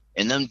 But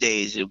in them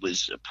days, it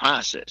was a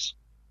process.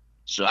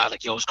 So I was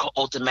like, yo, it's called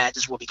Ultimatte.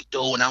 This is what we could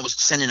do. And I was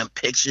sending them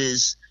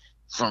pictures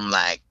from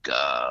like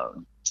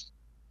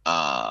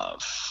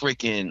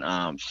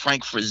freaking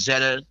Frank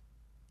Frazetta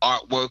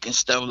artwork and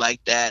stuff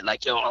like that.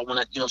 Like, yo, I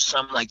want to, you know,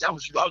 something like that. I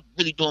was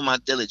really doing my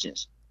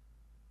diligence.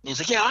 And he's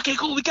like, yeah, okay,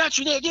 cool, we got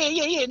you there.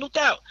 Yeah, no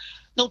doubt.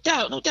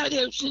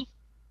 Yeah.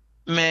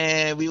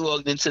 Man, we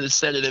walked into the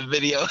set of the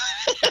video.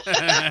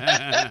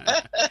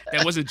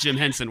 That wasn't Jim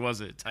Henson,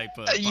 was it? Type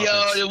of puppets.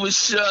 Yo, it was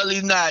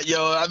surely not,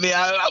 yo. I mean,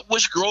 I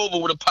wish Grover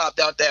would have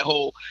popped out that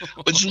hole.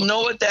 But you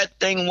know what that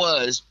thing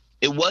was?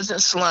 It wasn't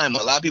Slimer.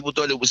 A lot of people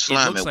thought it was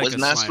Slimer. It was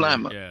not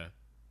Slimer. Yeah.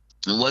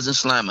 It wasn't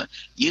Slimer.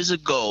 Years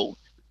ago,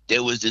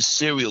 there was this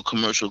cereal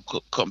commercial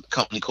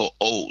company called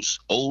O's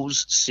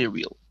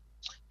Cereal.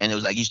 And it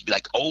was like, used to be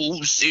like,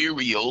 oh,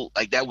 cereal.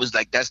 Like, that was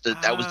like, that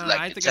was like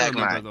I the think I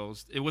remember tagline.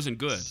 those. It wasn't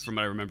good, from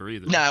what I remember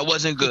either. No, it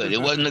wasn't good.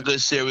 It wasn't a good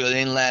cereal. It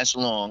didn't last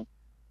long.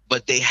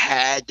 But they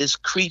had this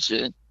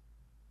creature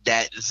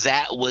that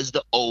was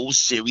the O's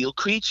cereal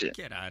creature.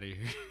 Get out of here.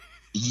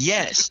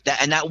 Yes,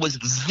 that was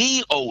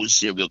the old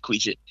cereal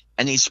creature,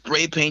 and they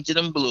spray painted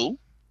him blue.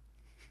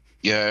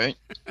 You heard?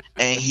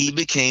 And he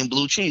became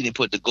blue cheese. They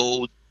put the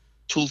gold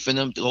tooth in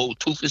him, the whole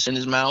toothless in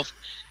his mouth,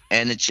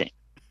 and the chain.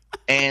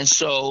 And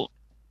so,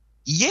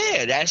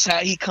 yeah, that's how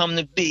he come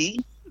to be.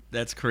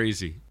 That's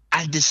crazy.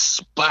 I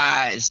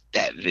despise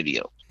that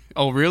video.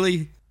 Oh,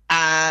 really?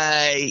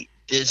 I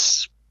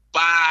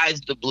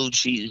despise the blue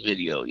cheese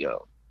video,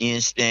 yo. You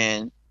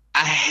understand?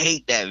 I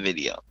hate that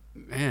video.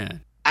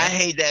 Man. I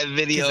hate that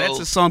video. That's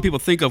a song people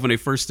think of when they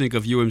first think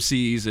of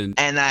UMCs and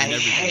I everything.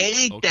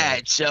 hate Okay.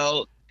 that,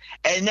 yo.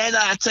 And then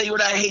I tell you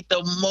what I hate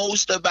the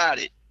most about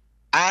it.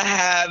 I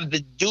have the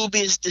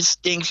dubious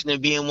distinction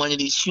of being one of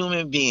these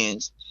human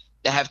beings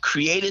that have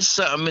created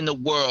something in the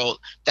world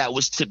that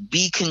was to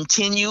be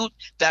continued,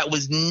 that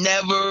was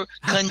never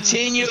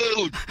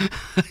continued.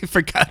 I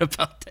forgot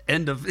about the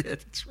end of it.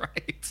 That's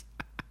right.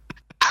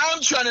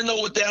 I'm trying to know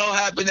what the hell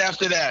happened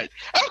after that.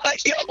 I'm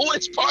like, yo,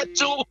 what's part 2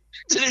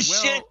 to this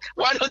Well- shit?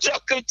 Why don't y'all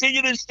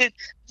continue this shit?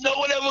 No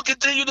one ever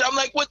continued it. I'm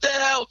like, what the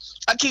hell?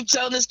 I keep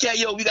telling this cat,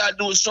 yo, we gotta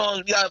do a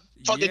song. We gotta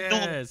fucking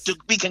Yes. do to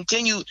be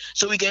continued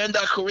so we can end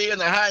our career on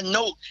a high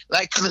note.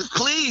 Like,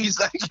 please,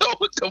 like, yo,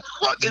 what the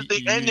fuck is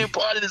the Yeah. ending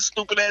part of this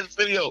stupid ass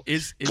video?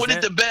 Is Put that,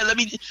 it to bed. Let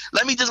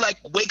me just like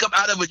wake up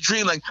out of a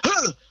dream. Like,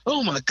 huh,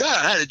 oh my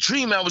god, I had a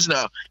dream. I was in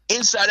a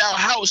inside our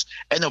house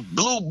and a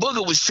blue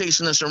booger was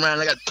chasing us around.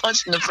 I got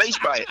punched in the face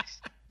by it.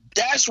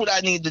 That's what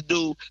I need to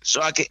do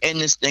so I can end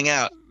this thing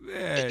out.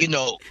 man, You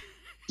know,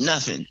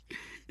 nothing.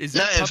 is that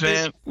nothing, puppet,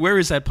 fam. where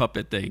is that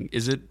puppet thing?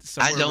 Is it I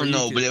somewhere where don't you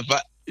know, can-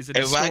 but is it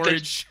in if I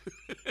could- storage?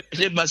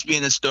 it must be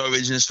in the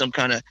storage in some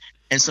kind of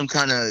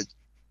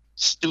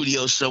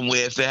studio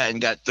somewhere if it hadn't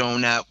got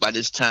thrown out by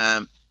this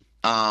time.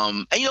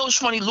 And you know what's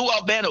funny? Lou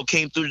Albano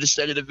came through the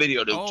set of the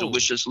video to Oh.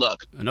 wish us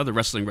luck. Another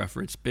wrestling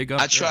reference. Big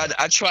up. I tried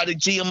to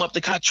G him up.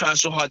 I tried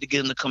so hard to get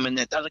him to come in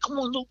there. I was like, come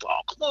on, Lou, bro.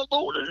 Come on,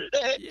 Lou.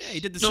 Yeah, he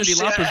did the No Cyndi shit.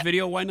 Lauper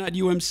video. Why not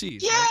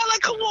UMCs? Yeah,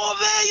 like, come on,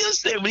 man. You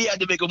understand? But he had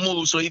to make a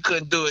move, so he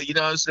couldn't do it. You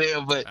know what I'm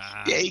saying? But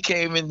Ah. yeah, he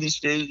came in.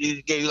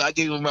 I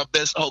gave him my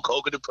best Hulk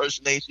Hogan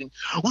impersonation.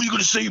 What are you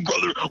gonna say,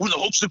 brother, when the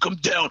Hulkster come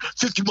down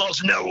 50 miles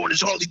an hour on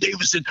his Harley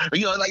Davidson?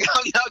 You know, like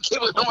I'm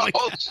giving him my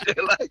whole shit.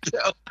 Like, yo,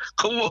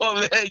 come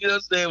on, man. You know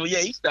what I'm saying? But yeah,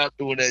 he stopped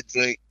doing that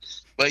thing.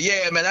 But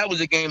yeah, man, that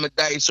was a game of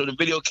dice. So the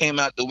video came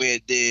out the way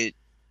it did.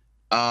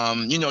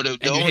 You know, the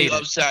you only hate it.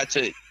 upside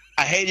to it,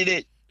 I hated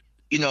it.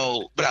 You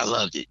know, but I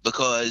loved it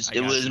because I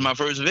it got was you. my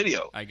first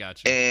video. I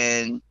got you.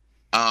 And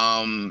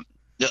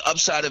the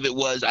upside of it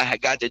was I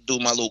had got to do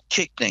my little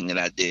kick thing that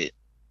I did.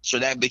 So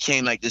that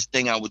became like this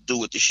thing I would do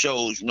with the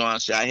shows. You know what I'm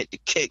saying? I hit the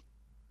kick.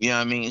 You know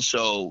what I mean?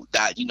 So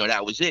that, you know,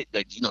 that was it.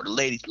 Like, you know, the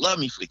ladies love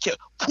me for the kick.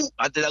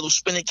 I did that little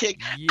spinning kick.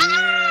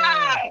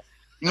 Yeah.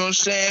 You know what I'm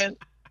saying?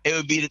 It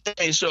would be the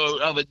thing. So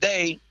the other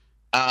day,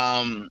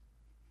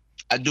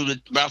 I do the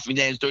Ralph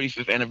McDaniels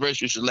 35th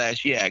anniversary, which was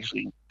last year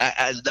actually.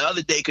 The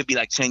other day could be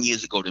like 10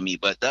 years ago to me,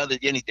 but the other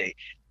day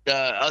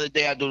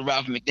I do the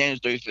Ralph McDaniels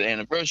 35th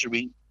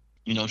anniversary.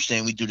 You know what I'm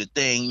saying? We do the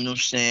thing, you know what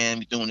I'm saying?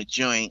 We doing the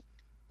joint.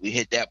 We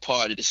hit that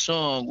part of the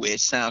song where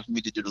it's time for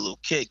me to do the little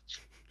kick.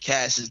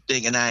 Cass is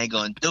thinking I ain't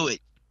gonna do it.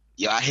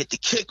 Yo, I hit the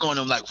kick on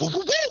him like, whoop,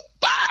 whoop, whoop,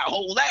 bah,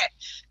 hold that.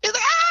 He's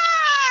like,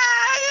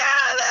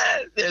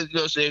 you know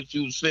what I'm saying? She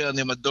was feeling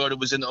it. My daughter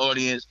was in the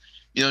audience.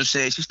 You know what I'm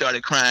saying? She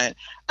started crying.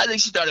 I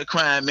think she started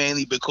crying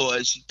mainly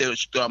because she thought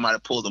I might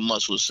have pulled a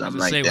muscle or I was something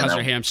gonna like say, that. how's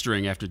your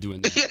hamstring after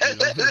doing that?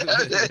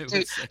 You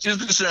know? She was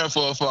concerned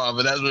for her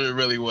father. That's what it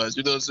really was.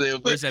 You know what I'm saying?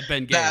 But Where's that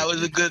Ben Gay? nah, it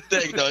was a good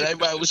thing though.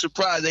 Everybody was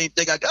surprised. They didn't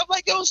think I'm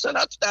like, yo, son,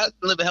 I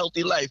live a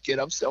healthy life, kid.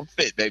 I'm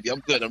fit, baby. I'm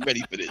good. I'm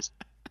ready for this.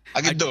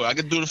 I can do it. I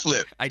can do the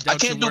flip. I I doubt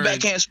can't do you're wearing-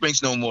 back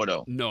handsprings no more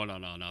though. No.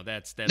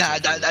 That's Nah,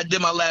 I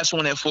did my last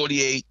one at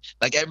 48.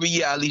 Like every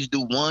year, I at least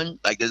do one.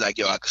 Like there's like,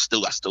 yo, I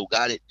still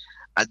got it.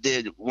 I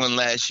did one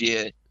last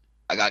year.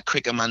 I got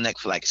crick in my neck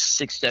for like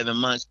 6-7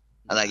 months.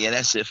 I'm like, yeah,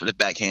 that's it for the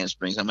back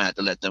handsprings. I'm gonna have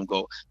to let them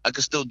go. I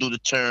could still do the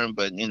turn,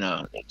 but you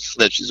know,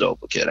 flips is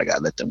over, kid. I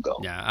gotta let them go.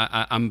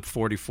 Yeah, I'm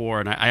 44,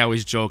 and I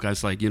always joke. I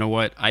was like, you know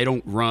what? I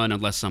don't run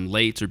unless I'm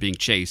late or being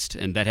chased,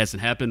 and that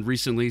hasn't happened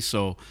recently,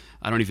 so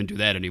I don't even do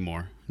that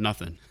anymore.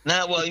 Nothing.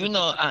 Now, well, you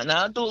know,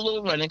 now I do a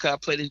little running because I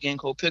play this game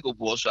called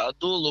pickleball, so I'll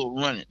do a little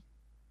running.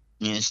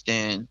 You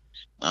understand?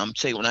 I'm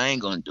tell you what I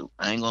ain't gonna do.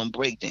 I ain't gonna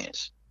break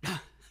dance.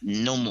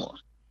 No more.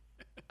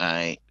 All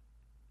right.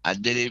 I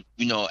did it,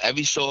 you know,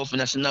 every so often.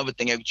 That's another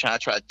thing. Every time I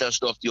try to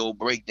dust off the old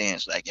break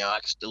dance, like, you know, I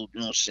can still, you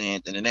know what I'm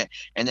saying, and that.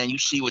 And then you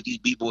see what these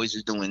B-boys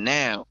is doing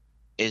now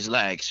is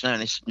like, son,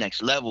 it's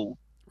next level.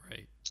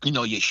 Right. You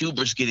know, your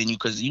hubris getting you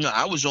because, you know,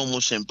 I was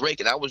almost in break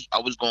and I was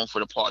going for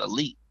the part of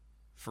Lee.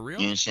 For real?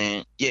 You know what I'm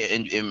saying? Yeah,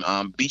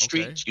 in Beach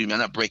Street. Okay. Excuse me, I'm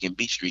not breaking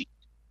Beach Street.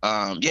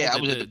 Yeah, I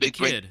was at the big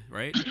break. kid,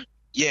 right?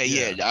 Yeah.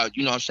 Yeah.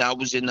 You know what I'm saying? I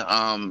was in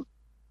the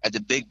at the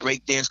big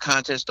break dance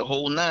contest the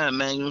whole nine,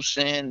 man. You know what I'm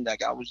saying?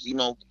 Like I was, you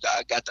know,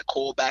 I got the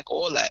call back,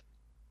 all that.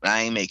 But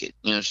I ain't make it.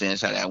 You know what I'm saying?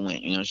 That's how that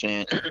went. You know what I'm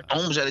saying? I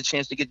almost had a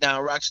chance to get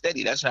down rock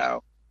steady. That's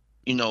how,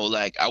 you know,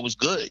 like I was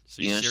good.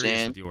 So You know you're what I'm serious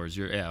saying? with yours.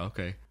 Yeah,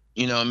 okay.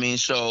 You know what I mean?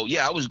 So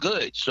yeah, I was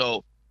good.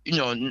 So, you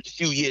know, a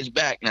few years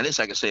back, now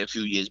this I can say a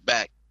few years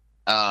back,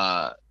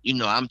 you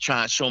know, I'm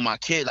trying to show my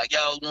kid, like, yo,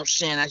 you know what I'm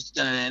saying? I just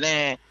done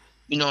that.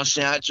 You know what I'm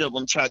saying? I jump,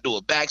 I'm trying to do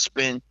a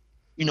backspin.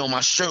 You know, my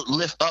shirt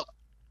lift up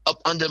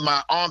under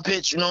my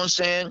armpits, you know what I'm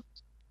saying?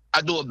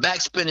 I do a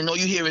backspin and all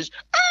you hear is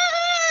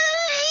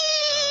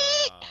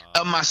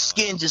of my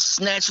skin just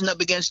snatching up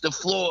against the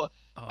floor.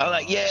 I'm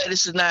like, yeah,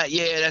 this is not.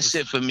 Yeah, that's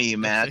it for me,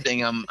 man. I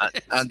think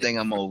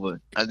I'm over.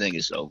 I think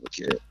it's over,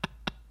 kid.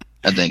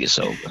 I think it's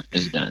over.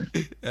 It's done.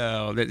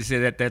 Oh,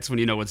 that's when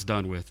you know it's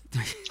done with.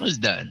 It's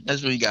done.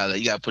 That's when you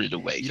gotta put it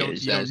away. You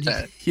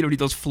don't need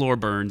those floor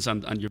burns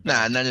on your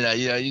back. Nah, none of that.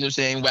 You know what I'm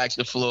saying? Wax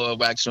the floor,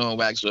 wax on,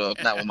 wax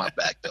off. Not with my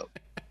back though.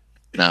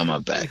 Not on my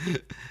back.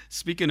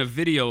 Speaking of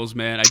videos,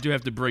 man, I do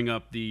have to bring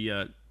up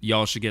the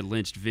Y'all Should Get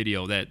Lynched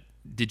video.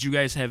 Did you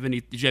have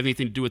anything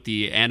to do with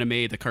the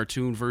anime, the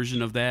cartoon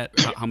version of that?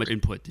 How much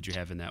input did you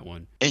have in that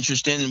one?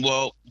 Interesting.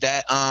 Well,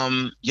 that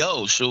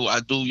so I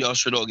do Y'all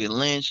Should All Get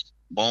Lynched.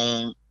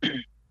 Boom.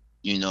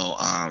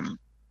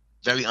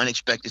 Very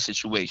unexpected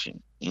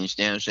situation. You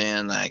understand what I'm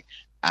saying? Like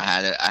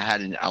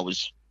I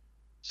was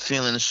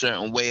feeling a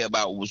certain way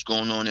about what was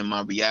going on in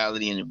my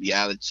reality and the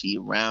reality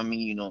around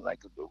me, like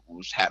what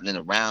was happening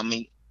around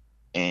me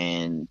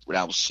and what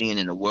I was seeing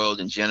in the world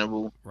in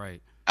general.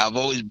 Right. I've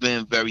always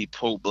been very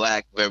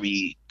pro-black,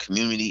 very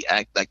community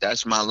act. Like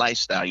that's my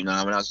lifestyle. When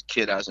I was a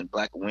kid, I was in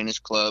Black Awareness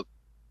Club.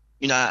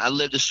 I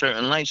lived a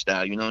certain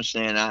lifestyle. You know what I'm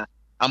saying?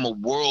 I'm a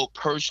world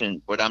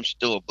person, but I'm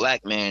still a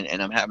black man,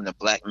 and I'm having a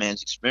black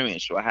man's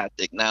experience. So I have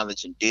to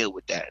acknowledge and deal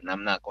with that, and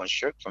I'm not going to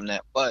shirk from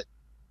that. But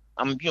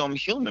I'm a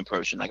human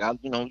person. Like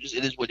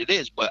it is what it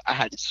is. But I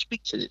had to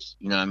speak to this.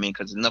 You know what I mean?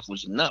 Because enough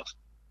was enough.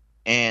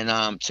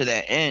 And to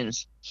that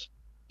end,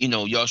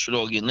 Y'all Should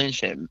All Get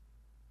Lynched. It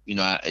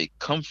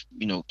came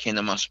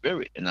to my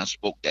spirit, and I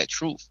spoke that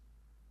truth.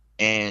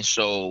 And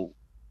so,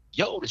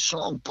 the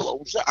song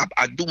blows up.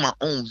 I do my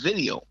own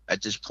video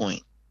at this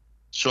point.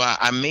 So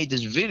I made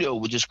this video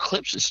with just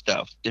clips of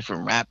stuff,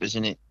 different rappers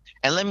in it.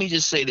 And let me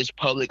just say this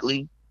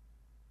publicly,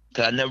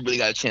 because I never really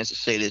got a chance to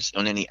say this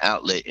on any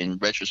outlet in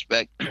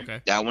retrospect.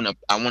 Okay. I want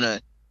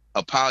to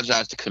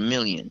apologize to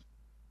Chameleon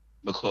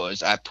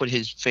because I put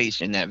his face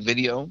in that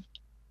video,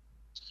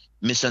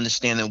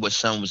 misunderstanding what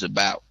Son was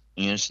about.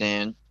 You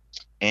understand?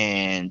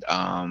 And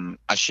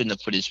I shouldn't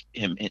have put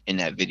him in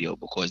that video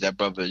because that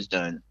brother has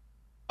done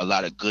a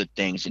lot of good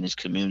things in his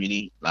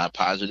community, a lot of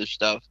positive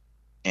stuff.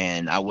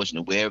 And I wasn't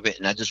aware of it,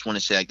 and I just want to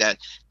say like that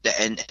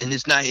and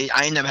it's not.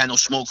 I ain't never had no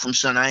smoke from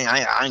Son. I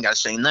ain't got to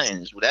say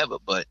nothing. It's whatever.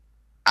 But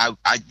I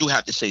do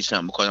have to say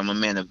something because I'm a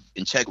man of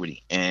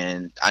integrity,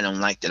 and I don't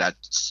like that I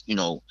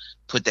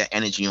put that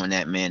energy on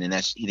that man, and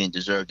he didn't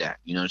deserve that.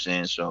 You know what I'm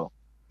saying? So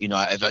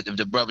if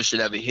the brother should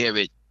ever hear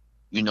it,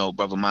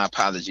 brother, my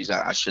apologies.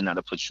 I should not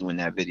have put you in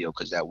that video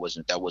because that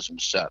wasn't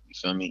what's up. You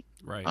feel me?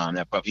 Right.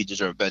 That brother, he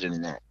deserved better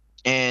than that.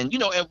 And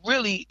and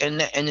really,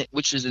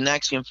 which is an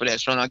axiom for that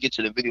song. I'll get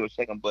to the video in a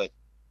second, but it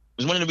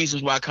was one of the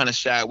reasons why I kind of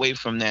shy away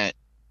from that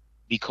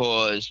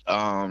because,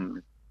 I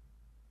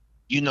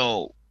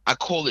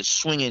call it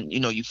swinging.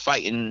 You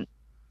fighting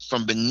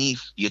from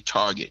beneath your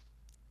target.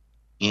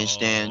 You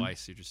understand? Oh, I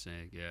see what you're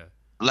saying. Yeah.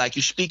 Like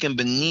you're speaking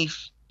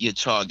beneath your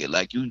target.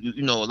 Like a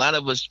lot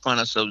of us find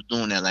ourselves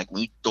doing that. Like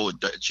when you throw a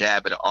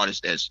jab at an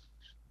artist that's,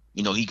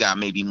 he got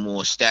maybe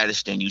more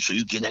status than you, so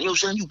you get that. Yo,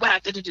 son, you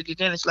whack. Then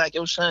it's like,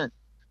 yo, son,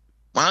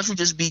 why don't you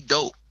just be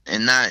dope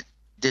and not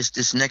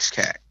this next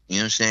cat? You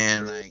know what I'm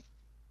saying? Like,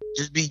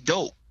 just be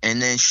dope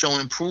and then show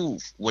and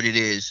prove what it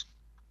is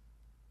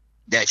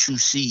that you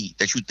see,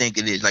 that you think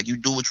it is. Like, you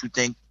do what you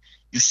think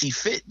you see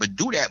fit, but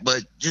do that.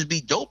 But just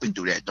be dope and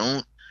do that.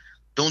 Don't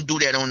do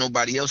that on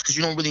nobody else because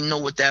you don't really know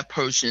what that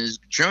person's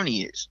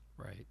journey is.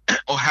 Right.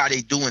 Or how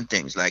they doing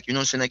things. Like, you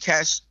know what I'm saying? The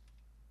cats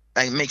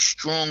make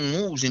strong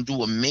moves and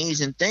do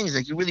amazing things.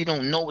 Like, you really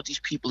don't know what these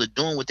people are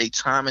doing with their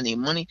time and their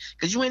money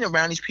because you ain't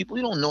around these people.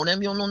 You don't know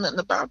them. You don't know nothing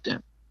about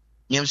them.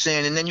 You know what I'm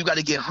saying? And then you got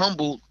to get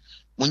humbled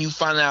when you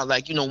find out,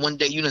 like, one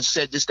day you done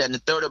said this, that, and the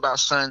third about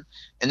Son,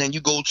 and then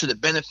you go to the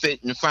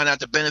benefit and find out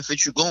the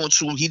benefit you're going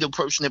to. He the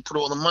person that put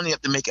all the money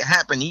up to make it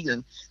happen. He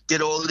done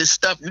did all of this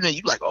stuff. You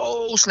like,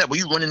 oh, snap. Well,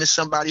 you run into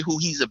somebody who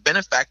he's a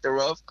benefactor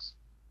of.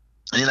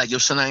 And they're like, yo,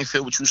 Son, I ain't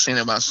feel what you saying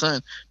about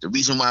Son. The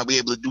reason why we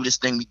able to do this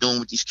thing we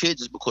doing with these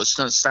kids is because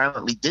Son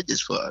silently did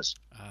this for us.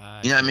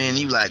 You know what I mean?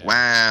 You like,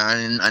 wow,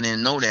 I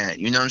didn't know that.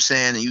 You know what I'm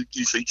saying? And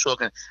so you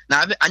talking.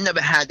 Now, I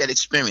never had that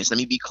experience. Let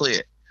me be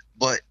clear.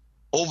 But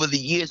over the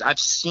years, I've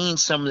seen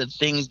some of the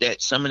things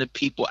that some of the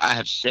people I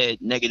have said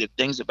negative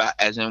things about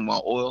as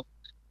NY Oil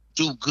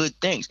do good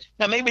things.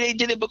 Now, maybe they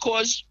did it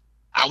because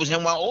I was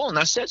NY Oil and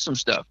I said some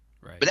stuff.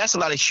 Right. But that's a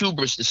lot of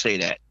hubris to say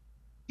that.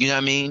 You know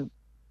what I mean?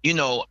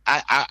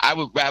 I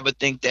would rather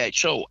think that,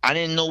 I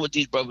didn't know what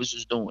these brothers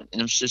is doing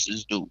and them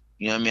sisters do.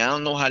 You know what I mean? I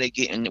don't know how they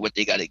get in what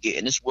they got to get.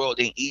 And this world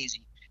ain't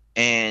easy.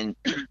 And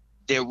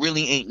there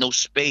really ain't no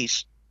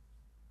space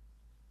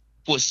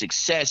for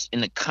success in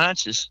the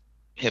conscious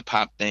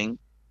hip-hop thing.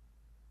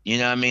 You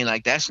know what I mean?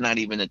 Like, that's not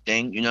even a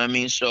thing. You know what I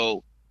mean?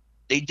 So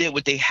they did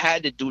what they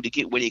had to do to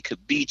get where they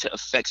could be to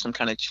affect some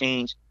kind of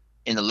change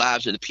in the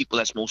lives of the people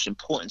that's most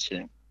important to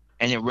them.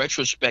 And in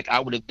retrospect, I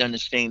would have done the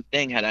same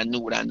thing had I knew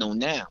what I know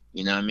now.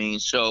 You know what I mean?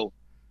 So,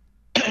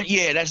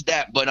 yeah, that's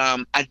that. But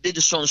I did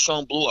the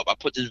song blew up. I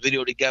put this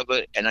video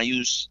together, and I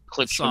used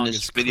clips from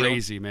this video.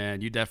 Crazy,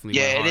 man. You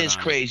definitely it is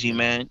crazy,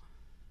 man.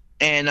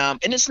 And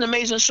it's an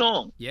amazing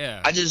song.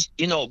 Yeah. I just,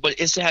 but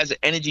it has an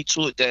energy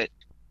to it that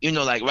you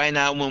know, like right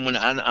now when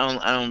I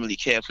don't really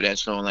care for that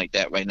song like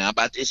that right now.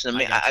 But it's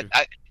amazing. got you.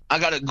 I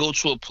gotta go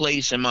to a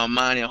place in my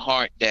mind and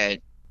heart that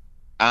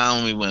I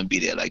don't really want to be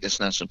there. Like that's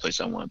not some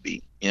place I want to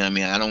be. You know what I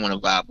mean? I don't want to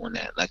vibe on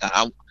that. Like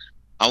I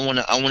want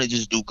to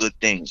just do good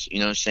things. You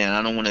know what I'm saying?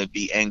 I don't want to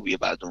be angry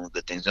about doing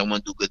good things. I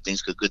want to do good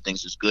things because good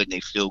things is good and they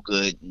feel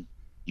good and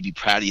you be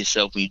proud of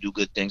yourself when you do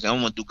good things. I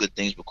don't want to do good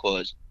things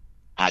because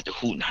I have to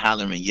hoot and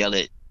holler and yell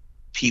at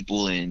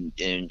people and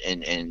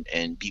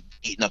be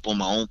beating up on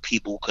my own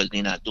people because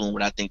they're not doing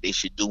what I think they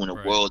should do in a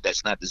Right. world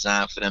that's not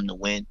designed for them to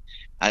win.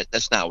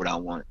 That's not what I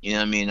want. You know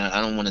what I mean? I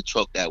don't want to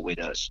talk that way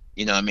to us.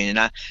 You know what I mean?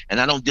 And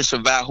I don't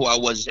disavow who I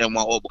was at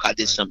NYO because I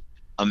did Right. some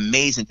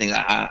amazing things.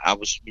 I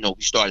was, you know,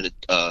 we started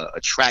a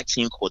track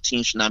team called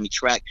Team Tsunami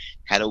Track,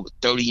 had over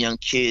 30 young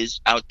kids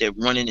out there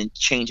running and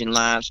changing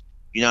lives.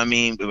 You know what I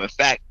mean? But in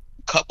fact,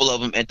 a couple of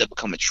them ended up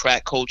becoming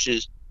track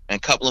coaches and a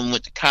couple of them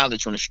went to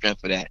college on the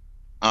strength of that.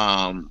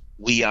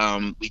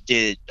 We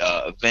did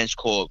events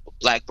called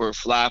Blackbird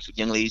Fly for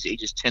young ladies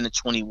ages 10 to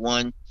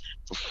 21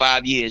 for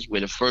 5 years, where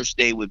the first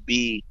day would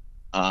be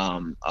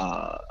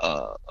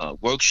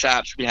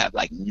workshops. We'd have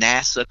like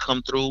NASA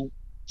come through,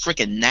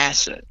 freaking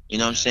NASA, you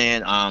know what I'm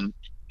saying?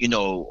 You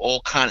know,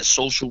 all kind of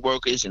social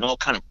workers and all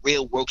kind of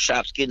real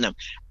workshops, getting them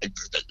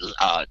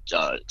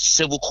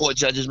civil court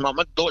judges. My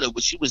daughter,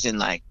 when she was in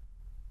like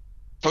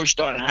first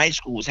starting high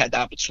school, had the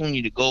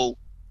opportunity to go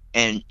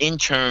and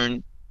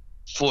intern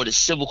for the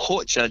civil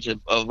court judge of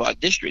our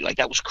district. Like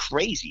that was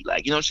crazy.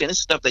 Like, you know what I'm saying? This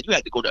is stuff that you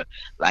had to go to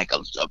like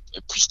a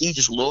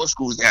prestigious law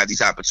schools to have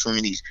these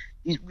opportunities.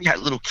 We had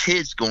little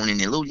kids going in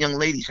there, little young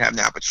ladies having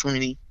the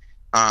opportunity.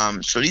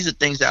 So these are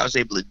things that I was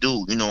able to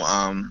do. You know,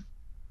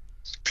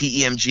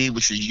 PEMG,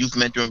 which is a youth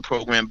mentoring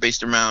program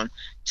based around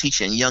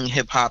teaching young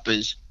hip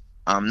hoppers,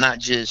 not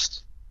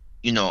just,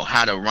 you know,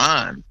 how to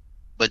rhyme,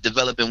 but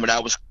developing what I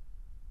was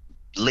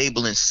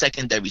labeling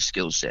secondary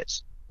skill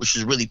sets, which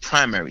is really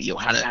primary.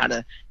 How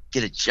to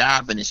get a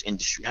job in this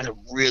industry, how to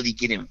really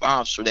get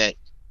involved so that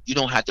you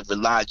don't have to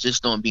rely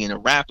just on being a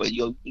rapper.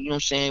 You know what I'm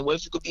saying? What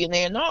if you could be an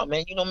A&R,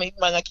 man? You know, maybe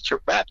you might not get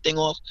your rap thing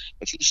off,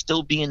 but you can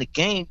still be in the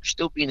game, you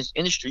still be in this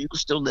industry, you can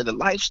still live a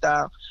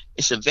lifestyle.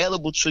 It's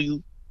available to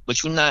you,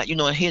 but you're not, you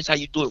know, here's how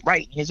you do it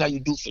right, here's how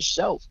you do it for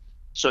yourself.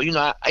 So, you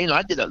know,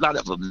 I did a lot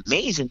of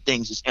amazing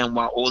things as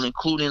NYO,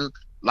 including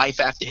Life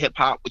After Hip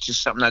Hop, which is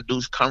something I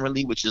do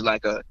currently, which is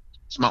like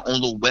it's my own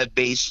little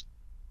web-based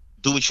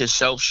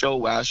do-it-yourself show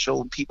where I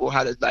show people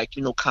how to, like,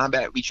 you know,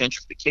 combat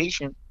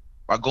regentrification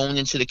by going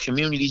into the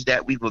communities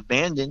that we've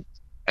abandoned,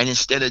 and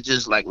instead of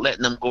just like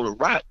letting them go to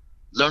rot,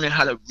 learning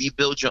how to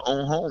rebuild your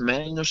own home,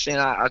 man. You know what I'm saying?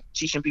 I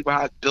teaching people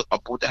how I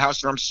bought the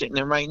house that I'm sitting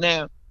in right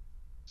now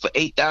for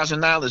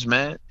 $8,000,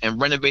 man,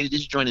 and renovated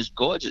this joint. Is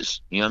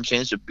gorgeous. You know what I'm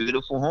saying? It's a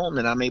beautiful home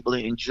that I'm able to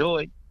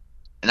enjoy.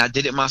 And I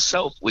did it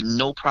myself with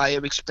no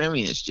prior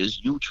experience,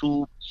 just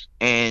YouTube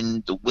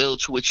and the will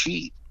to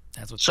achieve.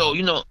 That's what's So, up.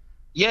 you know,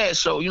 yeah,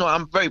 so, you know,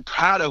 I'm very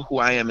proud of who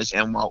I am as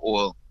NY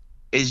Oil.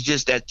 It's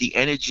just that the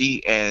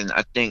energy and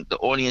I think the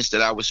audience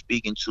that I was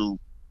speaking to,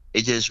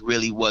 it just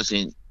really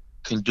wasn't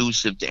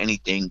conducive to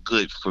anything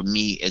good for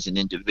me as an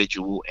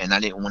individual. And I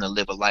didn't want to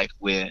live a life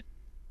where,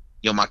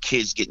 you know, my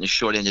kids getting the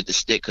short end of the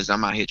stick because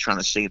I'm out here trying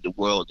to save the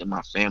world and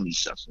my family's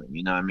suffering.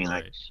 You know what I mean?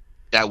 Like, Right.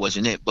 that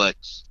wasn't it. But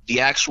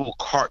the actual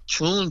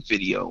cartoon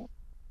video,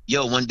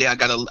 one day I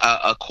got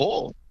a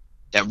call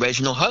that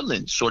Reginald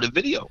Hudlin saw the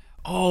video.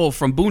 Oh,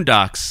 from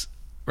Boondocks,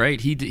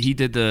 right? He did he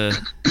do the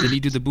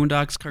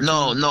Boondocks cartoon?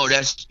 No,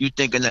 that's you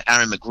thinking of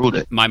Aaron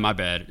McGruder. My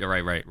bad.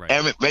 Right.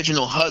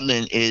 Reginald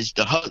Hudlin is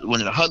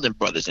one of the Hudlin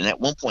brothers, and at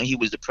one point he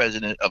was the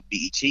president of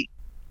BET.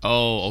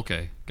 Oh,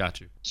 okay, got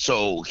you.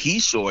 So he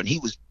saw it and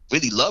he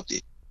really loved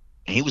it,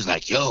 and he was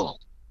like, "Yo,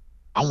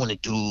 I want to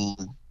do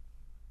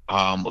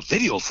a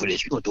video for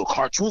this. We're gonna do a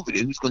cartoon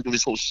video. He's gonna do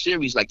this whole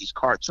series, like these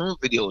cartoon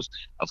videos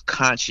of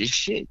conscious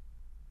shit."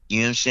 You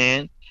know what I'm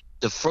saying?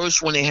 The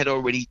first one they had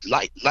already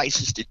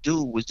licensed to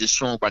do was this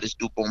song by this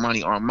dude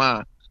Bomani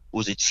Armand, who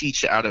was a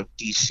teacher out of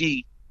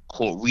DC,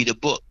 called "Read a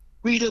Book."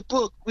 Read a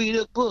book, read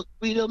a book,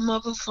 read a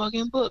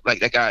motherfucking book.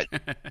 Like that got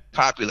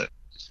popular.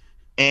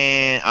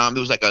 And it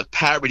was like a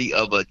parody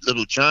of a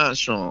Little John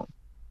song.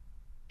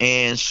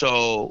 And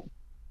so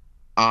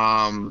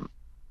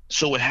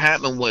what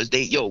happened was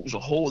it was a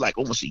whole like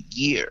almost a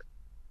year.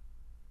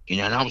 You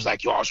know, and I was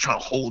like, I was trying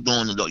to hold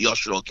on to y'all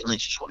should all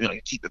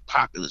keep it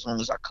popular as long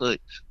as I could,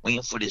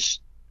 waiting for this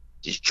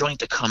joint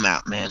to come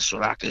out, man,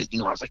 so I could,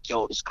 I was like,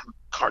 this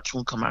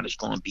cartoon come out is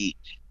going to be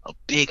a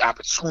big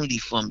opportunity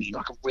for me.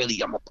 I can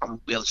really, I'm gonna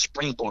be able to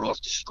springboard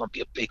off. This is going to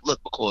be a big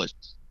look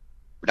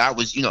but I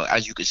was,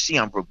 as you can see,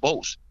 I'm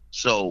verbose.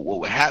 So what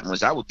would happen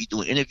was I would be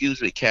doing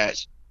interviews with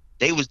cats.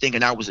 They was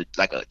thinking I was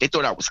they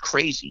thought I was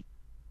crazy,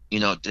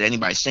 to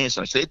anybody saying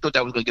something. So they thought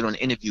I was going to get on an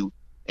interview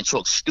and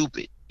talk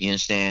stupid, you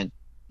understand?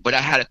 But I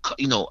had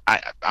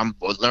I'm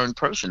a learned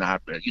person. I'm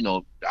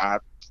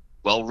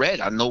well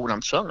read. I know what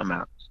I'm talking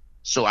about.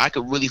 So I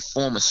could really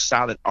form a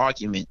solid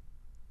argument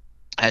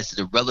as to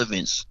the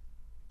relevance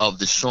of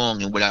the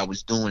song and what I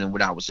was doing and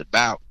what I was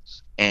about.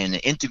 And the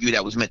interview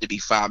that was meant to be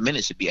 5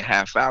 minutes would be a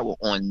half hour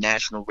on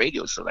national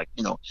radio. So like,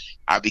 you know,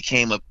 I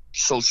became a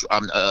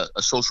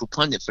social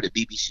pundit for the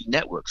BBC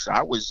network. So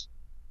I was,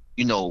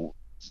 you know,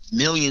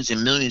 millions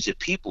and millions of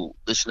people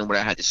listening to what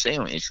I had to say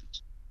on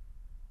issues.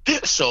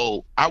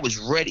 So I was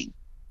ready.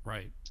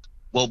 Right.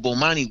 Well,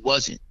 Bomani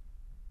wasn't.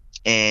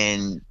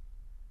 And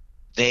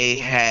they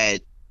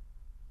had,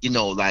 you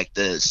know, like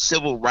the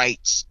civil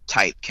rights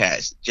type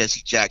cast,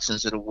 Jesse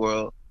Jacksons of the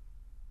world,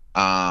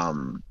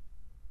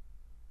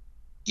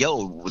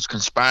 was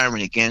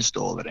conspiring against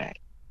all of that.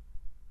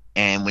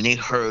 And when they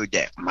heard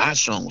that my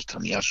song was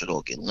coming, y'all should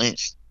all get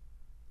lynched,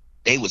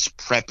 they was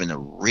prepping to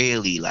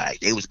really, like,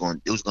 it was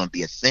going to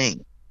be a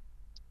thing.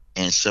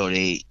 And so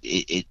they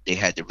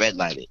had to red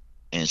light it,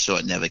 and so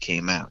it never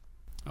came out.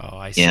 Oh,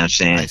 I see. You know what I'm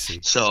saying? I see.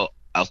 So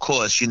of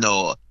course, you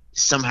know,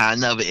 somehow or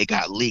another it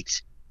got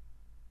leaked.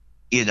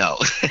 You know,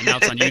 And now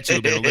it's on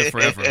YouTube. It'll live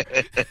forever.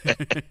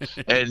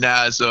 And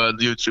now it's on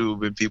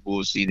YouTube and people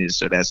will see this.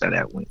 So that's how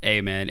that went. Hey,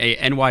 man. Hey,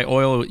 NY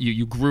Oil,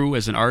 you grew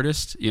as an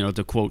artist. You know,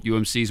 to quote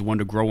UMC's "One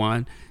to Grow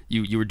On."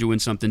 You were doing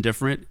something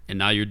different, and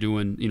now you're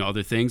doing, you know,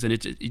 other things.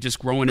 And you're just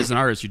growing as an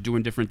artist. You're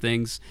doing different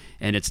things,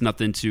 and it's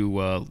nothing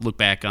to look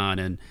back on.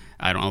 And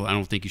I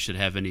don't think you should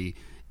have any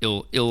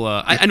ill.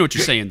 I know what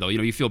you're saying, though. You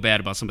know, you feel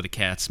bad about some of the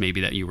cats maybe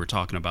that you were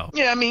talking about.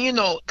 Yeah, I mean, you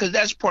know, because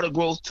that's part of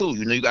growth too.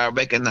 You know, you gotta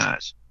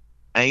recognize.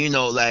 And, you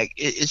know, like,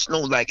 it's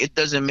no, like, it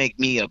doesn't make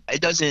me, it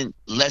doesn't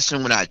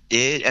lessen what I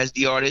did as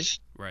the artist.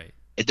 Right.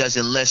 It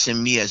doesn't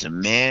lessen me as a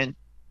man.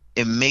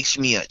 It makes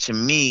me, to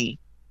me,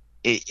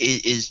 it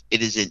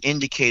is an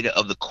indicator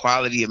of the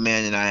quality of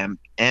man that I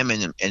am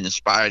and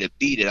aspire to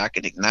be, that I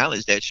can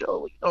acknowledge that,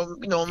 you know,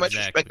 in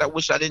retrospect, I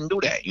wish I didn't do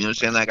that. You know what I'm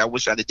saying? Like, I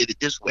wish I'd have did it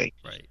this way.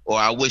 Right. Or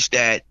I wish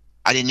that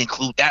I didn't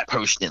include that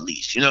person at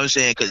least. You know what I'm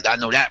saying? Because I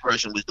know that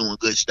person was doing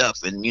good stuff.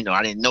 And, you know,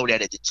 I didn't know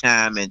that at the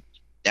time. And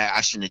that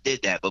I shouldn't have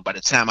did that, but by the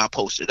time I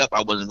posted up,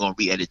 I wasn't going to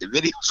re-edit the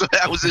video, so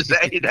that was just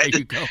saying that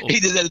he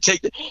just had to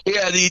take the,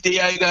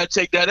 I ain't got to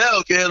take that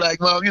out, okay?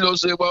 Like, Mom, you know,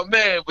 say, well,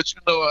 man, but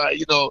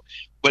you know,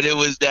 but it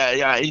was that,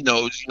 yeah, you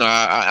know,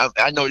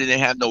 I know they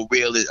didn't have no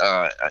real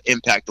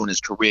impact on his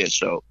career,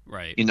 so,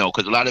 right, you know,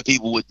 because a lot of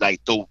people would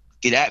like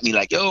get at me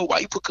like, yo, why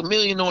you put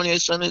Chameleon on there,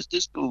 son? It's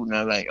this dude, and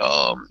I'm like,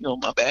 you know,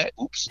 my bad,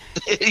 oops,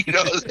 you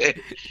know what I'm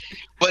saying?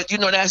 But you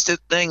know, that's the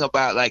thing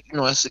about, like, you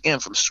know, that's again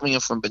from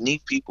swinging from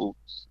beneath people.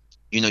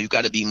 You know, you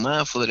got to be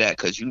mindful of that,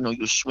 because, you know,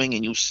 you swing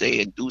and you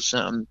say and do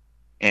something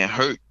and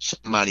hurt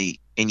somebody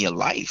in your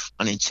life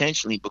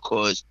unintentionally,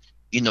 because,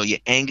 you know, your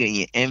anger and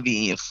your envy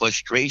and your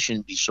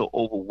frustration be so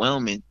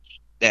overwhelming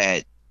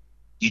that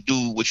you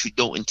do what you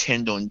don't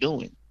intend on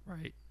doing.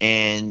 Right.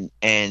 And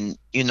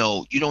you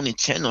know, you don't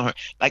intend on her.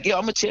 Like, yo,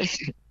 I'm going to tell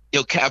you,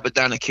 yo,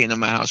 Capadonna came to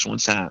my house one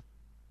time.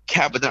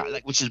 Capadonna,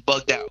 like, which is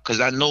bugged out,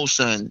 because I know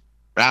son,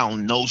 but I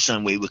don't know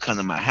son where he would come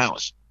to my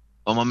house.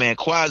 But my man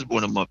Quaz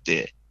brought him up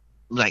there.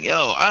 I'm like, yo,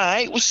 all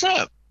right, what's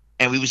up?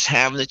 And we was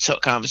having a tough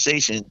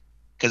conversation,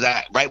 because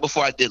right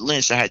before I did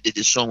Lynch, I did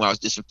this song where I was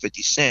dissing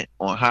 50 Cent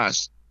on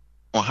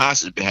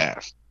Haas's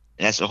behalf.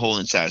 And that's a whole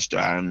entire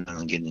story. I'm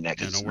not getting into that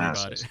because it's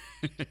nonsense.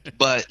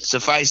 But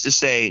suffice to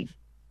say,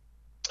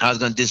 I was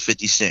going to diss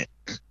 50 Cent.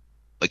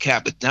 But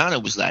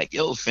Capadonna was like,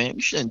 yo, fam,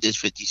 you shouldn't diss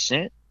 50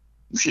 Cent.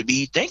 You should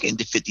be thinking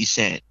to 50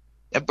 Cent.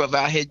 That brother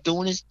out here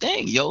doing his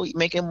thing, yo. He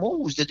making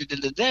moves. And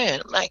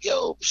I'm like,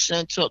 yo,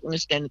 son talking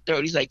this, that, and the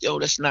third. He's like, yo,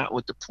 that's not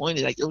what the point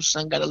is. Like, yo,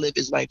 son got to live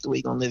his life the way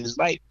he going to live his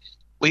life.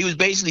 What he was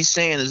basically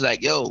saying is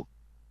like, yo,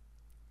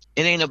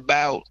 it ain't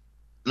about,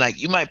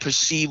 like, you might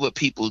perceive what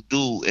people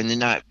do and then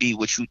not be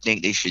what you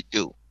think they should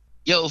do.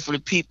 Yo, for the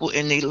people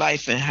in their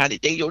life and how they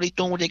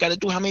doing what they got to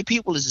do. How many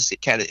people is this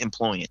cat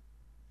employing?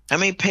 How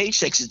many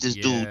paychecks is this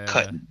dude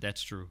cutting?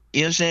 That's true.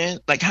 You know what I'm saying?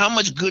 Like, how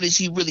much good is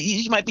he really?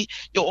 He might be,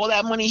 yo, all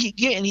that money he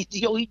getting,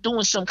 he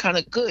doing some kind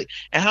of good.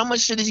 And how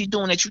much shit is he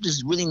doing that you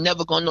just really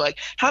never gonna know? Like,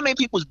 how many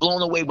people was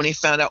blown away when they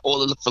found out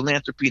all of the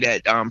philanthropy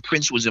that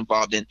Prince was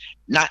involved in?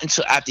 Not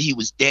until after he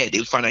was dead.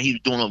 They found out he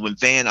was doing it when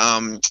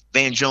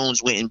Van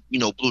Jones went and, you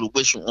know, blew the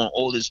whistle on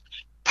all this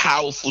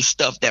powerful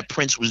stuff that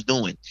Prince was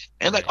doing.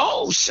 And like,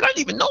 oh shit, I didn't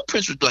even know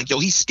Prince was like, yo,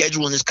 he's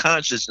scheduling his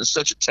concerts in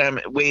such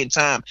a way in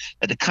time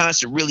that the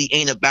concert really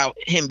ain't about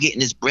him getting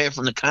his bread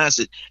from the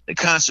concert. The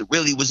concert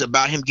really was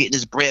about him getting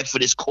his bread for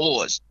this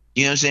cause.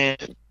 You know what I'm saying?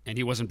 And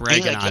he wasn't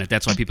bragging on it.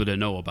 That's why people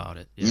didn't know about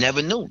it. Yeah.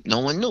 Never knew. No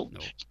one knew.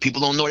 No.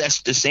 People don't know.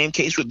 That's the same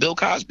case with Bill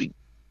Cosby.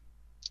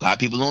 A lot of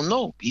people don't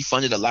know. He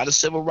funded a lot of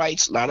civil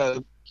rights, a lot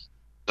of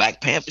Black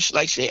Panther shit.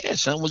 Like shit, yeah,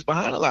 son was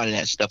behind a lot of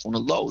that stuff on the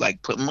low,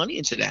 like putting money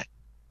into that.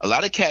 A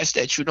lot of cats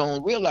that you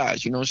don't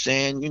realize, you know what I'm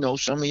saying? You know,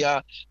 some of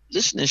y'all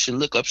listening should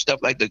look up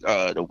stuff like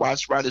the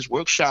Watts Writers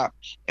Workshop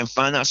and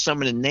find out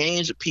some of the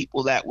names of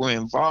people that were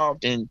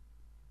involved in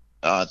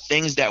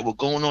things that were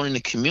going on in the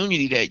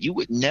community that you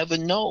would never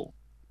know.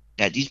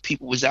 That these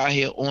people was out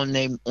here on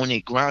their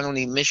grind, on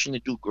their mission to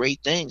do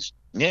great things.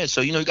 Yeah,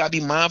 so, you know, you got to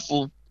be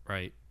mindful.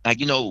 Right. Like,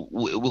 you know,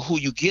 with who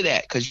you get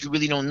at, because you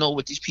really don't know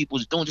what these people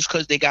is doing. Just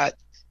because they got,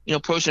 you know,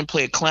 a person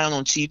play a clown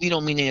on TV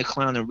don't mean they're a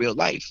clown in real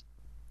life.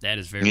 That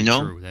is very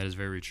true. That is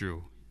very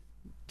true.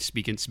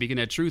 Speaking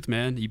that truth,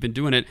 man. You've been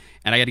doing it,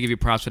 and I got to give you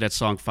props for that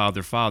song,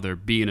 Father, Father.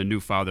 Being a new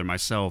father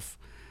myself,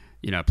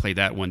 I played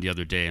that one the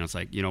other day, and I was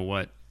like, you know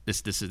what?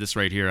 This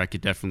right here, I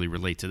could definitely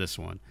relate to this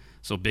one.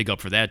 So big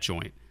up for that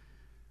joint.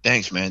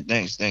 Thanks, man.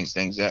 Thanks.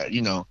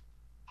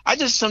 I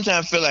just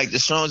sometimes feel like the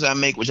songs I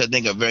make, which I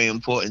think are very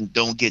important,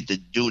 don't get the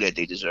due that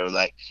they deserve.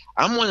 Like,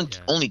 I'm one of the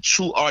only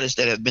true artists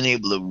that have been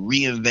able to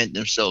reinvent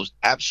themselves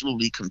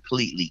absolutely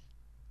completely.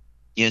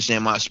 You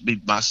understand?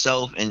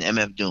 Myself and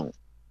MF Doom.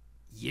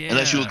 Yeah.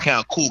 Unless you would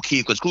count Kool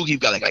Keith, because Kool Keith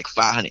got like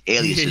 500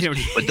 aliases.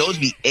 But those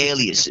be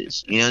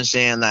aliases. You know what I'm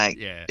saying? Like,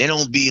 they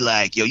don't be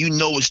like, yo,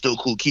 it's still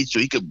Kool Keith. So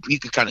he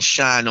could kind of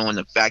shine on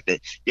the fact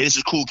that, this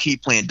is Kool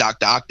Keith playing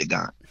Dr.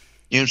 Octagon.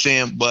 You know what I'm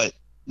saying? But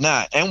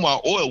nah, NY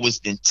Oil was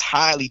an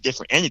entirely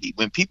different entity.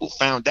 When people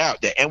found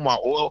out that NY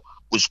Oil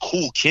was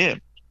Kool Kim,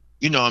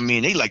 you know what I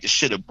mean? They like to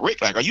shit a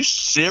brick. Like, are you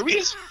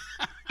serious?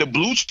 The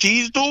Blue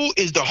Cheese dude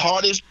is the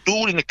hardest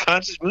dude in the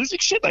conscious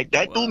music shit. Like,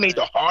 that dude made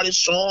the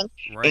hardest song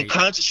in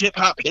conscious hip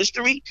hop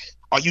history.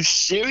 Are you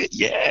serious?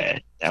 Yeah,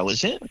 that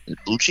was him. The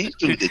Blue Cheese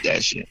dude did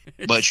that shit.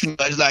 But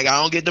it's like,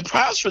 I don't get the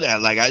props for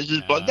that. Like, I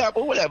just bugged out,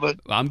 but whatever.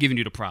 Well, I'm giving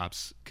you the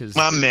props.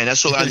 My man,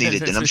 that's all I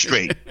needed. Then I'm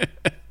straight.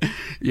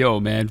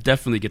 Yo, man,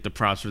 definitely get the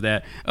props for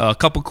that. A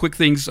couple quick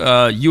things.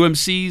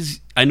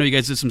 UMCs, I know you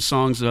guys did some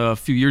songs a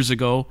few years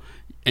ago.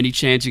 Any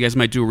chance you guys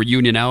might do a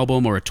reunion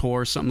album or a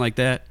tour or something like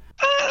that?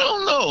 I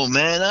don't know,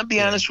 man. I'll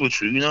be honest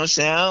with you. You know what I'm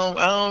saying?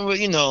 I don't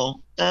really, I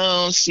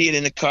don't see it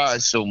in the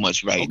cards so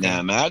much right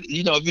now, man. If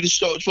you just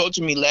spoke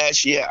to me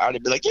last year, I'd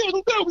have been like, yeah,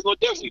 no doubt, we're going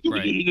to definitely do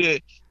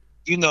it.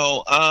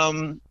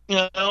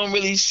 I don't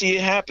really see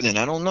it happening.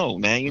 I don't know,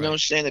 man. You know what I'm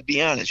saying? To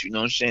be honest, you know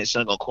what I'm saying?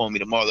 Son gonna call me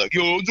tomorrow like,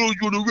 yo, I told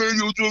you on the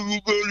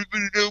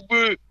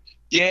radio,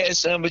 yeah,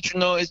 son, but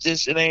it's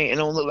just, it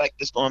don't look like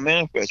it's gonna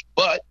manifest.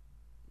 But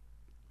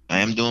I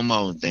am doing my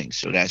own thing,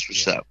 so that's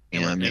what's up. You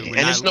know what I mean?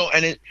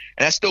 And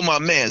that's still my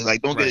man.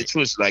 Like, don't get it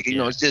twisted. Like,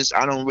 it's just,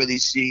 I don't really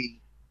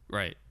see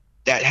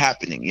that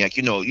happening. Like,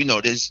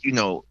 there's,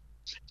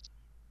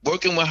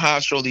 working with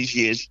Haas all these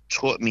years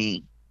taught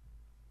me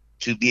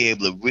to be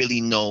able to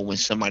really know when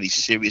somebody's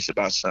serious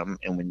about something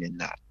and when they're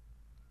not.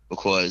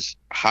 Because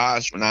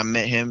Haas, when I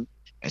met him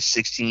at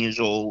 16 years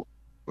old,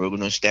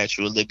 working on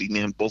Statue of Liberty, me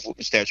and him both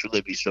working Statue of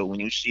Liberty. So when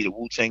you see the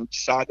Wu-Tang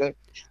Saga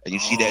and you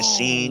see that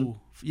scene,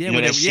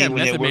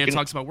 Method Man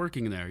talks about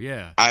working there.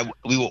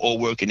 We were all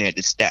working there.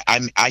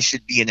 I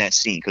should be in that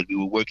scene because we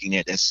were working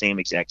there at that same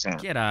exact time.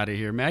 Get out of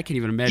here, man! I can't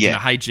even imagine the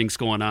hijinks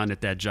going on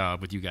at that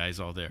job with you guys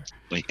all there.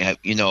 But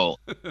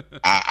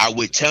I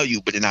would tell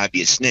you, but then I'd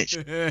be a snitch,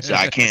 so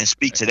I can't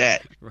speak to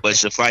that. But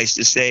suffice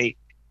to say,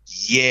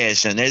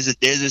 yes, and there's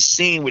a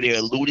scene where they're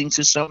alluding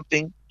to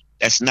something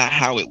that's not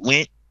how it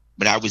went,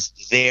 but I was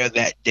there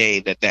that day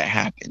that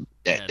happened.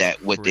 That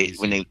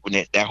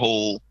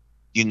whole.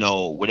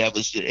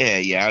 Whatever's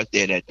I was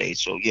there that day.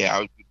 So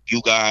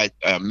you got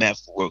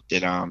Meth worked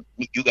at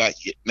you got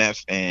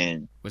Meth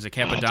and was it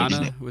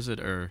Capadonna? Was it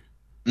or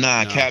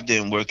nah? No. Cap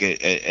didn't work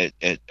at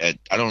I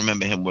don't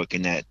remember him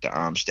working at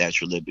the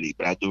Statue of Liberty,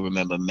 but I do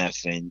remember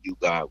Meth and you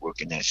got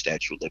working at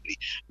Statue of Liberty.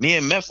 Me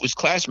and Meth was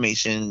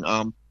classmates in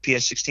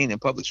PS16 in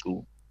public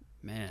school.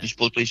 Man, these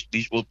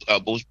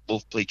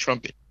both play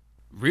trumpet.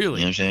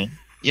 Really? You know what I'm saying?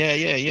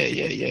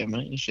 Yeah,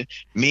 man.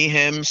 Me,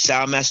 him,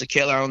 Sal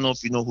Masekela. I don't know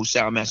if you know who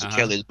Sal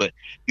Masekela is, but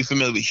you're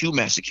familiar with Hugh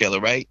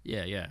Masekela, right?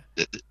 Yeah.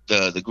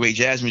 The great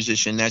jazz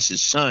musician, that's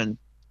his son.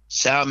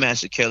 Sal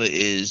Masekela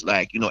is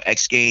like,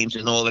 X Games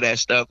and all of that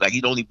stuff. Like,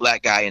 he's the only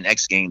black guy in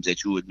X Games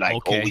that you would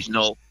always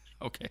know.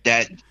 Okay.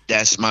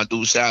 That's my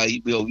dude, Sal.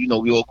 We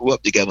all grew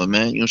up together,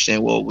 man. You know what I'm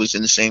saying? Well, was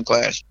in the same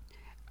class.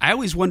 I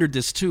always wondered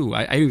this too.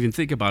 I didn't even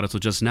think about it till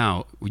just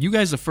now. Were you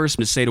guys the first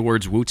to say the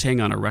words Wu-Tang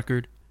on a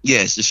record?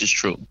 Yes, this is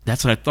true.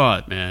 That's what I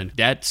thought, man.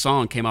 That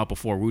song came out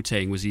before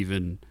Wu-Tang was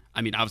even.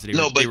 I mean, obviously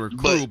they were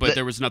cool, but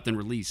there was nothing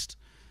released.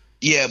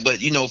 Yeah, but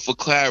for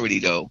clarity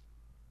though,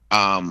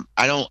 I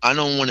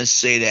don't want to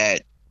say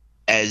that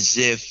as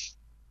if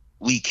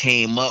we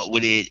came up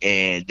with it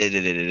and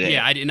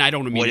Yeah, I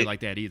don't mean it like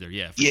that either.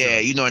 Yeah.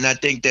 Yeah, sure. And I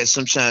think that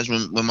sometimes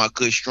when my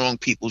good strong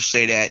people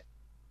say that,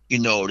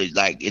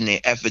 like in their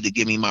effort to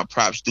give me my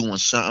props doing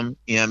something,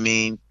 you know what I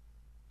mean?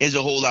 There's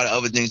a whole lot of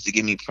other things to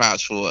give me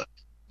props for.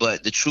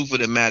 But the truth of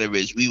the matter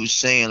is, we was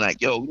saying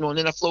like, yo, and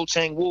then I flow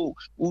Tang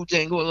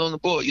Wu-Tang going on the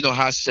board.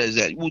 Haas says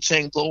that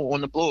Wu-Tang flow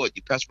on the board.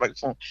 You pass the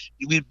microphone.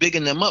 We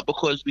bigging them up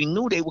because we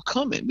knew they were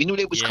coming. We knew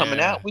they was coming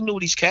out. We knew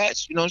these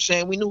cats. You know what I'm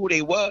saying? We knew who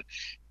they were.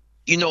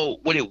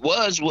 What it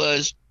was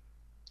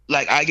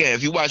like, again,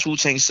 if you watch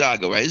Wu-Tang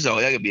Saga, right? This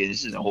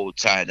is a whole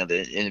another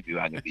interview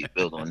I can be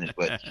built on this.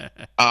 But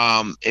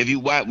when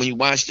you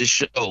watch the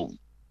show,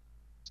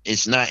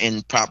 it's not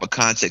in proper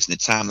context and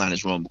the timeline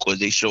is wrong because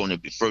they show in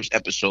the first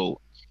episode.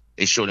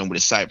 They showed them with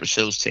a Cypress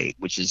Hills tape,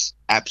 which is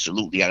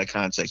absolutely out of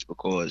context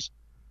because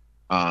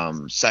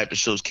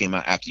Cypress Hills came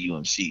out after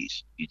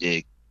UMC's. You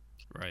dig?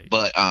 Right.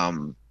 But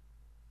to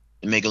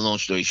make a long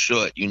story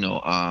short,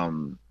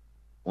 when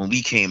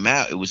we came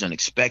out, it was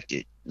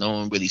unexpected. No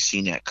one really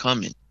seen that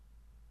coming.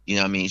 You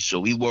know what I mean? So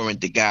we weren't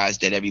the guys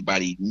that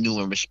everybody knew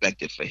and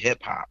respected for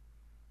hip hop.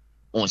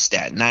 on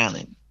Staten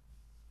Island.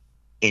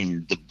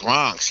 In the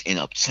Bronx and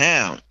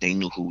uptown, they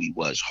knew who he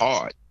was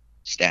hard.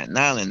 Staten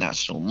Island, not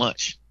so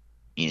much.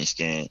 You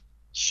understand?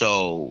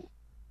 So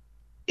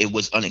it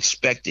was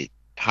unexpected.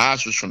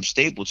 Haas was from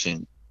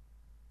Stapleton,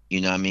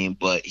 you know what I mean?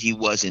 But he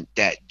wasn't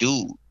that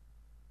dude.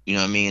 You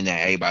know what I mean?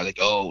 That everybody like,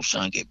 oh,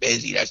 son, get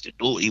busy. That's the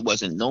dude. He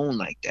wasn't known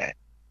like that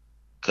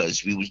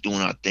because we was doing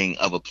our thing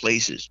other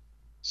places.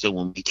 So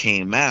when we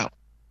came out,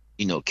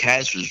 you know,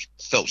 Cass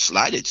felt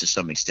slighted to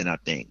some extent, I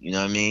think. You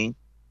know what I mean?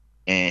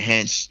 And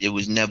hence, it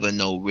was never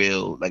no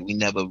real, like, we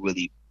never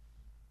really,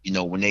 you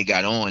know, when they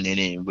got on, they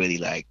didn't really,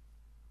 like,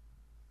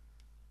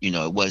 you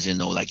know, it wasn't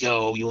no, like,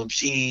 yo,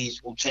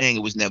 UMC's, Wu-Tang,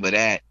 it was never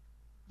that.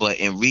 But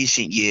in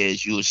recent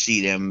years, you'll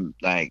see them,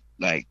 like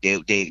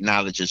they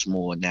acknowledge us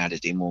more now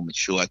that they're more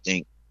mature. I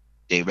think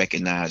they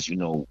recognize, you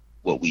know,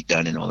 what we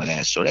done and all of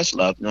that. So that's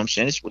love, you know what I'm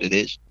saying? That's what it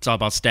is. It's all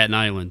about Staten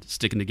Island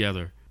sticking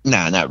together.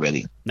 Nah, not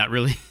really. Not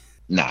really?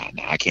 Nah,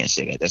 I can't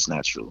say that. That's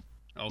not true.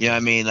 Okay. You know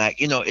what I mean? Like,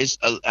 you know,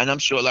 and I'm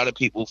sure a lot of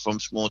people from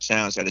small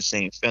towns have the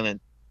same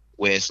feeling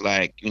where it's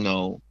like, you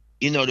know,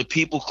 the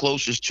people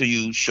closest to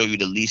you show you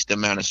the least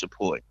amount of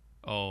support.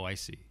 Oh, I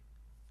see.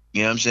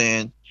 You know what I'm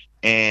saying?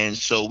 And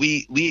so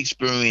we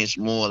experienced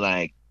more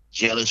like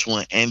jealous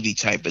one, envy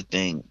type of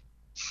thing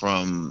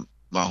from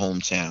my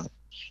hometown.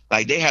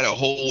 Like they had a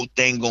whole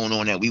thing going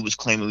on that we was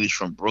claiming we was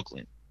from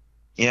Brooklyn.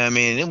 You know what I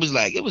mean? It was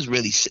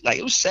really, like,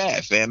 it was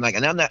sad, fam. Like,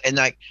 and I'm not, and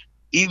like,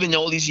 even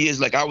all these years,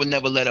 like, I would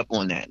never let up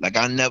on that. Like,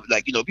 I never,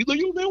 like, you know, people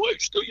like, yo, man, why you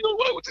still, you know,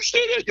 why would you say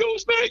that? Yo,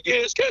 it's mad, yeah,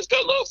 it's Cass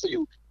got love for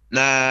you.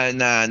 Nah.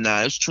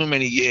 It's too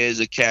many years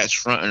of Cass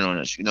fronting on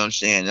us, you know what I'm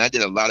saying? And I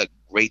did a lot of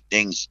great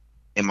things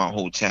in my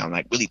whole town,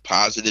 like really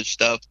positive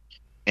stuff.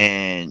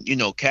 And, you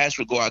know, Cass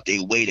would go out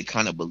their way to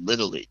kind of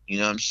belittle it, you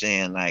know what I'm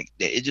saying? Like,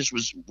 it just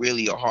was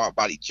really a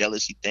hard-body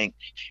jealousy thing.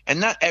 And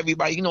not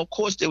everybody, you know, of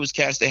course there was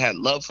Cass that had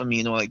love for me,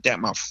 you know, like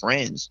that, my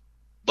friends.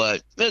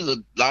 But there's a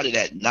lot of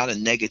that, lot of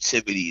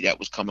negativity that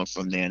was coming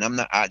from there. And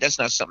that's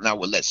not something I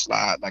would let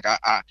slide. Like,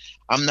 I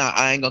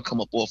ain't gonna come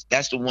up off.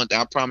 That's the one thing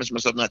I promised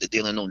myself not to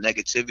deal in no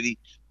negativity.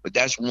 But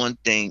that's one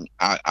thing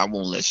I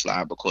won't let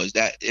slide, because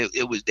that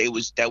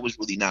was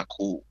really not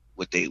cool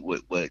what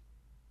the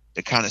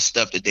kind of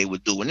stuff that they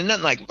would do. And it's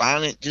nothing like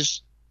violent,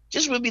 just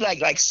would be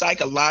like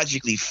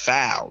psychologically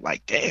foul.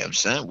 Like, damn,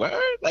 son,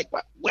 word? Like,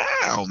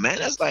 wow, man,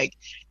 that's like,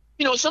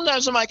 you know,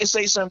 sometimes somebody can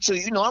say something to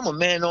you, you know, I'm a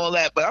man and all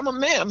that, but I'm a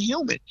man, I'm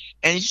human.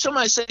 And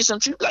somebody say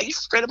something to you, like, you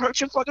straight up hurt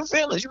your fucking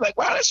feelings. You're like,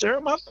 wow, that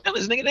hurt my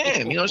feelings, nigga,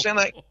 damn. You know what I'm saying?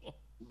 Like,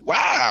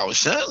 wow,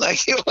 son,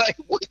 like, you're like,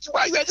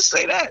 why you had to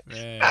say that?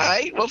 Man. All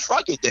right, well,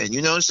 fuck it then,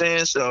 you know what I'm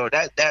saying? So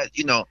that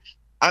you know,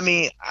 I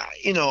mean,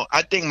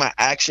 I think my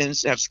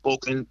actions have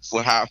spoken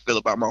for how I feel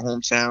about my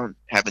hometown,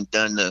 having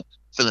done the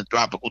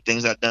philanthropical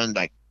things I've done,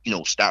 like, you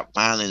know, stop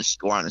violence,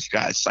 go out and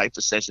stride cipher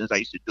sessions I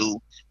used to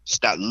do,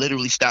 stop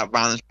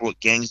violence, brought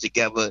gangs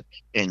together,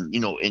 and,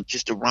 you know, and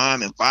just to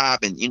rhyme and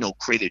vibe and, you know,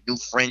 created new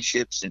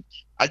friendships. And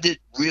I did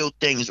real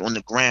things on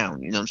the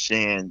ground, you know what I'm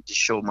saying, to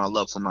show my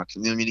love for my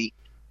community.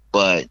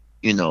 But,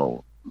 you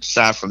know,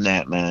 aside from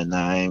that, man,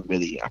 I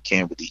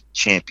can't really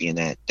champion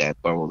that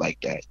borough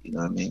like that. You know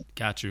what I mean?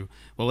 Got you.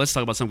 Well, let's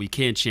talk about something we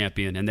can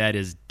champion, and that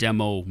is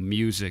demo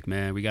music,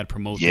 man. We got to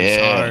promote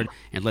this hard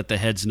and let the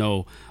heads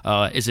know.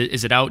 Is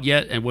it out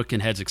yet? And what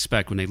can heads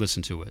expect when they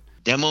listen to it?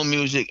 Demo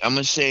music, I'm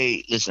going to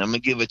say, listen, I'm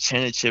going to give a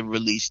tentative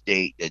release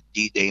date. That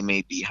D-Day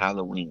may be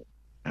Halloween.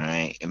 All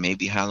right? It may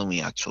be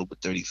Halloween, October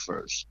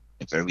 31st,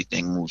 if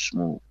everything moves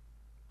smooth.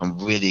 I'm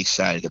really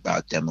excited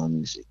about demo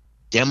music.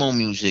 Demo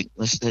music,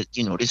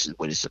 you know, this is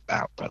what it's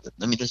about, brother.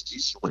 This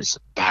is what it's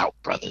about,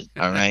 brother.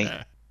 All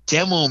right?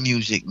 Demo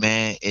music,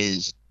 man,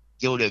 is,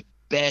 the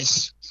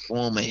best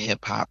form of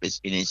hip-hop is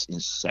in its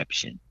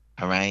inception.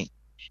 All right?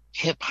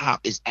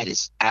 Hip-hop is at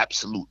its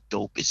absolute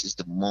dopest is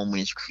the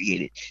moment it's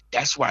created.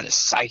 That's why the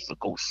cipher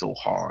goes so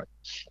hard.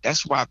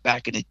 That's why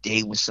back in the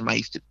day when somebody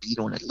used to beat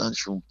on the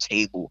lunchroom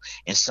table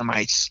and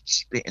somebody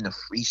spitting a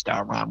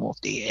freestyle rhyme off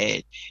their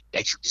head,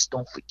 that you just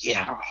don't forget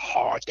how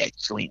hard that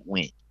joint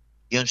went.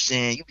 You know what I'm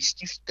saying?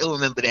 You still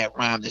remember that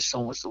rhyme that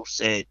so-and-so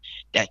said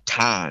that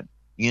time.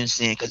 You know what I'm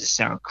saying? Because it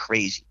sounded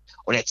crazy.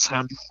 Or that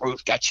time you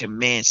first got your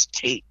man's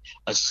tape,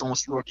 or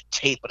so-and-so heard the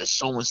tape of the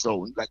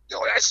so-and-so. You're like, yo,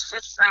 that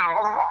shit sound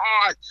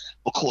hard.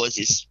 Because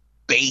it's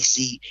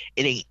bassy.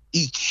 It ain't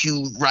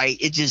EQ right.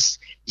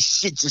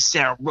 Shit just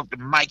sound rough. The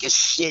mic is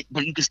shit,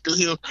 but you can still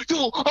hear,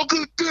 yo, I'll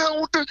get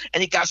down with it.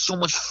 And it got so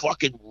much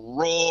fucking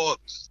raw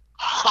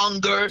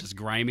hunger just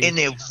grimy in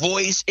their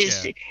voice.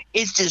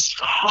 It's just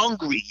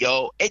hungry,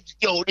 yo.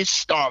 This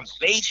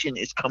starvation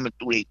is coming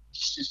through.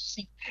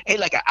 Hey,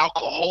 like an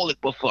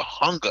alcoholic, but for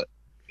hunger.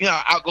 You know,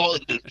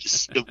 alcoholic,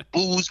 the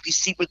booze be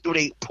seeping through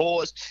their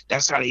pores.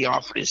 That's how they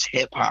are for this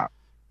hip hop.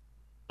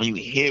 When you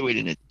hear it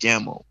in a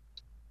demo,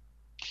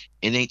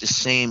 it ain't the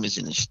same as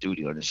in the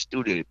studio. In the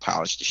studio, they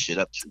polish the shit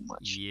up too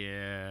much.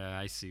 Yeah,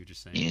 I see what you're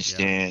saying. You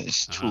understand?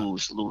 It's it's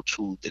a little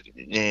too,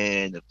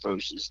 and the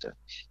verses,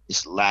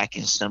 it's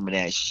lacking some of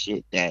that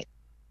shit that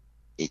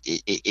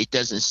it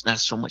doesn't, it's not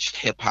so much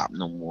hip hop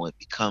no more. It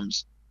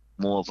becomes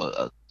more of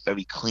a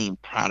very clean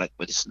product,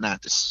 but it's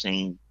not the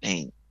same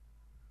thing.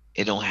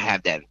 It don't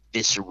have that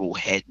visceral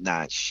head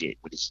nod shit,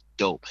 but it's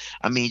dope.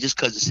 I mean, just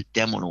because it's a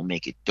demo don't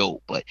make it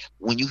dope. But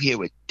when you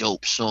hear a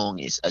dope song,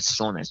 it's a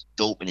song that's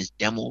dope in its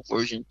demo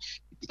version,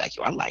 you be like,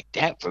 yo, I like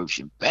that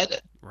version better.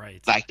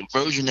 Right. Like the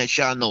version that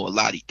y'all know, a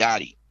Lottie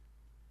Dottie,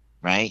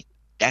 right?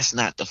 That's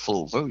not the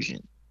full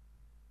version.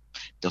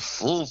 The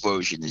full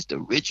version is the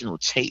original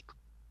tape,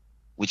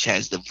 which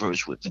has the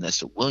verse with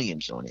Vanessa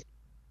Williams on it.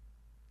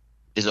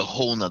 There's a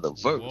whole nother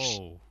verse.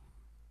 Whoa.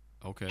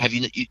 Okay. Have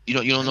you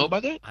don't know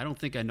about that? I don't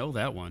think I know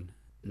that one.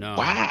 No.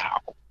 Wow.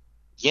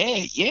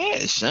 Yeah,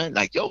 son.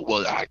 Like, yo,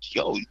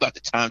 you about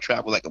to time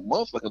travel like a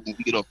motherfucker when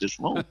we get off this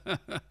phone.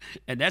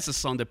 And that's a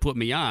song that put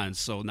me on.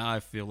 So now I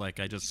feel like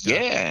I just got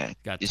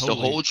it's totally, the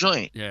whole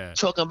joint. Yeah.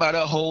 Talking about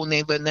her whole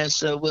name,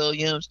 Vanessa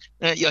Williams.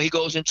 And, he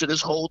goes into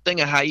this whole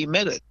thing of how he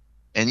met her.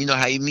 And you know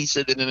how he meets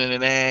her, you know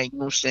what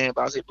I'm saying?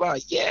 Blah, blah, blah.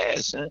 Yeah,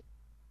 son.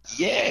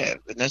 Yeah,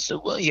 Vanessa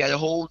Williams. Yeah,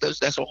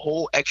 that's a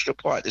whole extra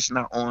part that's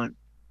not on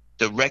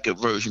the record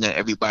version that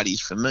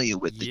everybody's familiar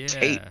with. The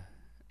tape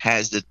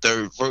has the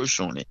third verse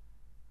on it.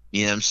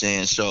 You know what I'm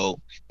saying? So,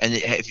 and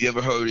have you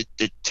ever heard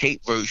the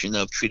tape version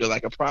of Treat Her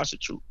Like a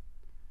Prostitute?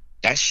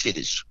 That shit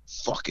is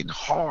fucking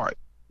hard.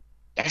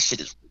 That shit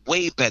is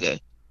way better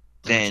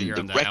than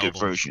the record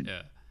version.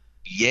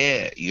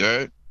 Yeah, you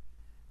heard?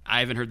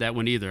 I haven't heard that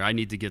one either. I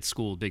need to get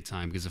schooled big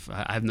time because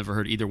I've never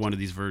heard either one of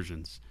these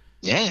versions.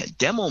 Yeah,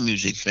 demo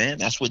music, fam.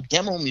 That's what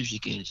demo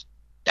music is.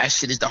 That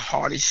shit is the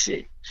hardest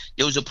shit.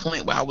 There was a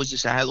point where I had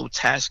a little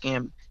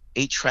Tascam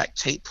 8-track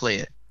tape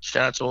player.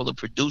 Shout out to all the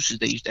producers.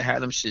 They used to have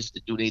them shits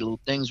to do their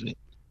little things with.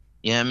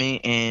 You know what I mean?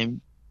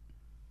 And,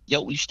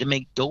 we used to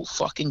make dope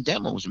fucking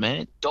demos,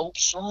 man. Dope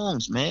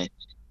songs, man.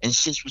 And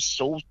shits was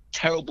so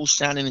terrible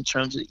sounding in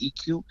terms of the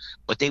EQ,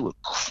 but they were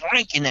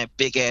cranking that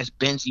big-ass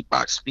Benzie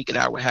box speaker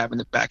that I would have in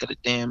the back of the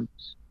damn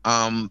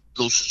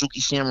little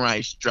Suzuki Samurai I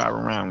used to drive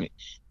around with.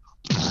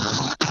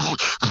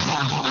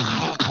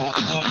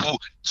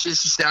 Shit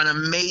sound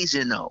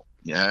amazing, though.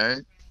 You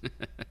heard?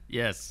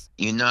 Yes.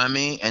 You know what I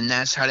mean? And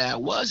that's how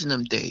that was in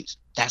them days.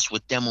 That's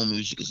what demo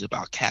music is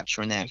about,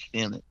 capturing that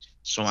feeling.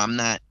 So I'm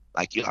not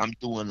like, I'm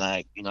doing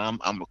like,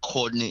 I'm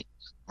recording it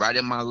right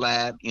in my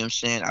lab. You know what I'm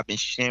saying? I've been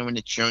sharing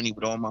the journey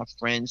with all my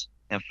friends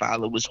and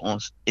followers on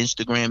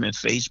Instagram and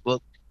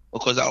Facebook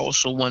because I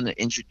also want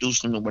to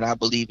introduce them to what I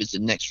believe is the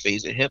next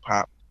phase of hip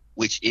hop,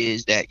 which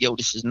is that,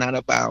 this is not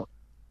about,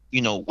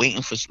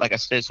 waiting for, like I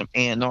said, some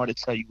A&R to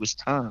tell you it's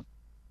time.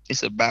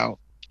 It's about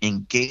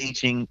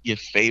engaging your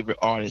favorite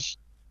artists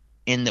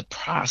in the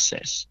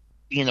process,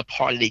 being a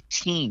part of their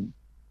team,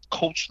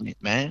 coaching it,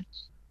 man.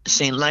 This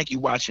ain't like you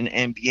watching the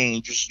NBA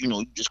and just,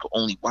 you just can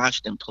only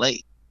watch them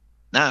play.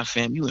 Nah,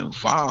 fam, you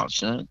involved,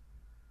 son.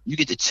 You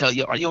get to tell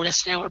that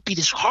sound beat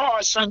is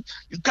hard, son.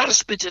 You gotta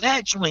spit to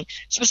that joint.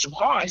 Spit some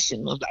hard shit.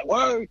 And I was like,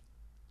 word.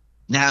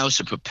 Now it's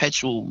a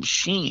perpetual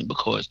machine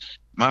because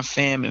my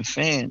fam and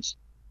fans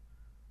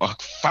are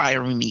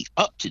firing me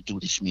up to do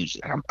this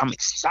music. I'm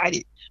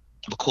excited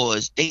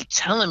because they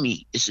telling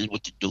me this is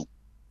what to do.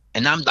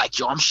 And I'm like,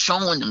 I'm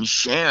showing them,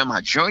 sharing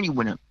my journey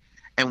with them.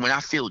 And when I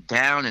feel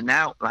down and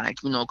out, like,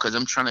 because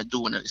I'm trying to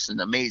do it's an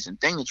amazing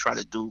thing to try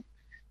to do.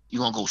 You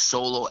gonna go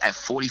solo at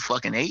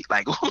 48?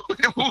 Like, whose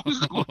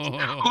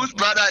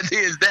bright idea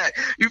is that?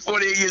 You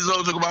 48 years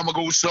old talking about I'm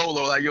gonna go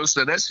solo. Like,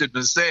 son, that shit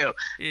been sale.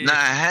 Yeah. Nah,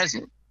 it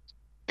hasn't.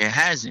 It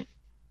hasn't.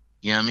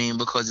 You know what I mean?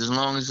 Because as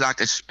long as I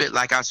can spit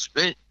like I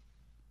spit,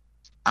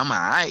 I'm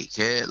alright,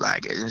 kid.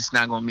 Like, it's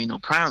not gonna be no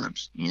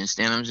problems. You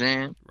understand what I'm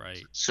saying?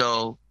 Right.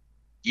 So,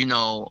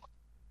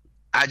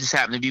 I just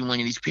happen to be one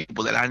of these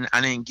people that I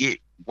didn't get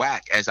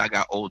whack as I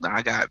got older.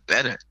 I got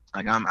better.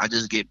 Like, I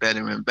just get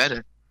better and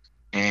better.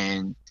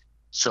 And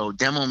so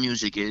demo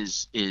music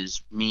is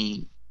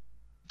me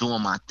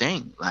doing my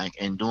thing, like,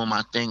 and doing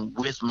my thing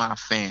with my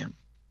fam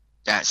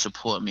that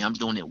support me. I'm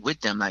doing it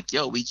with them. Like,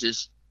 we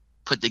just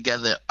put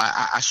together.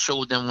 I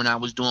showed them when I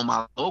was doing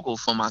my logo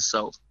for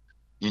myself,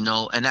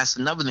 and that's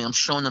another thing. I'm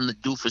showing them the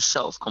do for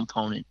self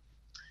component.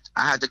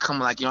 I had to come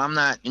like,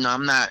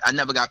 I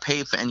never got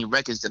paid for any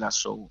records that I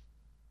sold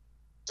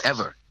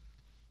ever.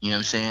 You know what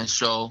I'm saying?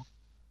 So,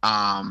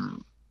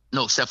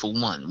 no, except for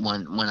one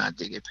I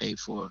did get paid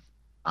for.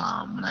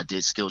 When I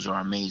did Skills Are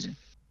Amazing.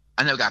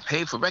 I never got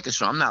paid for records,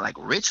 so I'm not like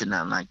rich or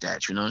nothing like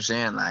that. You know what I'm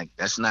saying? Like,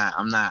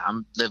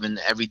 I'm living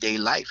the everyday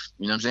life.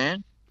 You know what I'm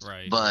saying?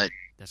 Right. But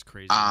that's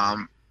crazy.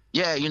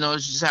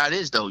 It's just how it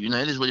is though. It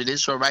is what it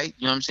is. So right.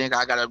 You know what I'm saying?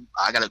 I got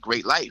a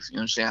great life. You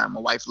know what I'm saying?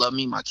 My wife love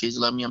me, my kids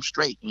love me, I'm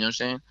straight. You know what I'm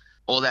saying?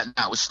 All that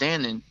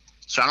notwithstanding.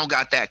 So I don't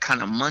got that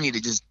kind of money to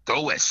just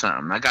throw at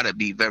something. I gotta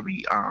be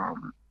very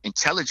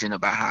intelligent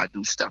about how I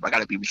do stuff. I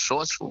gotta be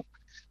resourceful.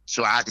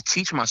 So I had to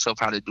teach myself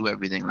how to do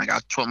everything. Like, I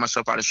taught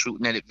myself how to shoot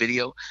and edit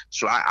video.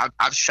 So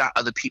I've shot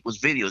other people's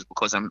videos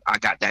because I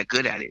got that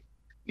good at it.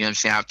 You know what I'm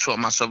saying? I've taught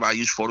myself how to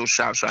use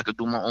Photoshop so I could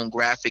do my own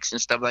graphics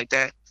and stuff like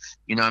that.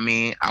 You know what I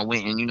mean? I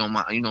went and,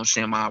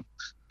 my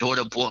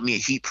daughter bought me a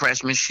heat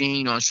press machine,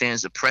 you know what I'm saying,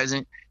 as a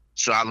present.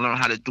 So I learned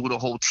how to do the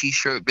whole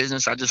T-shirt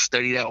business. I just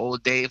study that all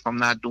day if I'm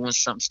not doing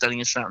something,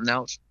 studying something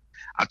else.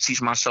 I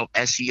teach myself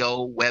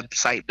SEO,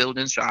 website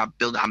building. So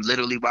I'm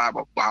literally, before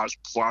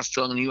I was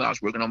telling you, I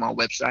was working on my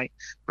website,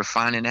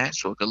 refining that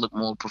so it could look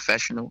more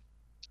professional.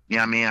 You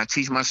know what I mean? I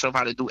teach myself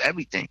how to do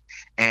everything.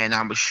 And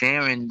I was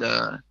sharing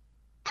the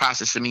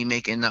process of me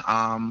making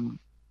the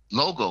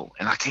logo,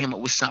 and I came up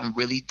with something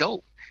really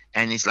dope.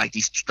 And it's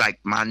like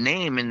my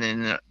name and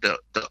then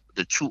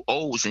the two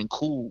O's in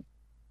cool,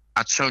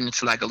 I turned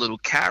into like a little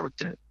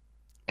character,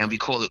 and we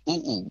call it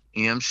Ooh.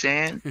 You know what I'm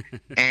saying?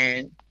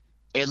 And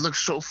it looks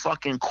so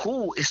fucking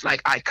cool. It's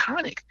like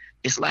iconic.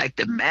 It's like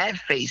the mad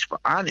face for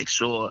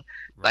Onyx, or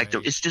like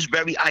it's just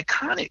very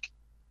iconic.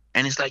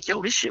 And it's like,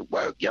 yo, this shit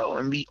worked, yo.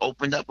 And we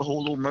opened up a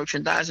whole little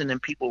merchandising,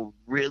 and people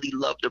really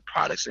love the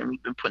products, and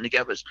we've been putting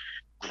together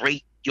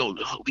great. Yo,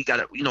 we got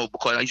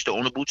because I used to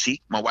own a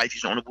boutique. My wife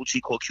used to own a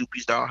boutique called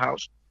Cupid's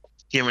Dollhouse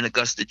here in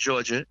Augusta,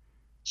 Georgia.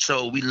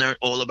 So we learned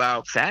all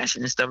about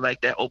fashion and stuff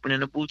like that,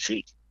 opening a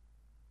boutique.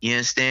 You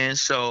understand?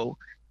 So,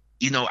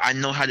 I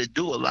know how to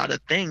do a lot of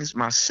things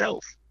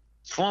myself,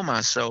 for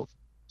myself.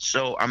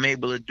 So I'm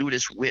able to do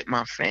this with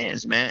my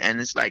fans, man. And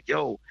it's like,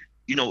 yo,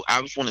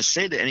 I just want to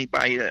say to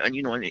anybody,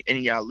 any of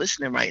y'all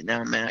listening right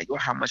now, man, yo,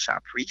 how much I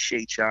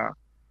appreciate y'all.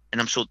 And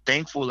I'm so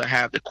thankful to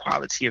have the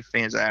quality of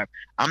fans I have.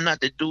 I'm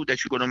not the dude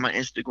that you go to my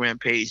Instagram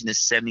page and there's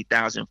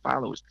 70,000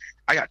 followers.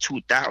 I got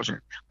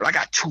 2,000, but I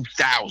got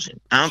 2,000. You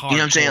know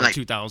what I'm saying? Like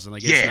 2,000.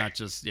 Like, it's not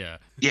just, Yeah,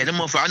 them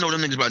motherfuckers. I know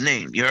them niggas by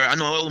name. You heard? I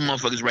know all them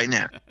motherfuckers right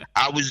now.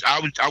 I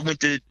went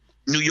to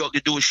New York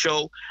to do a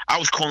show. I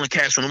was calling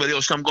Cash on the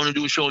radio. So I'm going to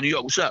do a show in New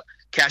York. What's up?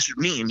 Cash was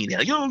meeting me there.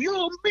 Like, yo, I'm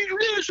meeting you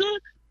there, son.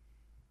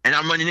 And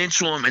I'm running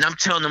into them, and I'm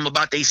telling them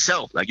about they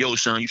self. Like, yo,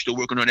 son, you still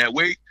working on that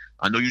weight?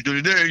 I know you're doing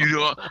it there.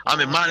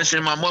 I'm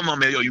admonishing my mom,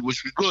 man. Yo, you was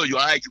good. You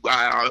all right?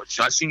 I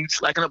seen you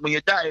slacking up on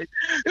your diet.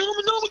 Yo,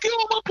 I'm gonna get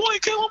on my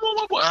point. Get on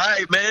my point. All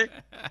right, man.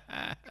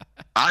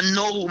 I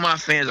know my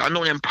fans. I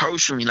know them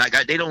personally. Like,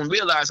 they don't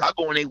realize I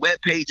go on their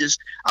web pages.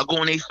 I go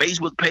on their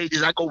Facebook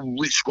pages. I go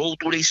scroll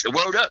through their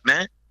word up,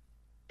 man.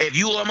 If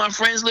you are on my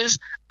friends list,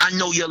 I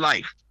know your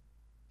life.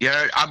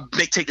 Yeah, I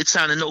take the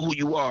time to know who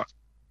you are.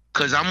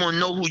 Cause I'm gonna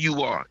know who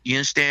you are. You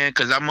understand?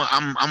 Cause I'm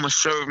gonna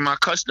serve my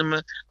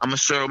customer. I'm gonna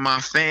serve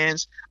my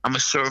fans. I'm gonna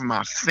serve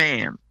my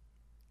fam.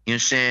 You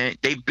understand?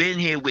 They've been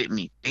here with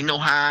me. They know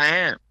how I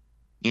am.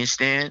 You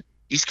understand?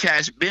 These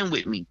cats been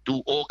with me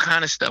through all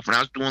kind of stuff. When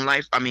I was doing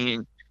when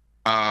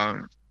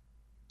I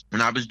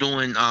was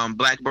doing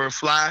Blackbird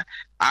Fly,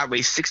 I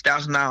raised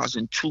 $6,000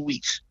 in 2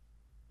 weeks.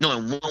 No,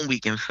 in 1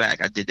 week. In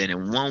fact, I did that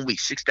in 1 week.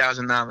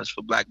 $6,000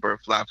 for Blackbird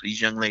Fly for these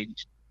young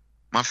ladies.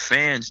 My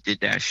fans did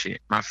that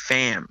shit. My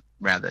fam,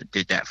 rather,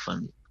 did that for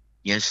me.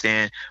 You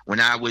understand? When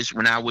I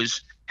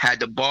had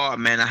the bar,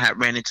 man, I had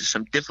ran into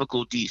some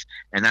difficulties,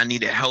 and I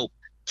needed help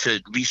to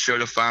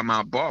recertify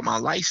my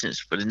license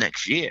for the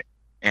next year.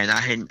 And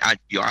I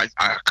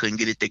couldn't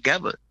get it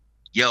together.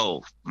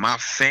 Yo, my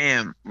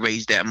fam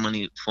raised that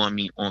money for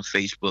me on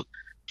Facebook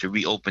to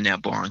reopen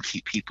that bar and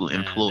keep people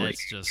employed.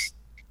 That's just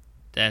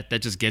that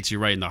just gets you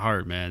right in the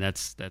heart, man.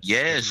 That's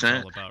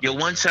son. Yo,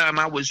 one time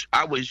I was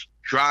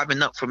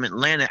driving up from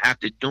Atlanta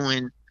after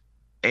doing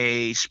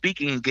a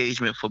speaking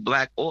engagement for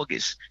Black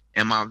August,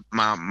 and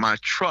my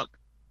truck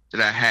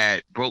that I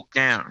had broke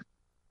down.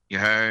 You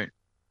heard?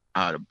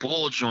 The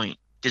ball joint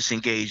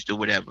disengaged or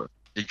whatever.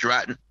 The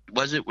drive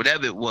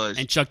whatever it was.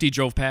 And Chuck D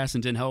drove past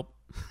and didn't help.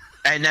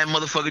 And that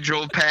motherfucker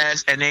drove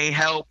past and they ain't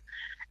help.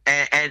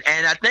 And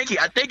I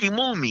think he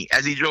moved me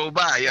as he drove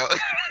by, yo.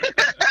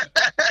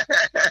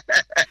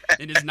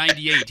 In his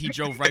 98, he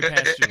drove right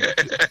past you.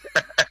 And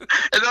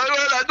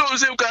I know it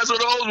was him because I saw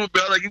the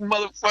Oldsmobile. Like, you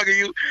motherfucker,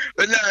 you.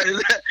 But nah,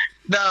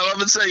 I'm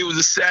gonna tell you, it was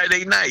a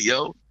Saturday night,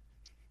 yo.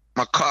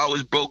 My car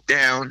was broke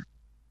down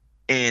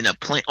in a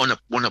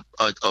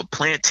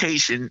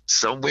plantation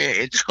somewhere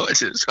in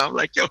Georgia. So I'm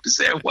like, yo,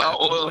 this ain't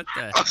Wild Oil.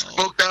 I was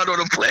broke down on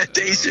a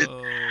plantation.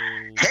 Oh,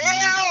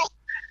 hell!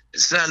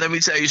 Son, let me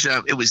tell you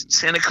something. It was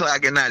 10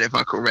 o'clock at night, if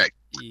I'm correct.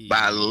 yeah.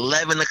 By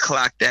 11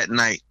 o'clock that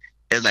night,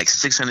 it was like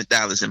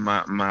 $600 in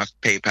my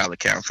PayPal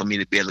account for me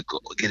to be able to go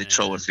get a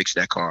tow and fix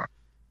that car.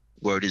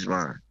 Word is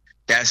mine.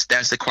 That's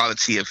the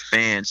quality of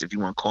fans, if you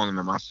want to call them,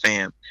 in my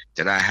fam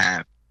that I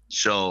have.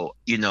 So,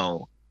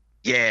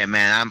 yeah,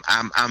 man,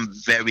 I'm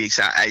very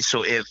excited.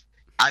 So if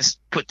I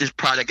put this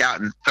product out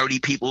and 30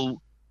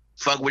 people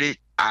fuck with it,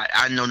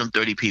 I know them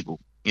 30 people.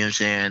 You know what I'm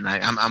saying?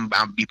 Like,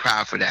 I'm be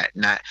proud for that.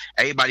 Not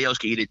everybody else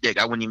can eat a dick.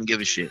 I wouldn't even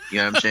give a shit. You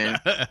know what I'm saying?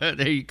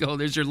 There you go.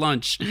 There's your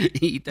lunch.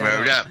 Eat that.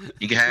 Word up.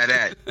 You can have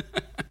that.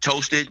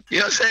 Toasted. You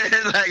know what I'm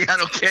saying? Like, I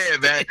don't care,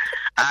 man.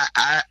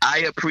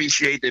 I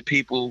appreciate the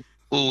people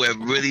who have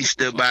really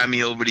stood by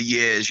me over the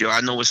years. Yo,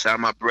 I know what side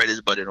my bread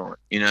is buttered on.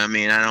 You know what I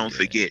mean? I don't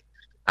forget.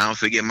 I don't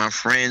forget my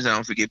friends. I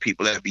don't forget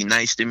people that be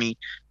nice to me.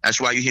 That's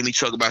why you hear me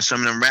talk about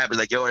some of them rappers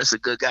like, yo, that's a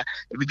good guy.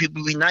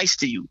 People be nice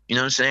to you. You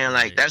know what I'm saying?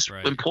 Like, that's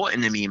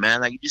important to me, man.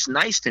 Like, you're just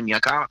nice to me.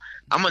 Like,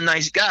 I'm a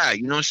nice guy.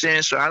 You know what I'm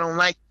saying? So I don't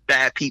like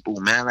bad people,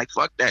 man. Like,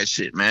 fuck that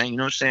shit, man. You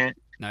know what I'm saying?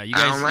 Now, you I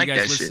guys, don't like you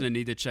guys that listening shit.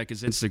 need to check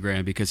his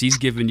Instagram because he's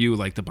giving you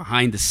like the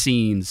behind the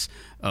scenes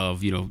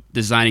of, you know,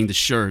 designing the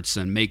shirts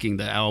and making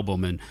the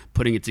album and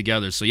putting it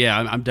together. So yeah,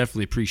 I'm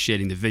definitely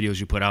appreciating the videos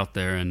you put out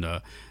there, and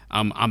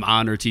I'm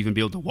honored to even be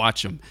able to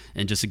watch them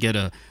and just to get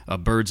a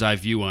bird's eye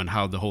view on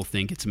how the whole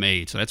thing gets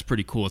made. So that's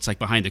pretty cool. It's like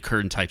behind the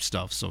curtain type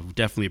stuff. So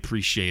definitely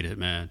appreciate it,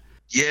 man.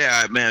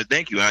 Yeah, man.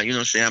 Thank you. You know what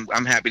I'm saying?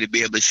 I'm happy to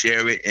be able to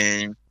share it,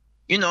 and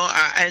you know,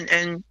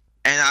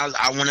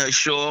 I want to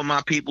assure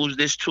my peoples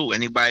this too.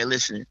 Anybody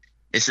listening,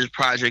 this is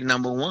project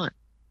number 1.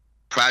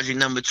 Project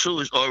number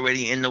 2 is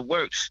already in the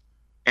works,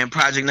 and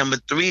project number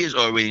 3 is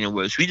already in the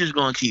works. We just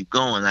gonna keep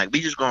going. Like, we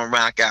just gonna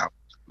rock out,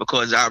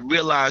 because I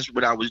realized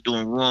what I was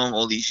doing wrong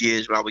all these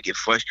years. Where I would get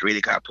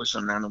frustrated, cause I put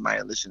something on,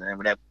 nobody listening, and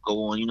that would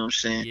go on. You know what I'm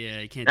saying? Yeah,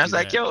 you can't. And I was do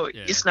like, that. yo,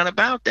 Yeah. it's not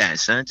about that,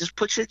 son. Just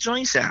put your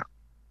joints out.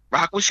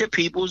 Rock with your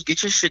peoples,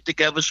 get your shit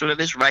together so that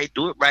it's right,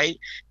 do it right.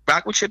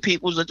 Rock with your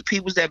peoples, let the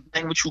peoples that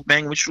bang with you,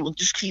 and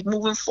just keep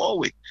moving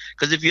forward.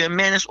 Because if you're a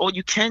man, that's all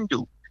you can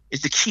do,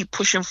 is to keep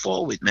pushing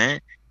forward,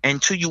 man,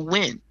 until you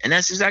win. And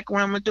that's exactly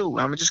what I'm going to do.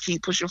 I'm going to just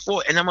keep pushing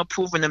forward, and I'm going to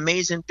prove an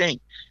amazing thing.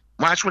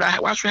 Watch what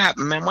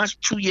happens, man. Watch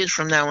 2 years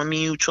from now when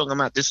me and you talking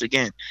about this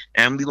again,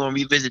 and we're going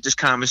to revisit this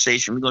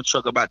conversation. We're going to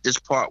talk about this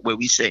part where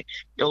we say,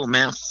 yo,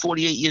 man,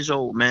 48 years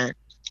old, man.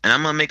 And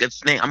I'm gonna make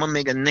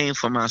a name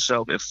for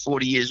myself at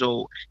 40 years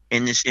old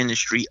in this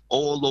industry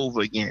all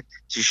over again,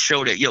 to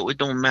show that, yo, it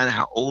don't matter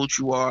how old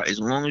you are, as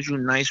long as you're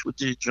nice with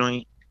this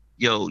joint,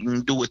 yo, you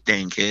can do a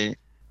thing, kid.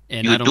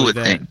 And You not do only a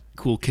that, thing.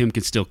 Cool Kim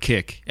can still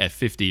kick at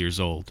 50 years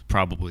old,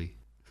 probably.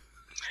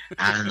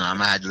 I don't know. I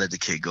might have to let the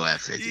kid go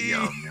at 50, yo. You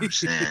know what I'm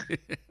saying?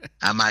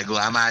 I might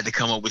have to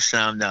come up with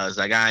something else.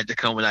 Like, I had to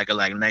come with like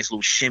a nice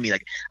little shimmy.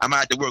 Like, I might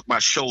have to work my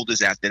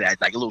shoulders after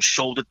that, like a little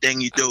shoulder thing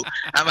you do.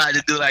 I might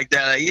have to do like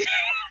that. Like,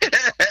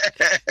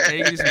 Hey,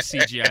 you can do some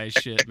CGI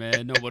shit,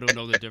 man. Nobody will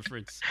know the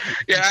difference.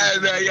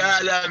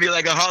 I'd be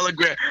like a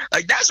hologram.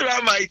 Like, that's what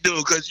I might do,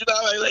 because, you know,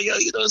 like, yo,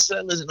 you know,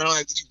 son, listen, I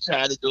like you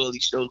trying to do all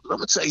these shows, but I'm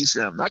gonna tell you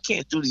something. I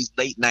can't do these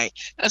late night.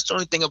 That's the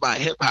only thing about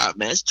hip hop,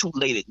 man. It's too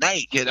late at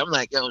night, kid. I'm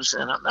like, yo,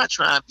 son, I'm not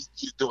trying to be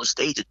doing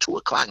stage at 2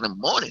 o'clock in the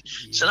morning.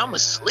 So I'm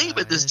asleep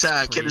at this it's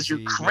time, kid. Is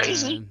you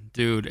crazy? man.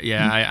 Dude?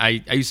 Yeah,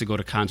 I used to go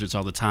to concerts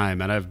all the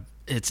time, and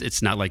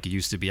it's not like it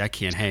used to be. I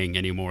can't hang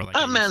anymore. Like,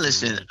 Oh, man,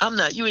 listen,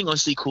 you ain't gonna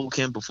see Cool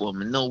Kim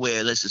performing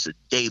nowhere unless it's a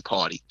day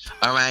party.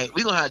 All right,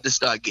 we gonna have to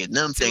start getting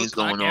them things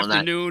going on. Like,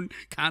 Afternoon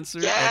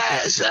concert. yeah,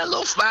 it's a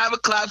little 5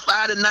 o'clock,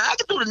 5 to 9. I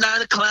can do the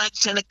 9 o'clock,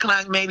 10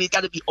 o'clock, maybe. It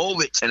got to be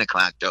over at 10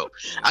 o'clock though.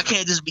 I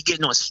can't just be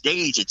getting on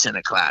stage at 10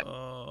 o'clock.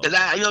 Cause you know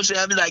what I'm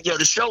saying? I'd be like, yo,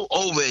 the show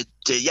over.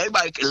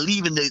 Everybody can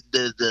leave in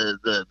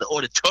the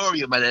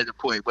auditorium at that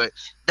point. But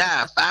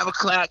nah, 5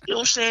 o'clock. You know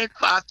what I'm saying?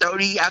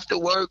 5:30 after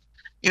work.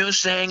 You know what I'm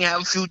saying?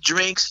 Have a few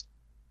drinks,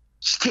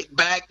 just kick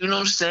back. You know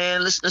what I'm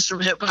saying? Listen to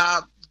some hip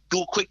hop.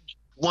 Do a quick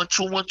 1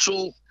 2 1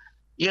 2.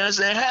 You know what I'm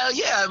saying? Hell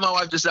yeah, my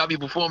wife just I'll be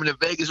performing in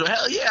Vegas. So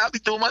hell yeah, I'll be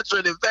doing my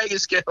joint in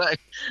Vegas. Get like,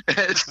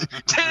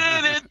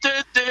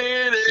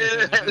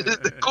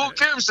 Cool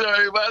Kim show,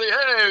 everybody.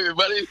 Hey,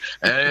 everybody,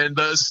 and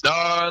the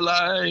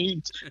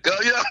starlight. Go,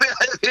 you know what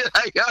I mean?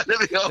 Like,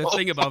 The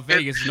thing about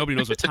Vegas is nobody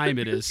knows what time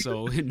it is,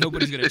 so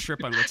nobody's gonna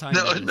trip on what time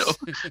it is.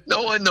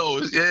 No one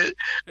knows. Yeah,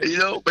 you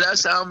know. But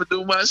that's how I'm gonna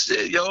do my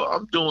shit, yo.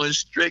 I'm doing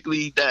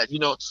strictly that, you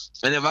know.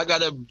 And if I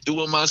gotta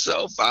do it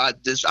myself,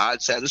 I'd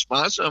set a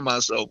sponsor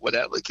myself,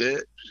 whatever,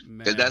 kid.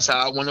 Because that's how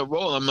I want to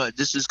roll.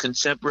 This is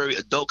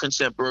adult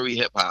contemporary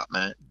hip hop,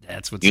 man.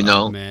 That's what's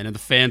up, man. And the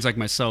fans like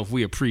myself,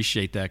 we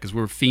appreciate that because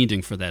we're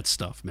fiending for that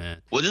stuff,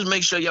 man. Well, just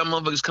make sure y'all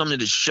motherfuckers come to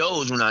the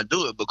shows when I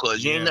do it,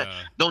 because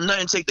don't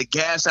nothing take the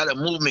gas out of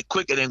movement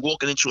quicker than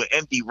walking into an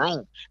empty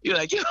room. You're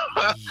like, yo,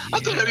 I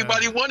thought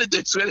everybody wanted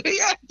this.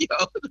 Yeah, yo.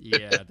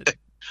 Yeah.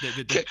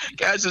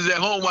 Guys is at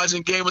home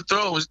watching Game of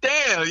Thrones.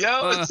 Damn,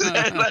 yo.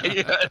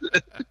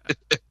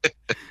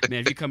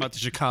 Man, if you come out to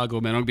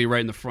Chicago, man, I'm gonna be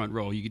right in the front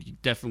row. You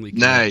definitely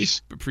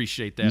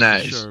appreciate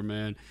that for sure,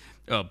 man.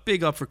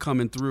 Big up for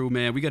coming through,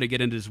 man. We got to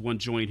get into this one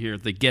joint here,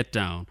 the Get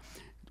Down.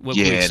 What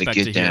we expect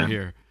to hear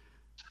here?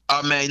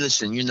 Oh man,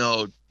 listen, you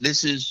know,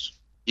 this is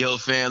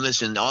fam.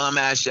 Listen, all I'm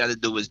asking y'all to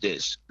do is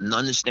this, and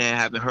understand.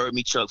 Having heard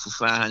me chuck for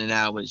 500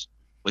 hours,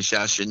 what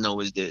y'all should know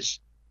is this: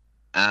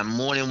 I'm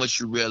more than what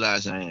you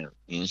realize I am.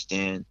 You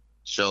understand?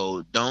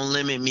 So don't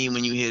limit me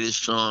when you hear this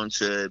song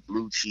to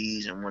Blue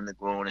Cheese and Wonder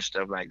Grown and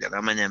stuff like that.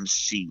 I'm an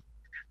MC.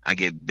 I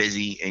get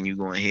busy, and you're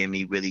going to hear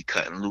me really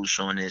cutting loose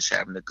on this,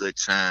 having a good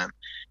time.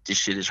 This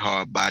shit is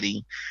hard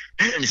body.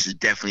 This is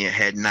definitely a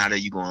head nodder.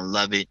 You're going to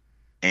love it.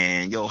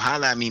 And,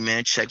 holla at me,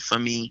 man. Check for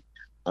me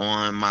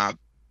on my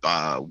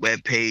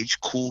webpage,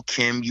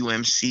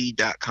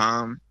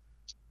 coolkimumc.com.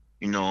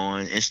 You know,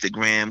 on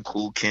Instagram,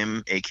 Cool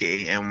Kim,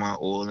 a.k.a. NY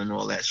Oil and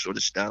all that sort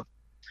of stuff.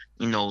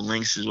 You know,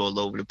 links is all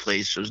over the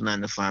place, so it's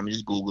nothing to find me.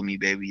 Just Google me,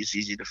 baby. It's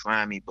easy to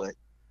find me. But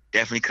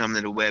definitely come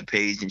to the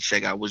webpage and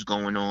check out what's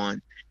going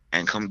on.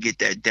 And come get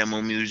that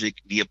demo music,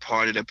 be a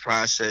part of the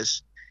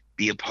process,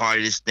 be a part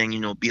of this thing, you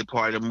know, be a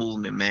part of the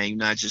movement, man. You're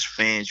not just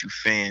fans, you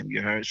fam,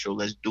 you heard? So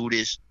let's do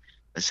this.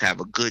 Let's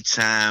have a good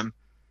time.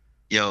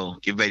 yo,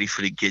 get ready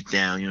for the get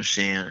down, you know what I'm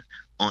saying?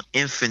 On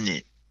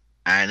Infinite.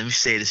 All right, let me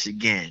say this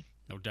again.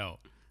 No doubt.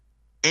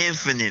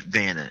 Infinite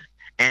Banter.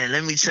 And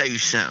let me tell you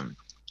something.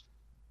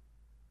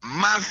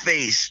 My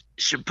face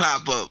should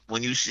pop up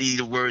when you see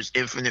the words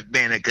Infinite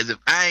Banter, because if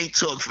I ain't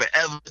talk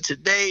forever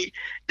today,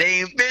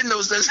 they ain't been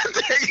no such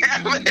thing.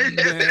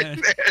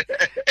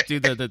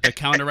 Dude, the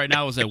counter right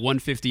now is at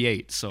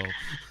 1:58, so...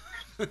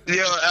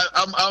 Yo,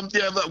 I'm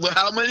there, but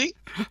how many?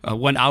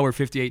 1 hour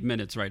 58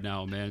 minutes right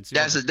now, man. So,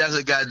 that's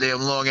a goddamn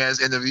long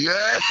ass interview.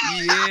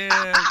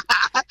 Yeah,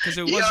 because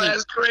it wasn't.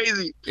 That's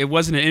crazy. It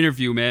wasn't an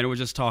interview, man. It was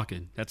just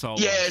talking. That's all.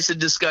 Yeah, it's a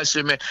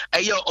discussion, man.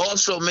 Hey, yo,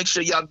 also make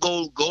sure y'all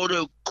go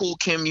to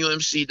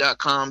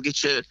coolkimumc.com.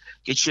 Get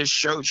your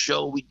shirt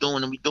show. We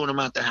doing them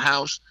out the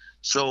house.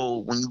 So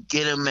when you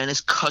get them, man,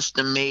 it's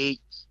custom made.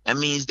 That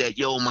means that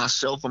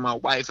myself and my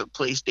wife have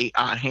placed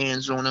our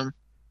hands on them.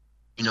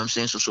 You know what I'm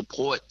saying? So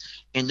support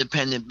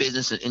independent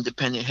business and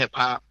independent hip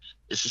hop.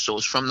 So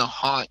it's from the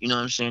heart. You know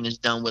what I'm saying? It's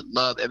done with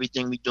love.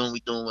 Everything we doing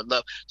with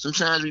love.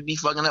 Sometimes we be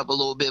fucking up a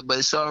little bit, but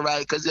it's all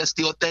right because that's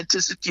the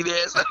authenticity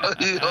there. So,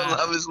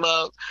 love is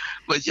love.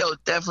 But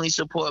definitely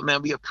support,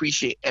 man. We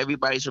appreciate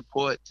everybody's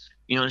support.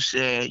 You know what I'm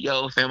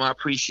saying? Fam, I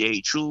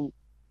appreciate you.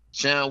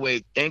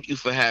 Soundwave, thank you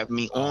for having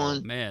me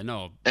on. Man,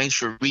 no. Thanks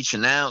for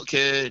reaching out,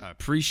 kid. I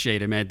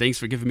appreciate it, man. Thanks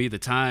for giving me the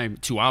time,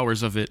 2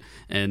 hours of it.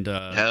 And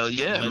hell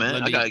yeah,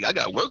 man. I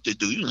got work to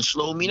do. You can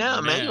slow me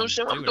down, man. You know what I'm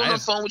saying? I'm on the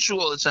phone with you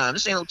all the time.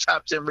 This ain't no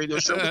top 10 radio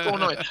show. What's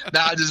going on?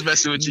 Nah, I'm just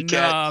messing with you,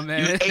 cat. Nah,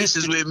 man. You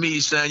aces with me,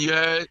 son. You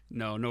heard?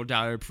 No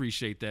doubt. I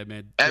appreciate that,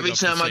 man. Every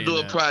time I do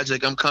a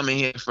project, I'm coming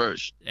here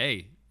first.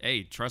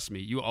 Hey, trust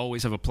me, you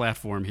always have a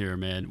platform here,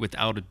 man,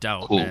 without a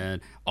doubt, cool. Man,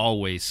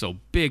 always. So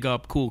big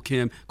up Kool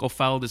Kim. Go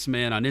follow this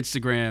man on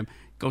Instagram.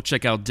 Go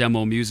check out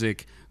Demo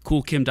Music.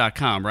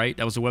 KoolKim.com, right?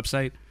 That was the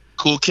website?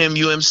 Kool Kim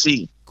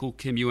UMC. Kool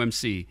Kim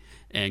UMC.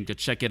 And go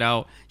check it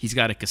out. He's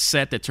got a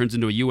cassette that turns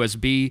into a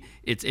USB.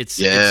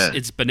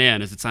 It's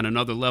bananas. It's on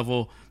another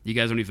level. You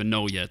guys don't even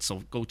know yet,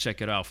 so go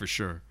check it out for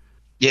sure.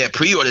 Yeah,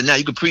 pre-order now.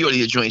 You can pre-order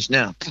your joints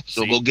now.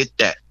 So go get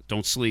that.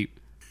 Don't sleep.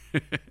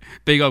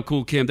 Big up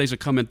Kool Kim. Thanks for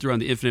coming through on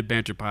the Infinite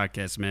Banter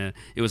podcast, man.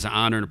 It was an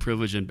honor and a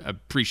privilege, and I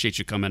appreciate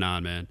you coming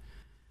on, man.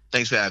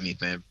 Thanks for having me,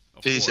 fam.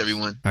 Peace,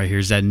 everyone. All right,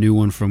 here's that new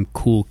one from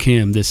Kool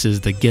Kim. This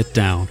is the Get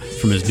Down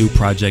from his new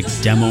project,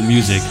 Demo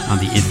Music, on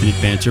the Infinite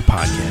Banter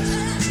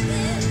podcast.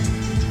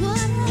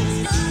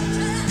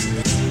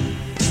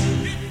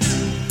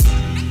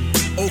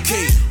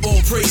 Okay,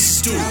 all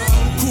praises due.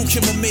 Kool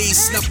Kim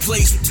amazed, and I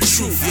plays with the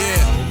truth.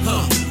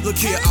 Look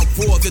here, I'm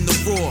raw than the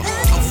raw.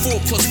 I'm 4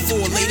 + 4,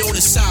 laid on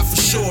the side for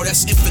sure.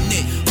 That's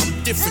infinite. I'm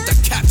different, I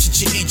captured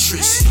your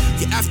interest.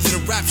 You're after the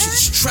rapture,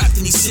 just trapped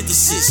in these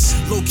synthesis.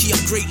 Low key, I'm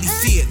greatly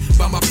feared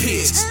by my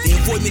peers. They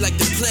avoid me like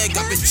the plague.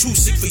 I've been too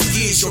sick for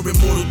years. You're in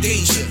mortal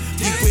danger.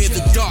 Beware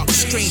the dark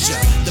stranger,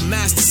 the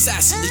masked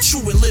assassin, the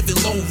true and living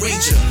Lone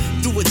Ranger.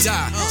 Do or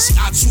die. See,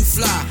 I too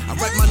fly. I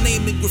write my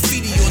name in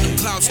graffiti on them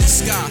clouds in the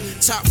sky.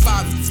 Top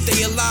 5, if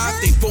they alive,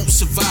 they won't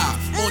survive.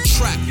 On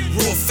track,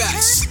 raw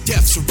facts,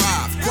 death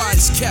survive. Quiet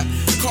is kept,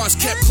 cars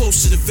kept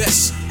close to the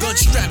vest. Gun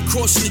strap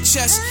crossing the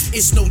chest,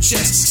 it's no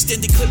jest.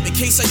 Extended clip in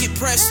case I get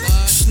pressed,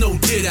 snow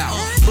did out.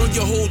 Burn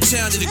your whole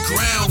town to the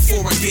ground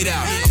before I get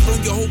out. I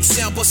burn your whole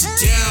sound, bust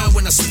it down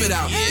when I spit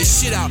out.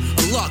 This shit out,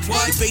 a luck,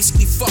 you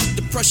basically fucked.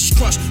 The pressure's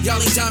crushed, y'all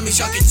ain't diamonds,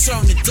 y'all get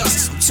turned to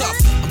dust.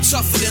 I'm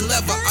tougher than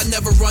leather, I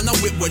never run, I'm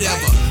with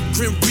whatever.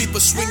 Grim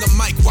Reaper, swing a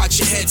mic, watch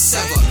your head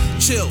sever.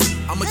 Chill,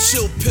 I'm a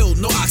chill pill,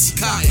 no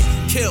Oxycontin.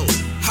 Kill,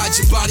 hide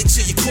your body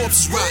till your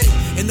corpse is rotting.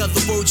 In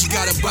other words, you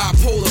got a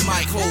bipolar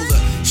mic holder.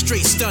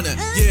 Straight stunner,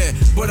 yeah,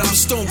 but I'm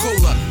stone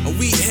colder. A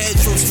weed head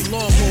versus the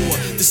lawnmower.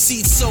 The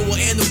seed sower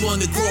and the one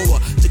the grower.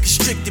 The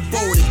constricted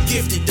bower, the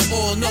gifted, the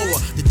all knower.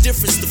 The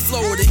difference, the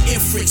flow of the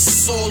inference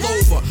is all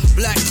over.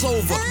 Black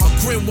clover, my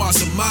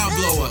grimoire's a mind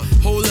blower.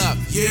 Hold up,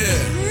 yeah.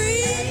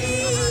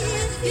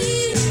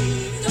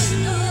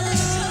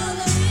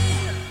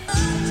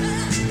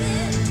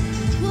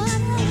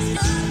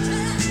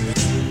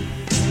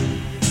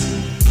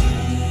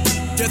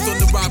 Death on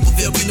the rival,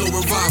 there'll be no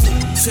revival.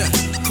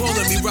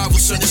 Calling me rival,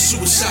 son, is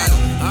suicidal.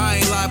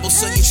 I ain't liable,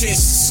 son, your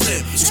chances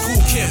are slim. It's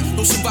Kool Kim,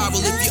 no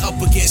survival if you're up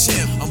against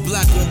him. I'm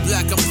black on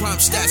black, I'm crime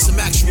stats, I'm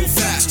actual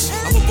facts.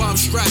 I'm a bomb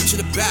strapped to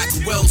the back,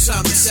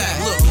 well-timed attack.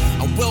 Look,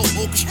 I'm well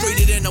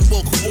orchestrated and I'm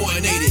well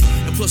coordinated.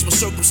 And plus my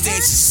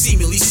circumstances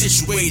seemingly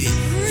situated.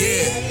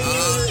 Yeah,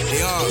 they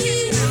are.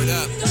 Word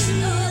up.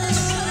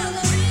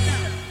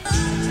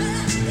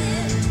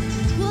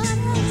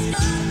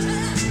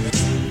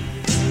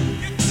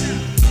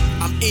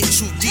 In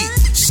too deep,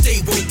 stay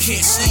woke,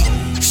 can't sleep.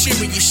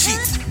 Shearing your sheep,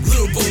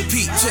 little Bo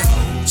Peep.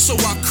 So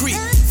I creep,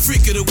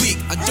 freak of the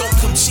week. I don't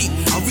come cheap.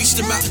 I reach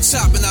the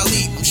mountaintop and I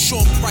leap. I'm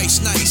Sean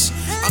Price, nice.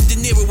 I'm De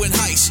Niro in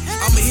heist.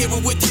 I'm a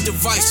hero with the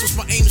device, cause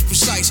my aim is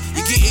precise.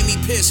 You're getting me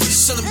pissed,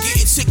 son, I'm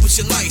getting sick with your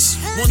your lights.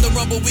 Wanna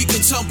rumble, we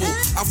can tumble.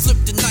 I flip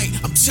the night,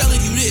 I'm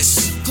telling you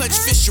this. Clench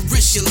fist, you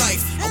risk your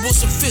life. I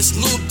Wilson Fisk,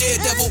 little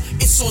daredevil,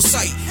 it's on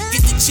sight.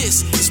 Get the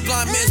gist, it's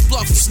blind man's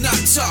bluff, it's not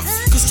tough.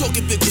 Cause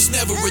talking big was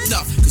never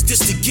enough. Cause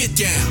this to get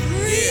down,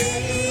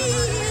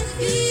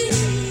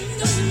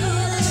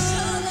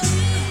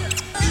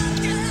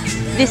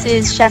 This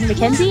is Shannon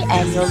McKenzie,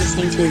 and you're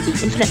listening to the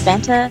Infinite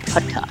Banter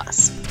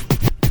podcast.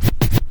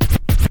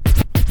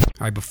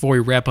 All right, before we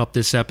wrap up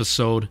this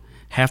episode,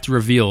 have to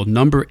reveal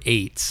number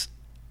 8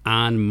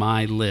 on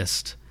my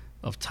list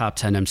of top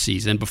 10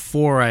 MCs. And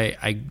before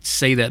I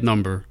say that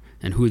number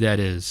and who that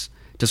is,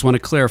 just want to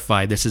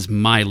clarify, this is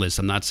my list.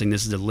 I'm not saying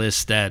this is the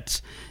list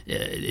that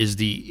is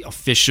the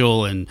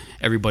official and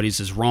everybody's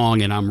is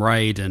wrong and I'm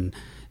right and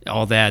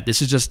all that.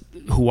 This is just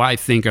who I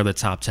think are the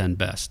top 10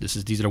 best.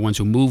 These are the ones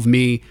who move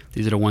me.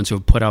 These are the ones who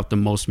have put out the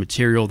most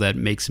material that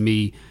makes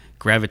me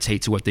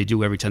gravitate to what they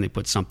do every time they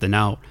put something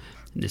out.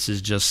 This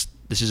is just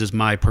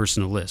my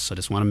personal list. So I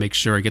just want to make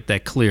sure I get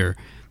that clear.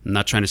 I'm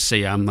not trying to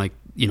say I'm like,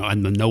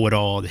 I'm the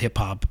know-it-all, the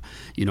hip-hop,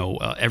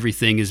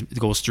 everything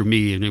goes through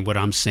me, and what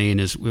I'm saying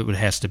is what it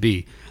has to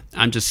be.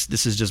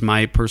 This is just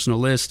my personal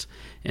list,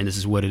 and this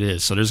is what it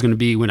is. So there's going to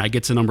be, when I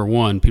get to number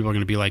 1, people are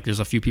going to be like,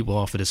 there's a few people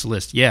off of this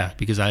list. Yeah,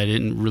 because I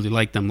didn't really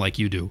like them like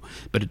you do.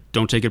 But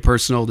don't take it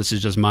personal. This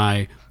is just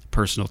my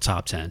personal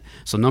top 10.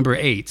 So number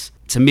 8,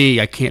 to me,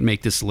 I can't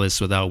make this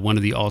list without one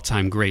of the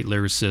all-time great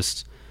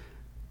lyricists,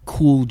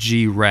 Kool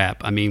G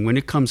Rap. I mean, when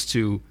it comes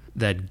to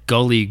that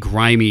gully,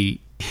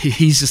 grimy,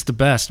 he's just the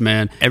best,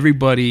 man.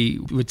 Everybody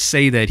would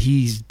say that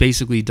he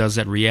basically does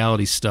that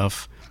reality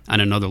stuff on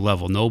another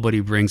level. Nobody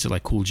brings it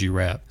like Kool G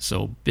Rap.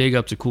 So big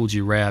up to Kool G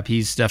Rap.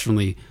 He's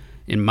definitely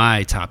in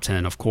my top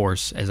 10, of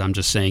course, as I'm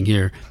just saying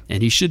here.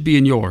 And he should be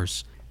in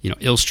yours.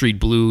 Ill Street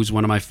Blues,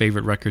 one of my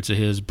favorite records of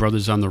his.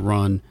 Brothers on the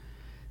Run.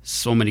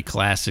 So many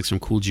classics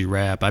from Kool G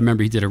Rap. I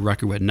remember he did a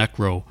record with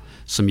Necro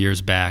some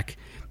years back.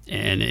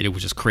 And it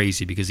was just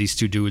crazy because these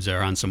two dudes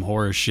are on some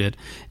horror shit.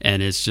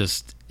 And it's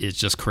just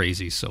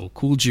crazy. So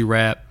Kool G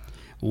Rap,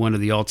 one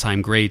of the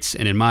all-time greats,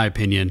 and in my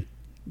opinion,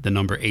 the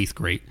number 8th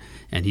great.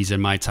 And he's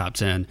in my top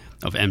 10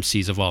 of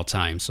MCs of all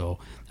time. So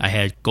I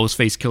had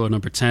Ghostface Killer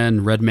number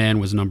 10, Redman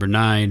was number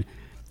 9,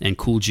 and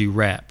Kool G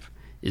Rap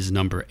is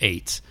number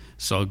 8.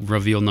 So I'll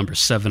reveal number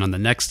 7 on the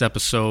next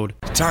episode.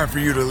 Time for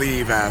you to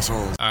leave,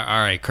 assholes. All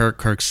right,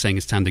 Kirk's saying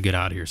it's time to get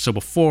out of here. So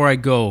before I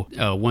go,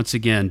 once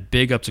again,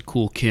 big up to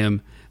Kool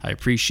Kim. I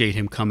appreciate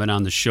him coming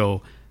on the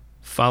show.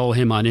 Follow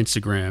him on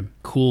Instagram,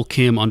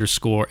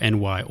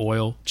 KoolKim_NY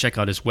Oil. Check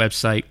out his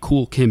website,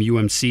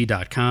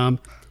 KoolKimUMC.com,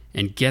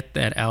 and get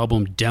that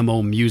album,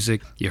 Demo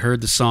Music. You heard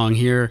the song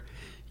here.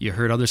 You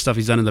heard other stuff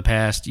he's done in the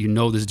past. You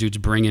know this dude's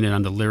bringing it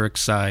on the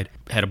lyrics side.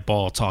 Had a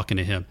ball talking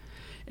to him.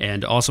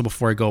 And also,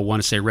 before I go, I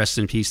want to say rest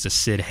in peace to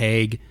Sid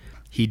Haig.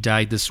 He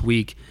died this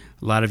week.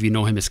 A lot of you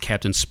know him as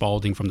Captain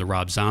Spaulding from the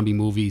Rob Zombie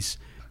movies.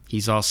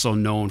 He's also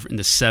known in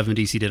the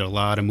 70s. He did a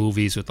lot of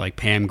movies with like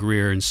Pam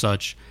Grier and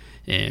such.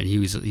 And he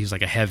was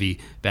like a heavy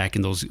back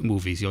in those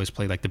movies. He always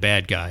played like the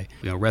bad guy.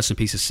 Rest in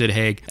peace to Sid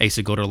Haig. I used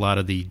to go to a lot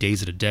of the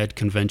Days of the Dead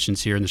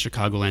conventions here in the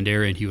Chicagoland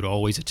area, and he would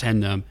always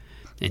attend them.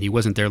 And he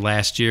wasn't there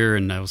last year,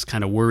 and I was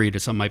kind of worried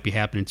that something might be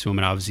happening to him.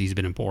 And obviously he's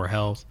been in poor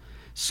health.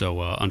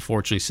 So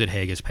unfortunately, Sid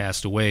Haig has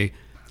passed away.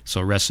 So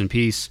rest in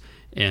peace.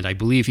 And I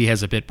believe he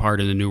has a bit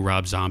part in the new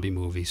Rob Zombie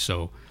movie.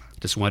 So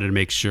just wanted to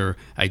make sure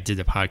I did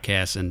the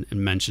podcast and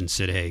mention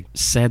Sid Haig.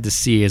 Sad to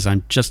see as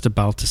I'm just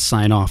about to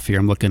sign off here.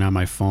 I'm looking on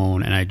my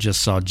phone, and I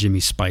just saw Jimmy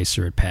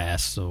Spicer had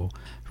passed. So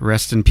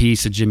rest in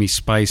peace to Jimmy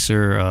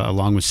Spicer,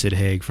 along with Sid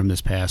Haig from this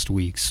past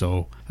week.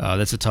 So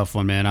that's a tough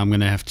one, man. I'm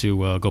going to have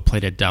to go play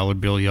that Dollar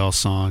Bill Y'all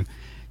song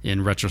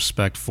in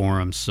retrospect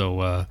for him.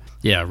 So,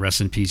 yeah,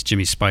 rest in peace,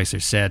 Jimmy Spicer.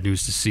 Sad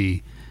news to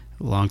see.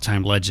 A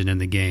longtime legend in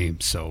the game.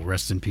 So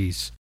rest in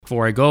peace.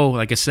 Before I go,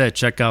 like I said,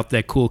 check out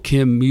that Kool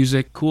Kim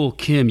music,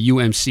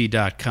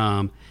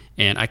 KoolKimUMC.com.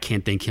 And I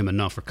can't thank him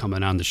enough for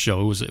coming on the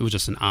show. It was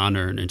just an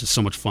honor and just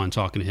so much fun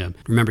talking to him.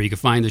 Remember, you can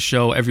find the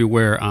show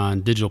everywhere on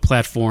digital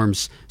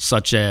platforms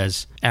such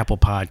as Apple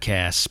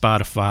Podcasts,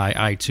 Spotify,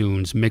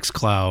 iTunes,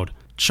 Mixcloud,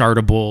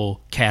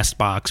 Chartable,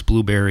 Castbox,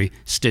 Blueberry,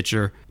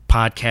 Stitcher,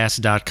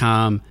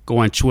 podcast.com. Go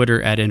on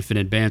Twitter at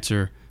Infinite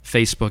Banter,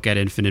 Facebook at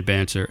Infinite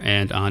Banter,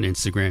 and on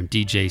Instagram,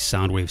 DJ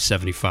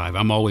Soundwave75.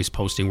 I'm always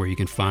posting where you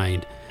can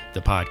find the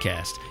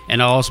podcast.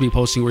 And I'll also be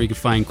posting where you can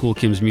find Kool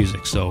Kim's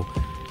music. So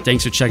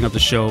thanks for checking out the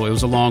show. It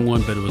was a long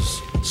one, but it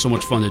was so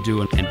much fun to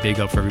do. And big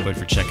up for everybody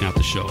for checking out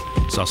the show.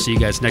 So I'll see you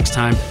guys next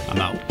time. I'm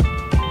out.